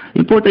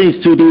 Important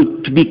is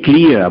to be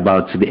clear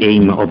about the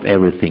aim of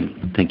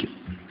everything. Thank you.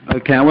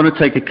 Okay, I want to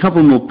take a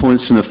couple more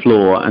points from the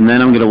floor, and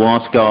then I'm going to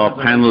ask our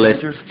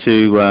panelists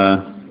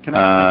to. Can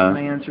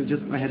I answer?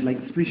 I had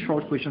like 3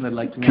 short questions I'd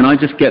like to. Can I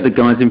just get the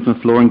guys in from the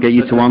floor and get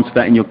you to answer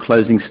that in your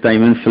closing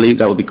statement, Philippe?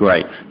 That would be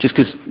great. Just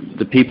because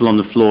the people on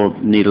the floor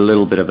need a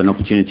little bit of an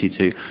opportunity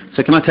to.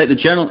 So can I take the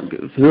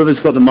whoever's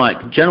got the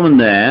mic, gentleman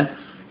there,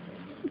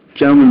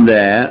 gentleman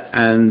there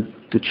and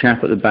the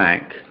chap at the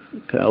back.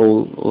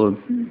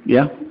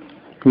 Yeah?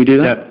 Can we do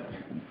that?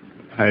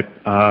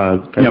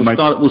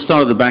 We'll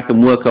start at the back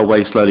and work our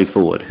way slowly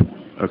forward.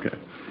 Okay.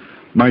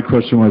 My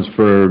question was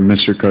for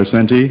Mr.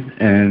 Karsenty,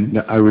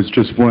 and I was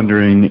just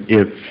wondering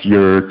if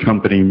your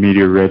company,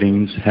 Media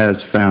Ratings, has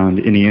found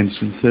any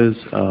instances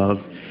of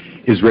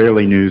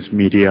Israeli news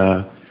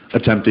media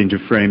attempting to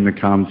frame the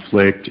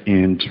conflict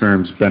in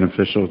terms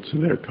beneficial to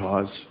their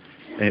cause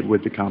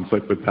with the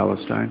conflict with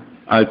Palestine.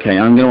 Okay,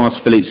 I'm going to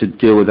ask Philippe to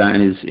deal with that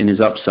in his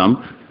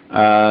upsum.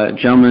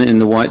 Gentleman in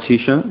the white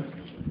T-shirt.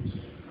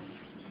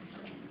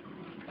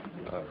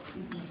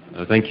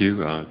 Thank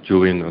you,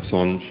 Julian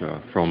Assange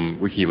from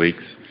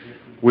WikiLeaks.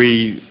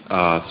 We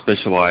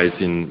specialize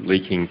in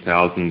leaking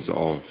thousands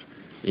of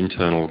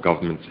internal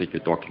government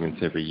secret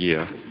documents every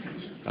year.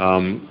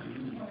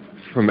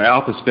 From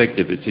our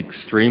perspective, it's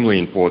extremely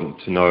important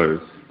to know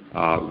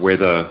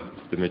whether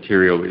the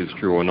material is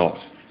true or not.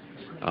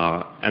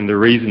 And the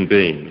reason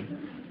being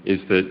is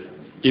that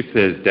if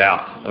there's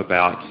doubt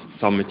about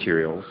some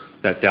material,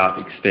 that doubt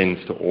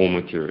extends to all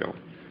material.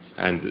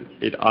 And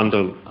it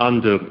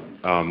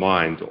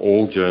undermines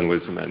all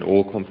journalism and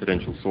all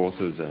confidential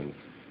sources and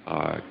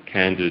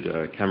candid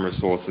camera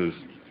sources.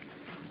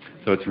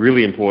 So it's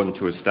really important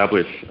to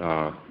establish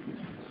the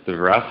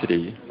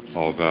veracity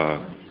of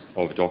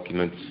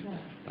documents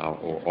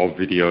or of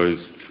videos.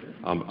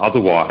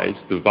 Otherwise,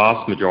 the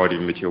vast majority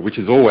of material, which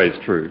is always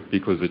true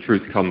because the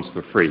truth comes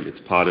for free, it's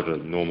part of a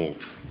normal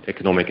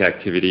economic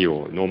activity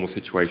or normal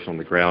situation on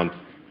the ground.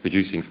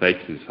 Producing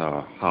fakes is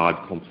hard,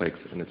 complex,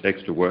 and it's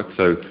extra work.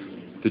 So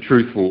the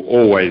truth will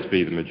always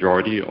be the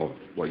majority of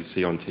what you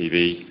see on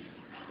TV,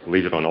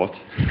 believe it or not,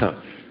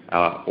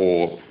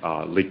 or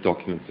leaked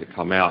documents that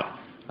come out.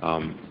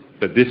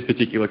 But this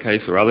particular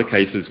case or other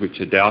cases which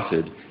are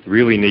doubted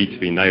really need to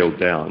be nailed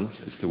down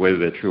as to whether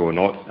they're true or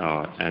not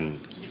and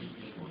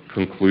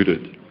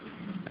concluded.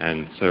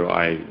 And so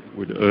I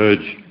would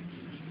urge,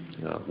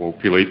 well,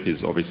 Philippe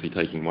is obviously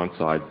taking one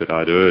side, but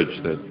I'd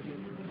urge that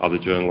other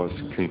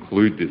journalists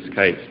conclude this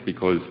case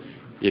because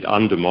it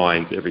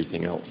undermines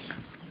everything else.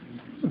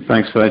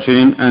 Thanks for that,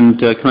 Julian. And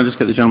can I just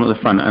get the gentleman at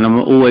the front? And I'm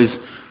always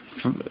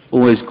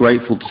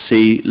grateful to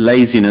see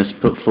laziness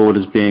put forward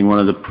as being one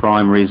of the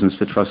prime reasons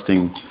for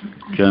trusting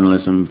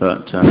journalism,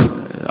 but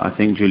I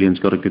think Julian's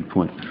got a good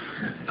point.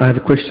 I have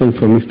a question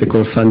for Mr.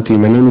 Karsenty.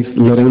 My name is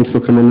Lorenzo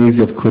Camonesi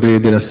of Corriere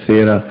della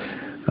Sera.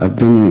 I've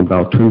been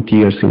about 20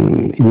 years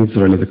in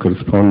Israel as a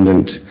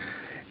correspondent.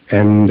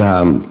 And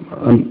I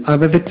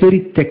have a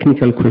very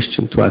technical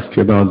question to ask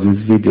you about this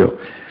video.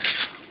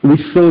 We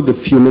saw the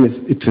few minutes,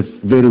 it's a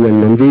very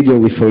well-known video,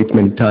 we saw it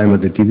many times on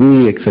the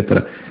TV,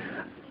 etc.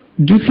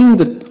 Do you think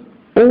that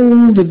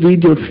all the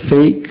video is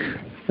fake?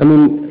 I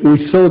mean,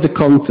 we saw the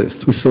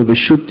contest, we saw the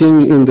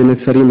shooting in the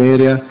Netzarim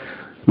area,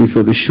 we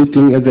saw the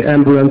shooting at the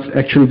ambulance.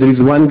 Actually, there is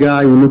one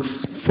guy who looks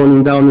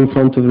falling down in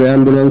front of the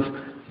ambulance,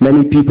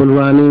 many people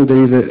running,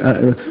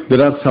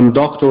 there are some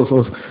doctors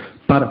or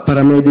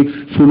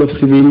paramedics full of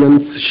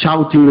civilians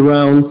shouting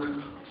around.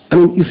 I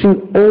mean, you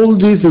think all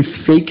this is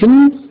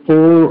faken?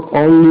 Or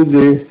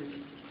only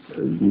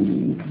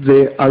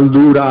the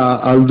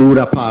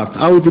Aldura part?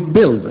 How is it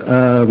built?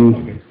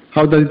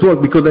 How does it work?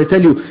 Because I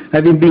tell you,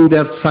 having been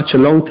there such a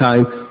long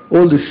time,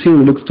 all the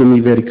scene looks to me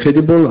very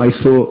credible. I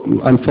saw,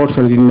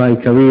 unfortunately, in my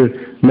career,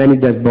 many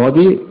dead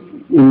bodies.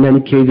 In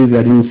many cases,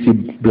 I didn't see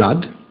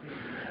blood.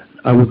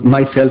 I was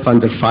myself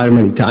under fire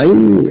many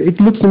times. It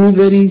looks to me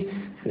very,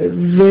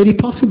 very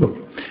possible.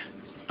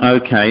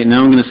 Okay,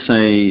 now I'm going to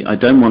say I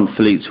don't want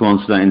Philippe to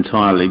answer that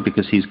entirely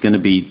because he's going to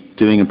be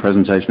doing a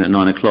presentation at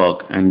 9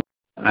 o'clock and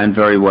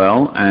very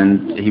well,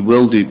 and he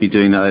will be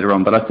doing that later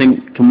on. But I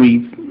think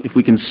if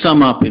we can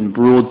sum up in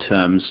broad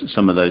terms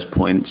some of those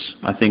points,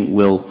 I think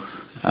we'll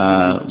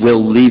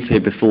leave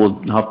here before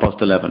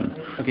 11:30.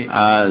 Okay.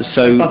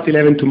 So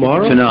 11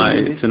 tomorrow.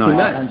 Tonight.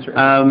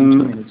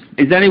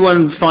 Is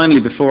anyone finally,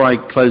 before I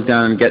close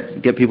down and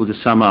get people to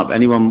sum up,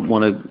 anyone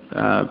want to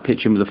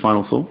pitch in with a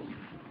final thought?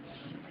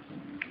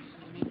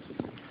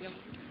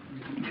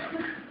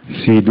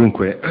 Sì,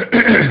 dunque,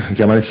 mi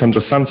chiamo Alessandro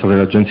Sanza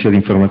dell'agenzia di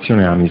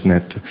informazione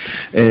Amisnet.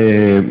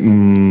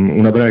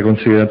 Una breve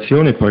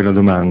considerazione e poi la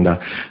domanda.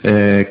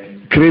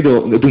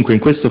 Credo, dunque, in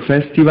questo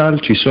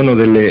festival ci sono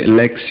delle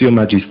lectio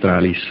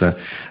magistralis.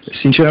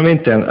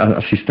 Sinceramente,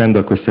 assistendo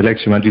a queste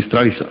lectio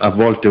magistralis, a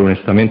volte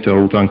onestamente ho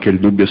avuto anche il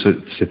dubbio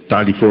se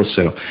tali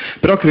fossero,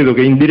 però credo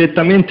che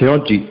indirettamente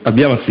oggi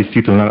abbiamo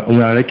assistito a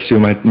una lectio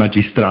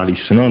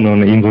magistralis, no?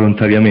 Non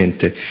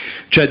involontariamente,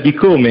 cioè di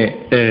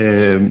come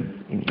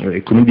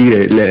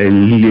dire,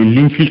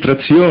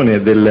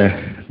 l'infiltrazione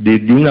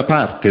di una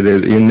parte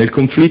nel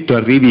conflitto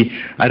arrivi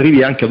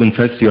anche ad un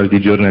festival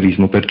di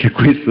giornalismo, perché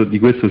di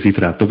questo si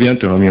tratta,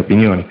 ovviamente è una mia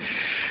opinione.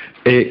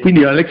 E quindi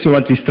la Lectio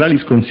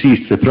Magistralis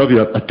consiste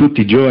proprio a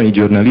tutti i giovani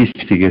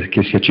giornalisti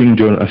che si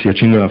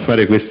accingono a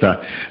fare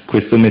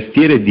questo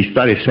mestiere di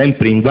stare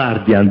sempre in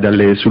guardia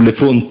sulle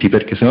fonti,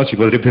 perché sennò si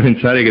potrebbe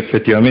pensare che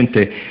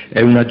effettivamente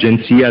è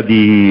un'agenzia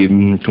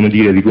di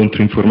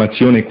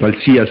controinformazione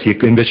qualsiasi e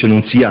che invece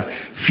non sia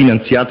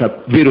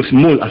finanziata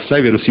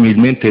assai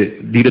verosimilmente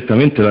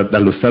direttamente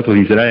dallo Stato di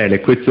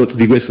Israele.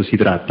 Di questo si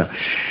tratta.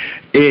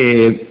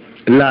 E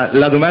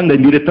la domanda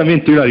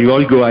indirettamente io la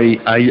rivolgo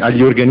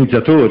agli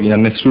organizzatori, a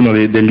nessuno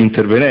degli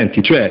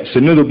intervenenti, cioè se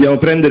noi dobbiamo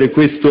prendere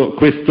questo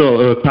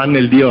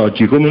panel di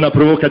oggi come una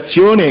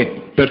provocazione,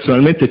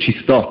 personalmente ci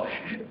sto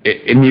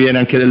e mi viene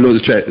anche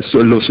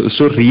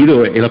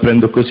sorrido e la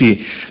prendo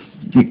così.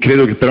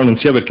 Credo che però non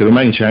sia, perché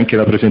domani c'è anche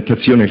la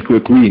presentazione il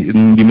cui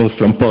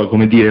dimostra un po'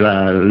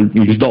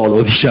 il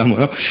dolo, diciamo,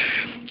 no?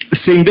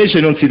 Se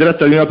invece non si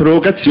tratta di una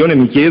provocazione,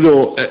 mi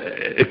chiedo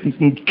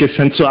che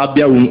senso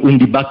abbia un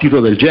dibattito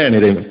del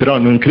genere, però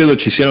non credo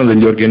ci siano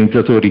degli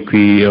organizzatori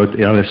qui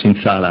adesso in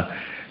sala.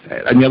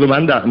 La mia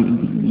domanda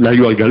la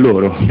rivolgo a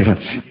loro.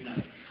 Grazie.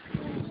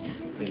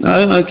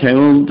 Okay,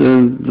 well,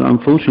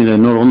 unfortunately they're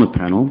not on the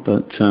panel,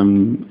 but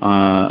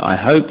I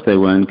hope they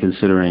weren't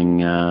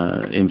considering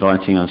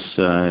inviting us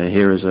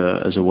here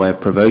as a way of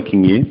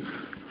provoking you.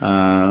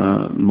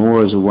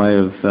 More as a way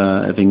of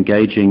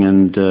engaging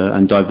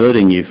and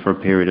diverting you for a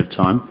period of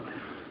time.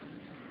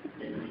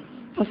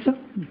 Posso?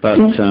 But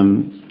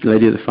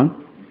lady at the front.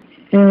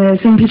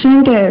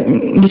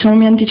 Semplicemente, diciamo,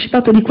 mi ha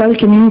anticipato di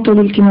qualche minuto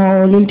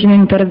l'ultimo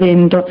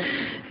intervento.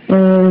 Io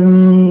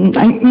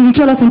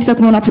l'ho sentita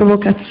come una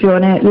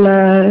provocazione.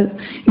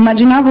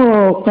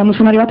 Immaginavo, quando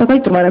sono arrivata qua,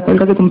 di trovare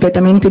qualcosa di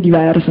completamente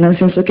diverso, nel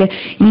senso che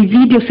il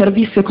video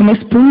servisse come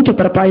spunto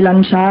per poi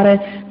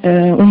lanciare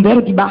un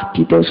vero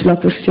dibattito sulla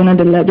questione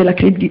della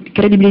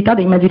credibilità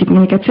dei mezzi di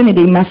comunicazione e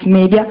dei mass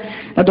media.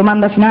 La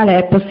domanda finale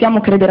è: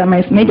 possiamo credere ai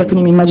mass media?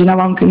 Quindi mi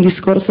immaginavo anche un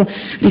discorso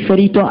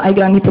riferito ai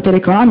grandi poteri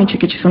economici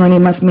che ci sono nei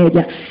mass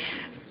media.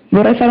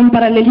 Vorrei fare un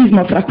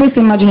parallelismo fra queste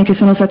immagini che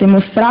sono state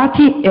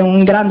mostrate e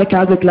un grande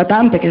caso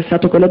eclatante che è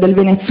stato quello del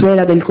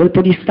Venezuela, del colpo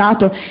di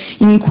Stato,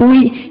 in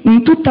cui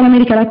in tutta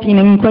l'America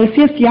Latina, in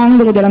qualsiasi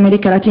angolo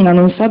dell'America Latina,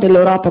 non so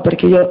dell'Europa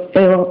perché io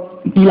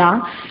ero di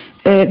là,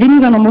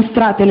 venivano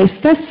mostrate le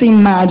stesse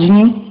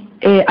immagini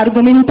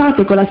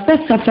argomentate con la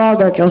stessa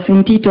foga che ho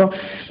sentito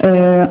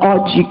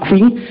oggi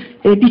qui,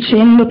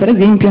 dicendo per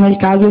esempio in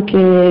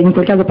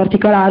quel caso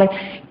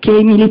particolare che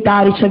i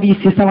militari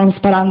chavisti stavano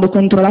sparando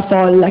contro la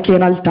folla che in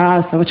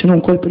realtà stava facendo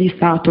un colpo di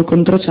Stato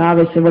contro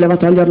Chavez e voleva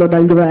toglierlo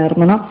dal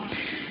governo, no?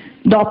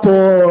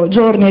 Dopo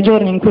giorni e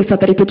giorni in cui è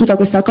stata ripetuta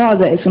questa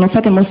cosa e sono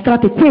state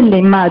mostrate quelle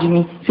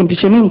immagini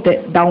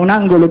semplicemente da un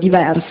angolo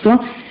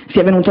diverso, si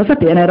è venuto a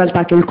sapere in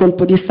realtà che il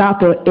colpo di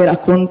Stato era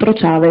contro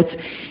Chavez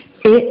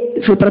e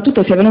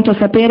soprattutto si è venuto a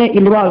sapere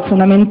il ruolo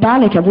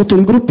fondamentale che ha avuto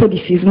il gruppo di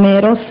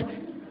Cisneros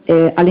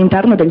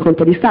all'interno del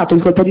colpo di Stato.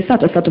 Il colpo di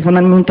Stato è stato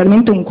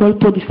fondamentalmente un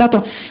colpo di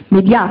Stato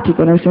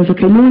mediatico, nel senso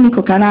che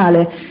l'unico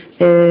canale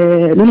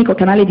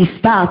di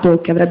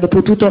Stato che avrebbe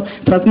potuto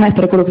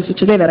trasmettere quello che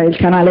succedeva era il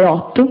canale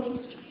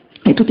 8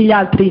 e tutti gli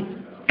altri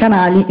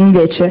canali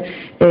invece,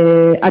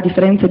 a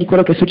differenza di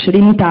quello che succede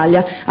in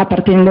Italia,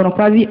 appartengono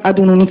quasi ad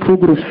un unico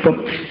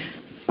gruppo.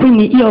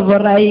 Quindi io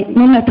vorrei,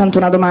 non è tanto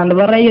una domanda,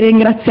 vorrei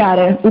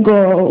ringraziare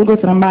Ugo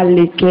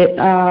Tramballi che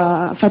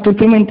ha fatto il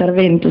primo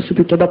intervento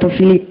subito dopo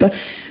Philippe,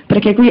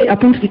 perché qui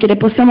appunto si chiede: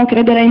 possiamo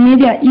credere ai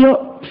media?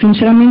 Io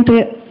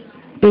sinceramente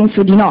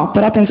penso di no,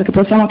 però penso che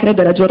possiamo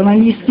credere a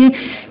giornalisti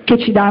che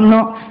ci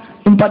danno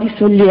un po' di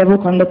sollievo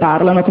quando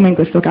parlano, come in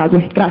questo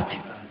caso. Grazie.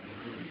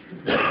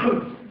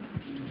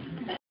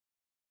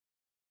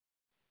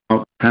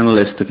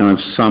 Panelists to kind of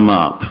sum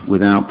up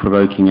without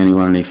provoking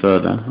anyone any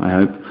further, I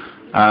hope.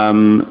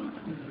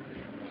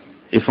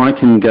 If I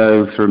can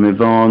go from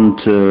Ivan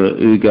to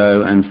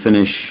Ugo and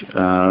finish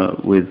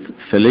with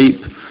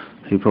Philippe,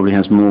 who probably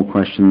has more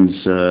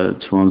questions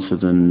to answer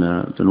than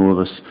all of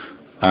us,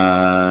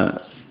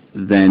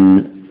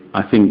 then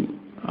I think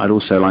I'd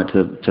also like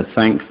to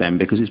thank them,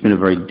 because it's been a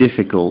very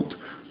difficult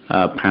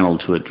panel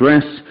to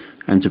address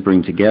and to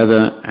bring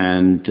together,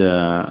 and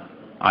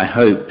I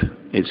hope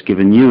it's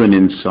given you an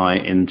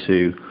insight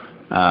into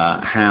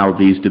how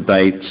these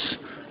debates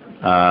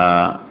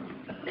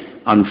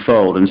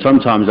unfold. And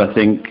sometimes I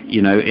think,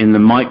 in the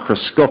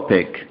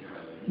microscopic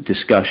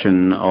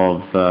discussion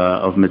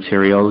of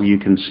material, you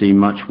can see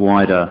much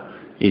wider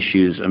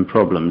issues and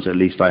problems. At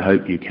least I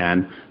hope you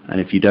can.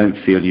 And if you don't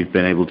feel you've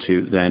been able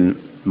to, then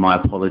my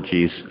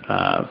apologies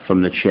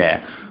from the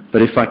chair.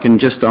 But if I can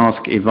just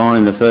ask Ivan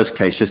in the first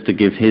case just to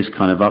give his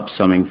kind of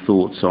upsumming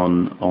thoughts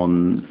on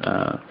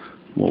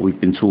what we've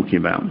been talking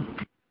about.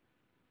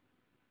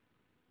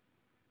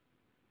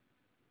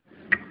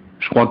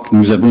 Je crois que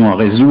nous avons à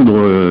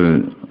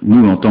résoudre,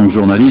 nous en tant que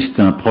journalistes,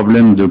 un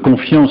problème de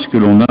confiance que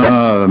l'on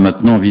a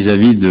maintenant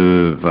vis-à-vis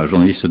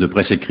journalistes de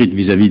presse écrite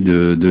vis-à-vis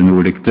de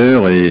nos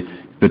lecteurs et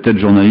peut-être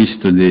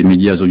journalistes des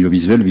médias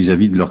audiovisuels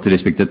vis-à-vis de leurs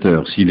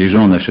téléspectateurs. Si les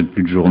gens n'achètent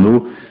plus de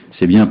journaux,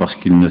 c'est bien parce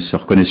qu'ils ne se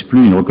reconnaissent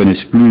plus, ils ne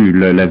reconnaissent plus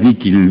la vie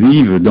qu'ils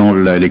vivent dans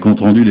les comptes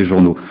rendus des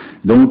journaux.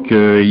 Donc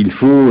il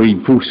faut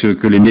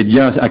que les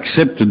médias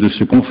acceptent de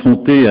se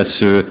confronter à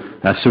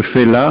ce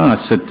fait-là, à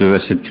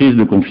cette crise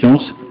de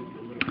confiance.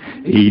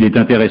 Et il est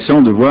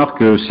intéressant de voir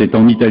que c'est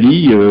en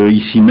Italie,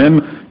 ici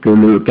même,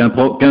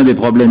 qu'un des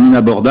problèmes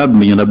inabordables,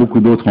 mais il y en a beaucoup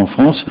d'autres en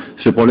France,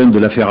 ce problème de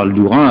l'affaire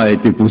Dura a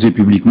été posé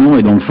publiquement,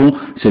 et dans le fond,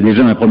 c'est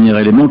déjà un premier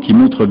élément qui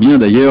montre bien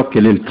d'ailleurs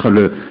quel est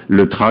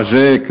le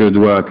trajet que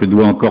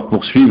doit encore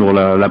poursuivre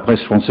la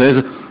presse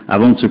française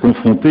avant de se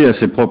confronter à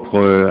ses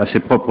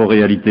propres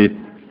réalités.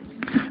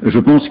 Je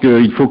pense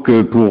qu'il faut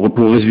que,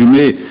 pour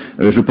résumer,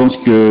 je pense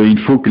qu'il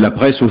faut que la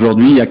presse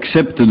aujourd'hui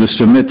accepte de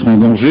se mettre en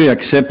danger,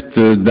 accepte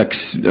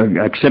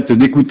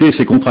d'écouter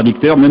ses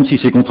contradicteurs, même si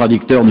ces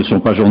contradicteurs ne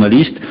sont pas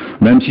journalistes,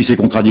 même si ces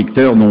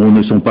contradicteurs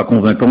ne sont pas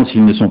convaincants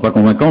s'ils ne sont pas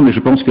convaincants, mais je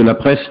pense que la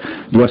presse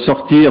doit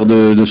sortir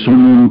de son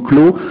monde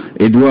clos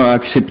et doit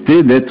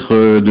accepter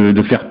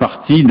de faire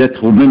partie,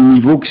 d'être au même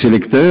niveau que ses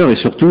lecteurs, et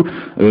surtout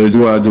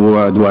doit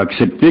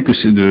accepter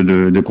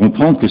de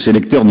comprendre que ses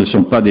lecteurs ne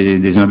sont pas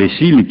des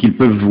imbéciles et qu'ils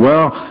peuvent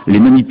voir les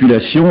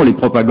manipulations, les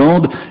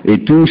propagandes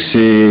et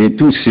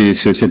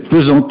cette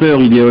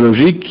pesanteur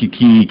idéologique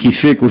qui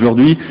fait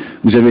qu'aujourd'hui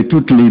vous avez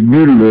toutes les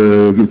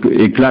bulles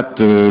éclatent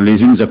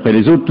les unes après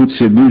les autres, toutes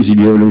ces bulles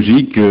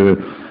idéologiques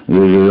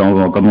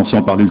en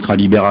commençant par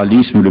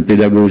l'ultralibéralisme, le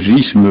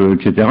pédagogisme,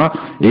 etc.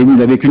 Et vous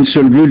n'avez qu'une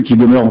seule bulle qui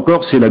demeure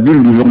encore, c'est la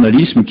bulle du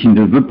journalisme qui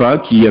ne veut pas,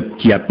 qui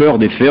a peur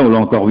des faits, on l'a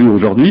encore vu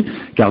aujourd'hui,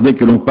 car dès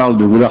que l'on parle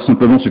de vouloir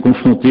simplement se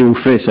confronter aux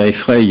faits, ça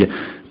effraie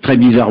très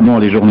bizarrement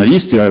les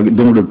journalistes,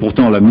 dont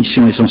pourtant la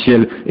mission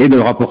essentielle est de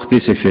rapporter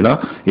ces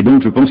faits-là. Et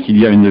donc je pense qu'il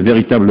y a une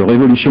véritable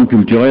révolution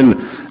culturelle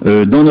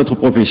dans notre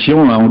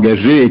profession à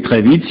engager, et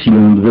très vite, si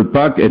l'on ne veut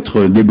pas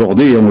être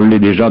débordé, et on l'est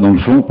déjà dans le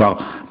fond,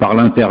 par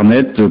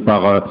l'Internet,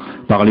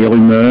 par les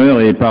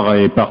rumeurs et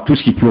par tout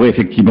ce qui pourrait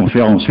effectivement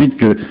faire ensuite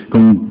qu'on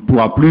ne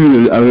pourra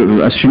plus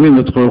assumer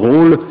notre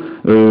rôle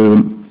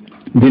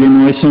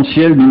d'élément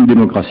essentiel d'une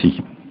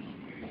démocratie.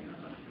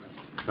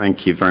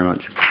 Thank you very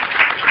much.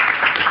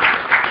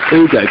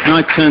 Ugo, can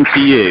I turn to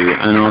you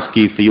and ask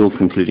you for your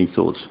concluding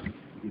thoughts?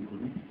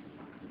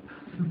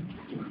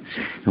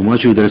 Moi,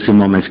 je voudrais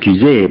seulement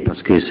m'excuser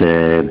parce que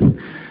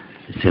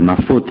c'est ma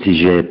faute si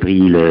j'ai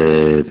pris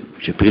le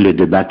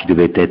débat qui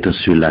devait être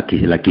sur la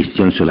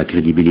question sur la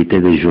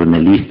crédibilité des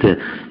journalistes.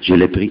 Je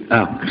l'ai pris.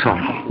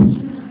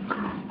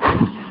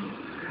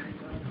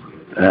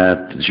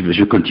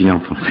 Je continue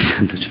en français.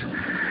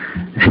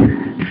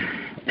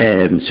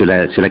 Sur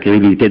la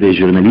crédibilité des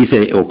journalistes,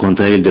 et au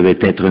contraire, il devait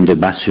être un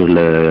débat sur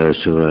la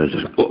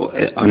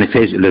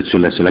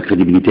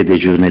crédibilité des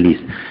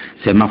journalistes.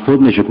 C'est ma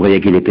faute, mais je croyais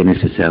qu'il était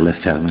nécessaire de le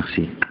faire.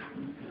 Merci.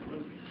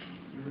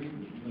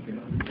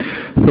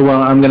 So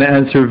I'm going to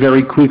answer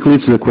very quickly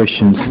to the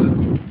questions.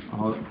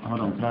 Hold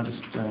on, can I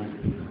just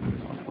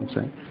one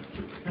second?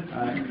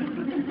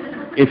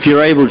 If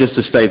you're able just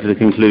to stay for the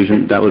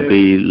conclusion, that would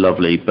be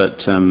lovely.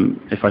 But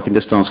if I can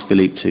just ask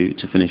Philippe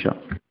to finish up.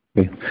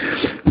 Okay.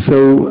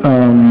 So,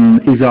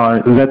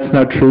 Izar, that's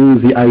not true.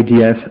 The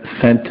IDF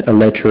sent a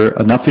letter,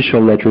 an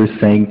official letter,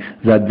 saying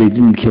that they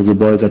didn't kill the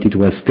boy, that it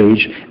was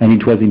staged, and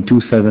it was in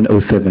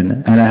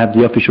 2007. And I have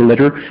the official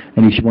letter,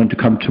 and if you want to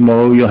come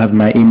tomorrow, you'll have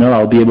my email.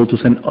 I'll be able to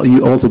send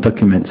you all the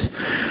documents.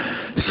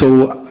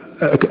 So,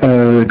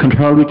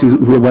 contrary to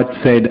what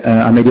said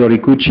Amedeo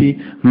Ricucci,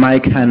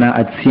 Mike Hanna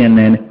at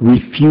CNN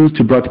refused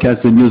to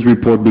broadcast the news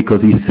report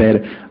because he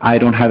said, I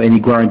don't have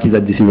any guarantee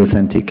that this is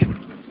authentic.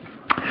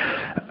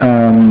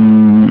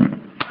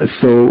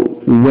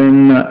 So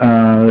when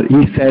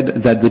he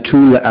said that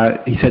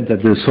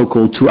the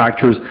so-called two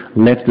actors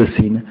left the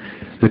scene,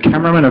 the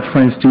cameraman of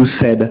France 2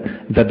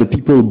 said that the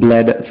people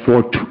bled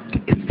for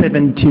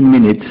 17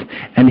 minutes,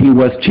 and he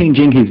was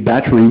changing his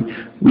battery,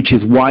 which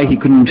is why he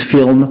couldn't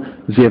film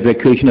the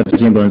evacuation of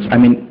the ambulance. I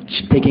mean,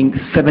 taking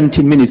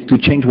 17 minutes to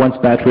change one's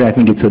battery, I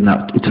think it's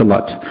a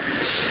lot.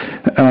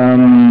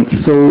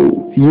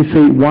 So you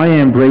say, why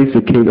embrace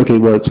the case? Okay,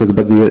 well, it was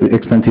about the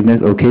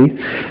expensiveness, okay.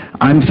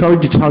 I'm sorry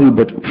to tell you,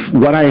 but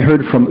what I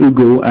heard from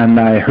Ugo, and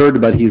I heard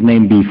about his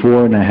name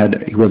before, and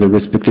he was a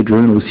respected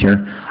journalist here,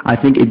 I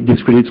think it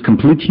discredits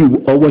completely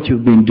all what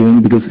you've been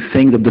doing, because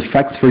saying that the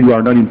facts for you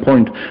are not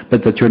important,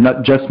 but that you're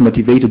not just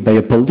motivated by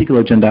a political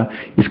agenda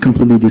is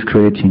completely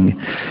discrediting.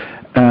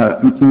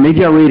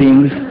 Media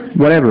ratings,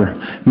 whatever.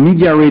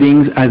 Media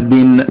ratings has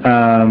been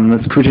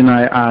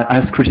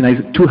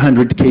scrutinized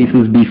 200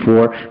 cases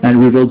before and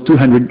revealed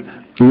 200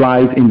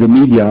 lies in the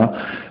media,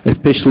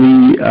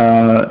 especially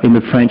in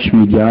the French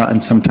media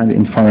and sometimes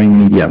in foreign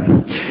media.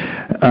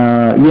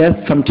 Yes,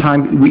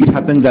 sometimes it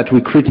happens that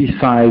we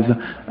criticize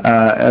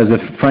the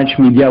French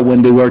media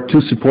when they were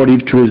too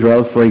supportive to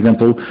Israel, for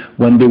example,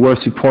 when they were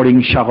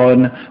supporting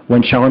Sharon,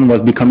 when Sharon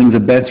was becoming the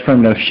best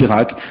friend of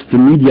Chirac. The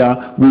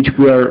media, which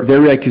were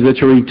very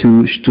accusatory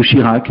to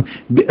Chirac,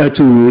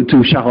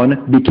 to Sharon,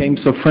 became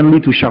so friendly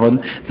to Sharon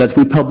that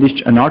we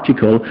published an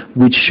article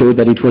which showed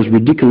that it was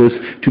ridiculous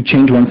to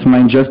change one's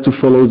mind just to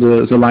follow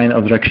the line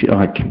of Jacques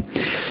Chirac.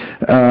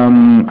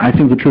 I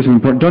think the truth is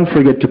important. Don't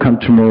forget to come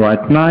tomorrow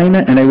at 9,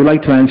 and I would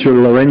like to answer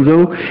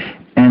Lorenzo.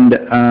 And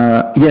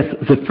yes,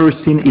 the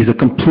first scene is a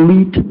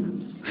complete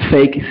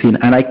fake scene,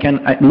 and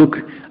look,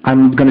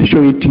 I'm going to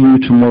show it to you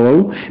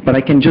tomorrow, but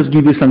I can just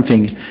give you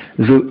something.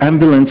 The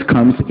ambulance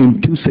comes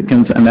in 2.5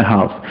 seconds.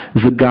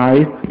 The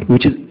guy,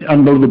 which is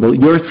unbelievable,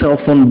 your cell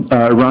phone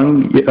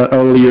rang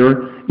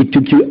earlier. It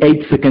took you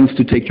 8 seconds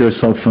to take your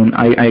cell phone.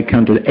 I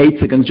counted 8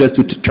 seconds just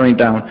to turn it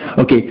down.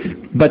 Okay,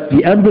 but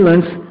the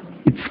ambulance,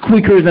 it's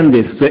quicker than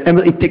this.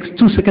 It takes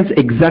 2 seconds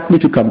exactly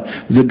to come.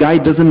 The guy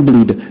doesn't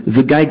bleed.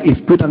 The guy is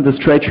put on the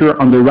stretcher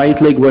on the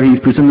right leg where he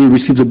presumably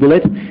receives a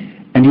bullet,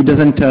 and he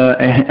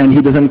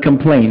doesn't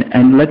complain.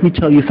 And let me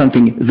tell you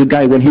something. The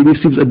guy, when he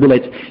receives a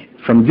bullet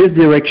from this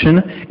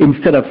direction,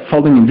 instead of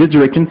falling in this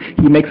direction,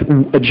 he makes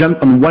a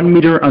jump on 1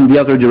 meter on the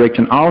other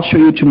direction. I'll show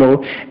you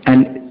tomorrow,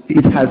 and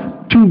it has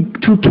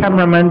two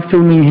cameramen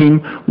filming him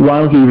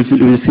while he is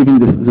receiving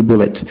the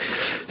bullet.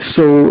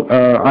 So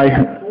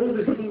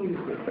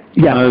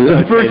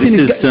the first thing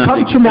is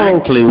come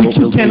tomorrow. If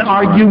you can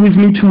argue with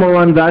me tomorrow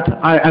on that,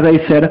 as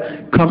I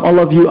said, come all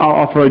of you.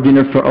 I'll offer a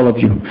dinner for all of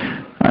you.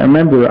 I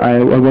remember I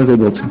was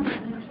able to.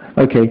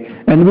 Okay,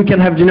 and we can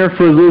have dinner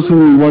for those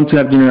who want to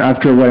have dinner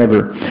after,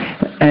 whatever.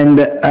 And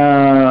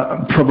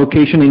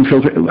provocation,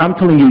 infiltration. I'm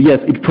telling you, yes,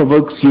 it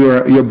provokes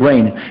your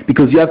brain,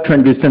 because you have to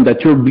understand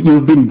that you've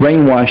been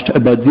brainwashed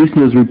about this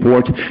news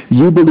report.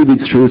 You believe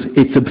it's truth.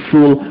 It's a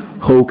full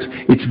hoax.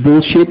 It's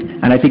bullshit,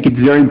 and I think it's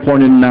very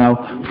important now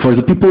for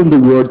the people in the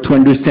world to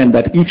understand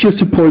that if you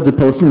support the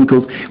Palestinian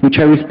cause, which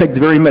I respect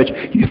very much,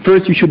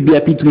 first you should be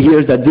happy to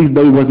hear that this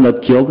boy was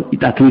not killed,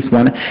 at least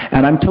one,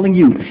 and I'm telling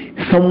you,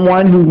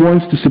 someone who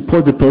wants to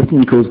support the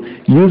Palestinian cause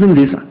using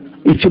this,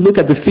 if you look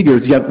at the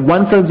figures, you have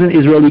 1,000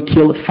 Israeli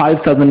killed,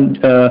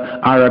 5,000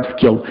 Arabs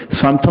killed.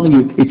 So I'm telling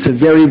you, it's a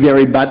very,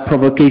 very bad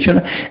provocation.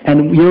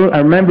 And I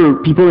remember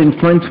people in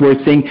France were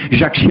saying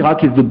Jacques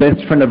Chirac is the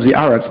best friend of the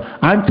Arabs.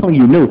 I'm telling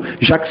you, no.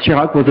 Jacques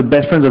Chirac was the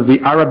best friend of the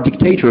Arab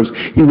dictators.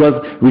 He was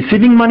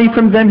receiving money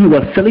from them, he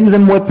was selling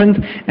them weapons,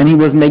 and he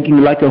was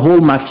making like a whole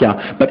mafia.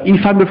 But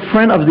if I'm a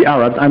friend of the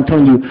Arabs, I'm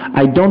telling you,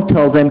 I don't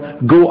tell them,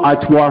 go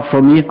at war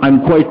for me.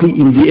 I'm quietly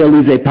in the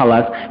Élysée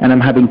Palace, and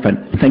I'm having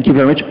fun. Thank you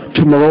very much.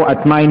 Tomorrow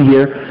at 9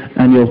 here,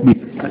 and you'll be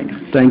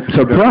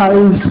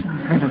surprise.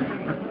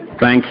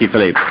 Thank you,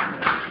 Philippe.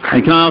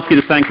 And can I ask you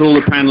to thank all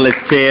the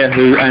panelists here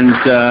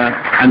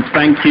and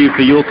thank you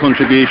for your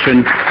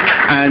contribution.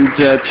 And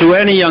to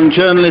any young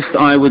journalist,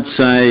 I would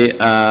say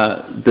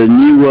the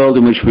new world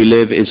in which we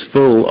live is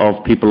full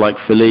of people like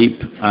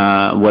Philippe,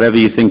 whatever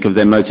you think of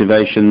their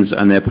motivations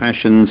and their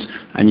passions,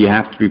 and you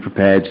have to be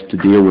prepared to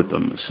deal with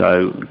them.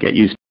 So get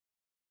used to